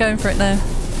it's going for it now.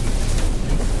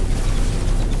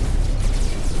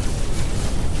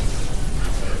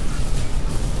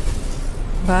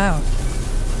 Wow.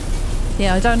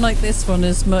 Yeah, I don't like this one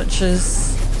as much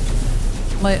as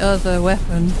my other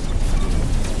weapon.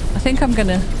 I think I'm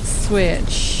gonna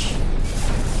switch.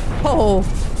 Oh!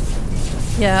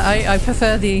 Yeah, I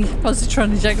prefer the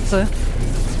positron ejector.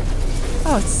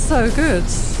 Oh, it's so good.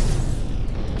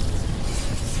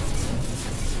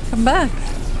 Come back.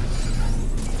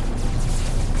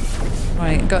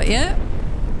 Right, got you.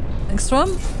 Next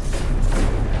one.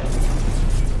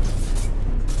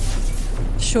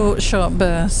 Short, sharp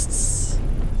bursts.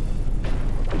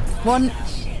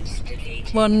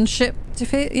 One ship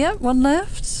defeat. Yeah, one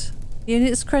left.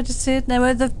 Units credited. Now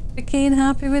are the Bikini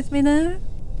happy with me now?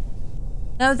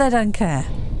 No, they don't care.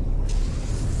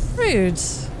 Rude.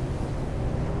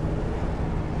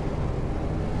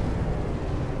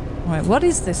 Right, what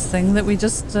is this thing that we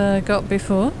just got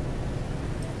before?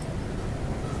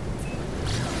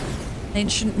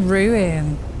 Ancient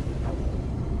ruin.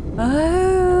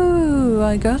 Oh,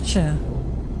 I gotcha.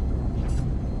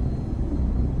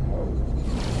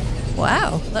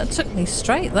 Wow, that took me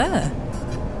straight there.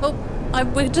 Well,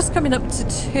 we're just coming up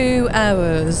to 2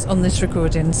 hours on this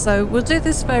recording, so we'll do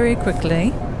this very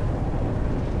quickly.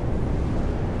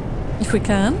 If we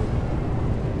can.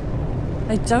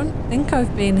 I don't think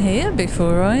I've been here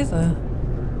before either.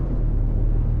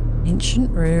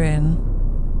 Ancient ruin.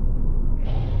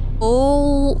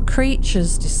 All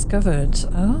creatures discovered.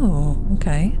 Oh,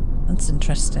 okay. That's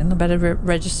interesting. I better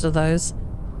register those.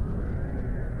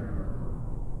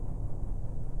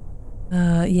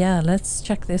 Yeah, let's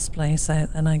check this place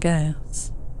out then, I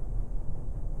guess.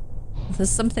 There's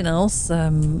something else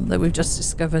that we've just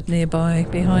discovered nearby,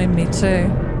 behind me too.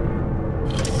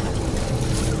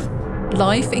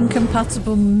 Life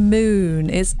incompatible moon.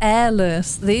 It's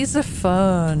airless. These are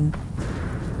fun.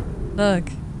 Look.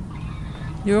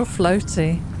 You're all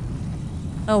floaty.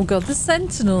 Oh god, the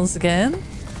sentinels again.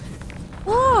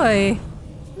 Why?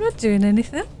 I'm not doing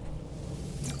anything.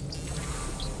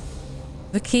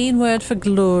 The keen word for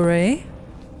glory.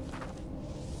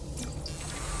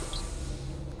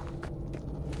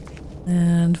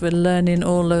 And we're learning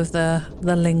all of the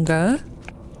lingo.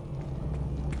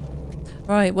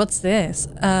 Right, what's this?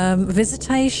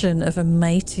 Visitation of a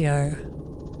Mateo.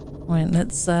 Right,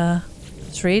 let's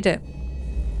read it.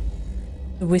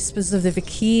 The whispers of the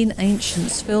Vikine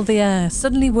ancients fill the air.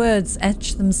 Suddenly words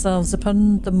etch themselves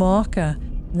upon the marker,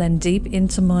 and then deep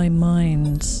into my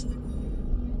mind.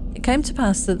 It came to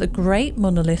pass that the great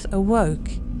monolith awoke.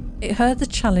 It heard the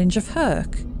challenge of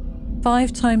Herc.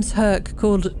 5 times Herc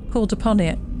called upon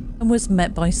it, and was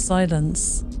met by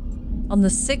silence. On the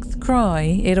 6th cry,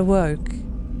 it awoke.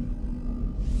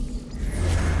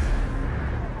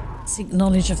 Seek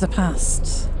knowledge of the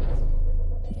past.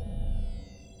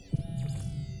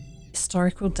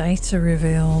 Historical data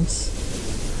revealed.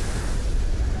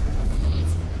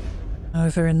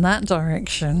 Over in that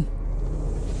direction.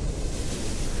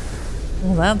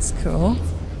 Well, that's cool.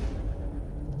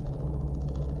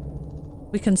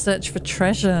 We can search for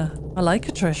treasure. I like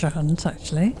a treasure hunt,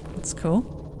 actually. That's cool.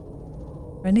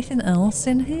 Is there anything else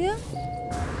in here?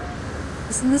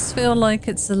 Doesn't this feel like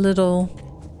it's a little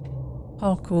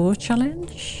parkour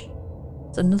challenge?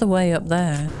 There's another way up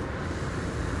there.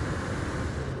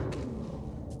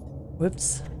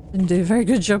 Whoops. Didn't do a very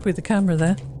good job with the camera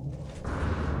there.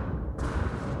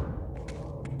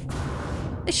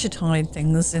 They should hide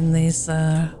things in these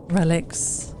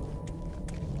relics.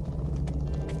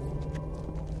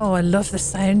 Oh, I love the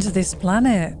sound of this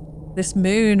planet. This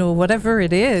moon or whatever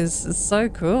it is. It's so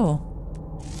cool.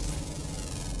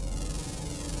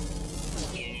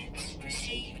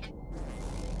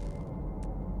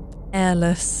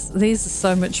 Airless. These are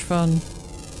so much fun.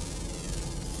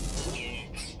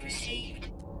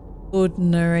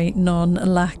 Ordinary,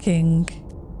 non-lacking.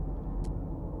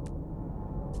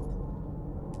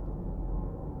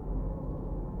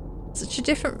 Such a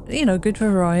different, you know, good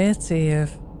variety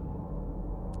of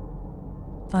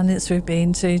planets we've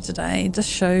been to today. It just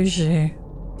shows you.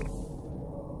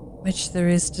 which there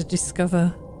is to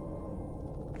discover.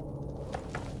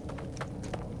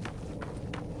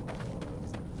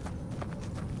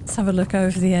 Let's have a look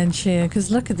over the edge here,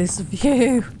 because look at this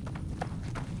view.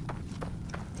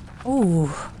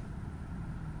 Oh,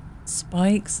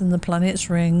 spikes and the planet's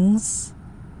rings.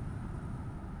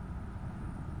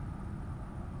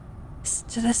 Listen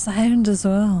to the sound as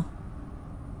well.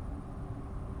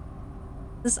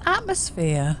 There's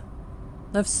atmosphere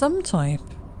of some type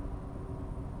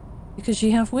because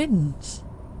you have wind.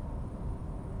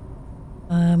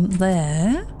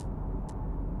 There.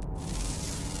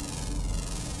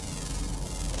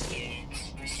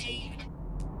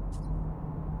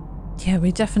 Yeah,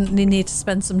 we definitely need to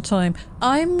spend some time.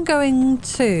 I'm going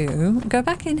to go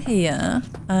back in here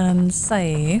and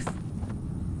save.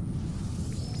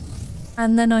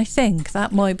 And then I think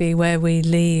that might be where we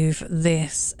leave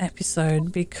this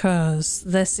episode because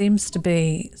there seems to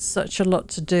be such a lot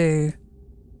to do.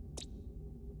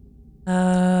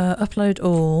 Upload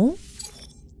all.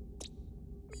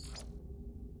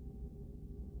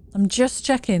 I'm just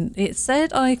checking. It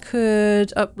said I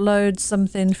could upload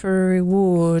something for a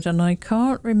reward and I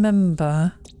can't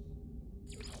remember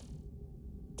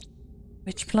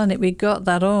which planet we got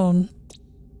that on.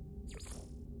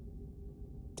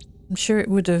 I'm sure it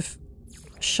would have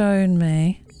shown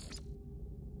me.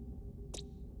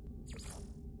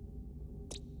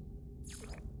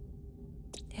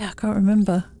 Yeah, I can't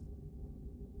remember.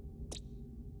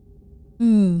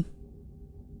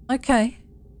 Okay.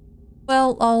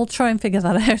 Well, I'll try and figure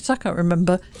that out. I can't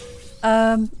remember.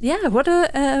 Yeah, what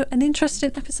an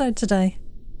interesting episode today.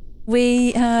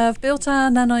 We have built our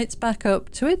nanites back up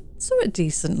to a sort of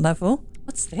decent level.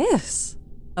 What's this?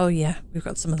 Oh yeah, we've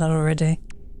got some of that already.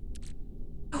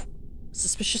 Oh,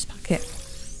 suspicious packet.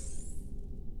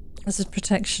 There's a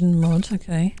protection mod,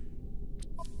 okay.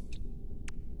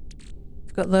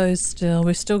 We've got those still.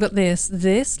 We've still got this.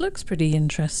 This looks pretty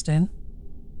interesting.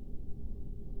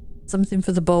 Something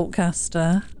for the bolt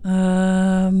caster.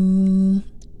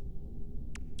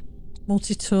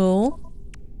 Multi-tool.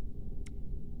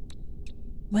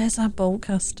 Where's our bolt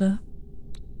caster?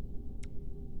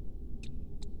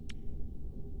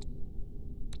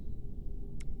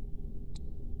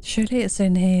 Surely it's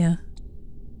in here.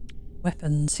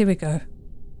 Weapons. Here we go.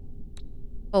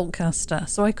 Bolt caster.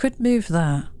 So I could move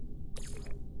that.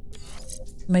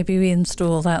 Maybe we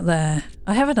install that there.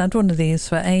 I haven't had one of these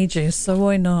for ages, so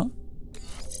why not?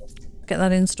 Get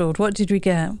that installed. What did we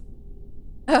get?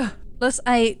 Oh,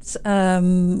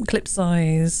 +8 clip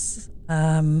size,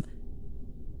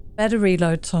 better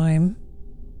reload time,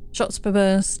 shots per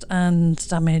burst, and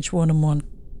damage 1 and 1.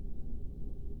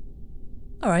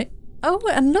 Alright. Oh,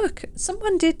 and look,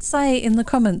 someone did say in the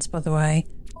comments, by the way,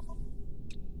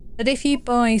 that if you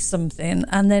buy something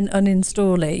and then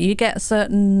uninstall it, you get a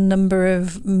certain number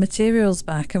of materials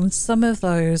back, and some of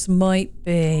those might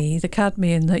be the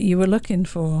cadmium that you were looking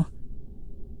for.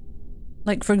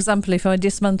 Like, for example, if I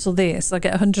dismantle this, I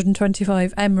get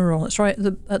 125 emerald. It's right at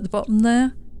the bottom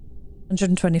there.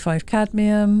 125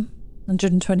 cadmium,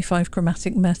 125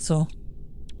 chromatic metal.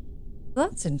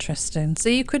 That's interesting. So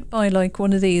you could buy like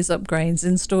one of these upgrades,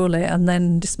 install it, and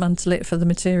then dismantle it for the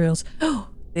materials. Oh,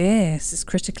 this is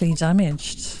critically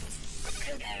damaged.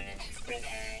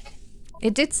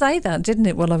 It did say that, didn't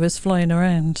it, while I was flying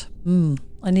around?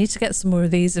 I need to get some more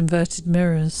of these inverted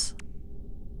mirrors.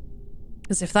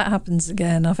 Because if that happens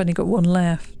again, I've only got one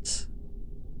left.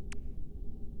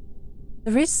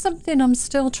 There is something I'm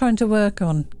still trying to work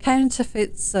on.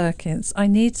 Counterfeit circuits. I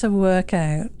need to work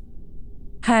out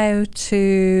how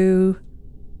to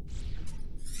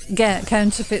get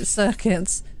counterfeit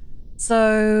circuits.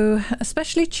 So, a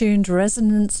specially tuned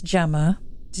resonance jammer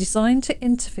designed to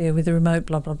interfere with the remote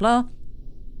blah blah blah.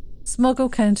 Smuggle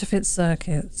counterfeit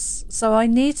circuits. So I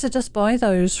need to just buy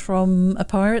those from a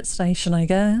pirate station, I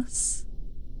guess.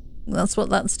 That's what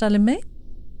that's telling me.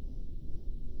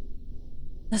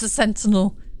 There's a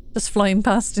sentinel just flying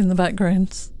past in the background.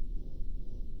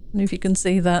 I don't know if you can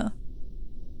see that.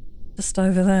 Just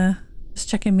over there. Just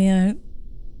checking me out.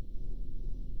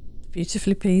 It's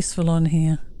beautifully peaceful on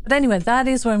here. But anyway, that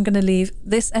is where I'm going to leave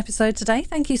this episode today.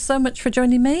 Thank you so much for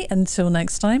joining me. Until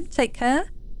next time, take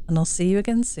care, and I'll see you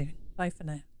again soon. Bye for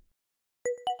now.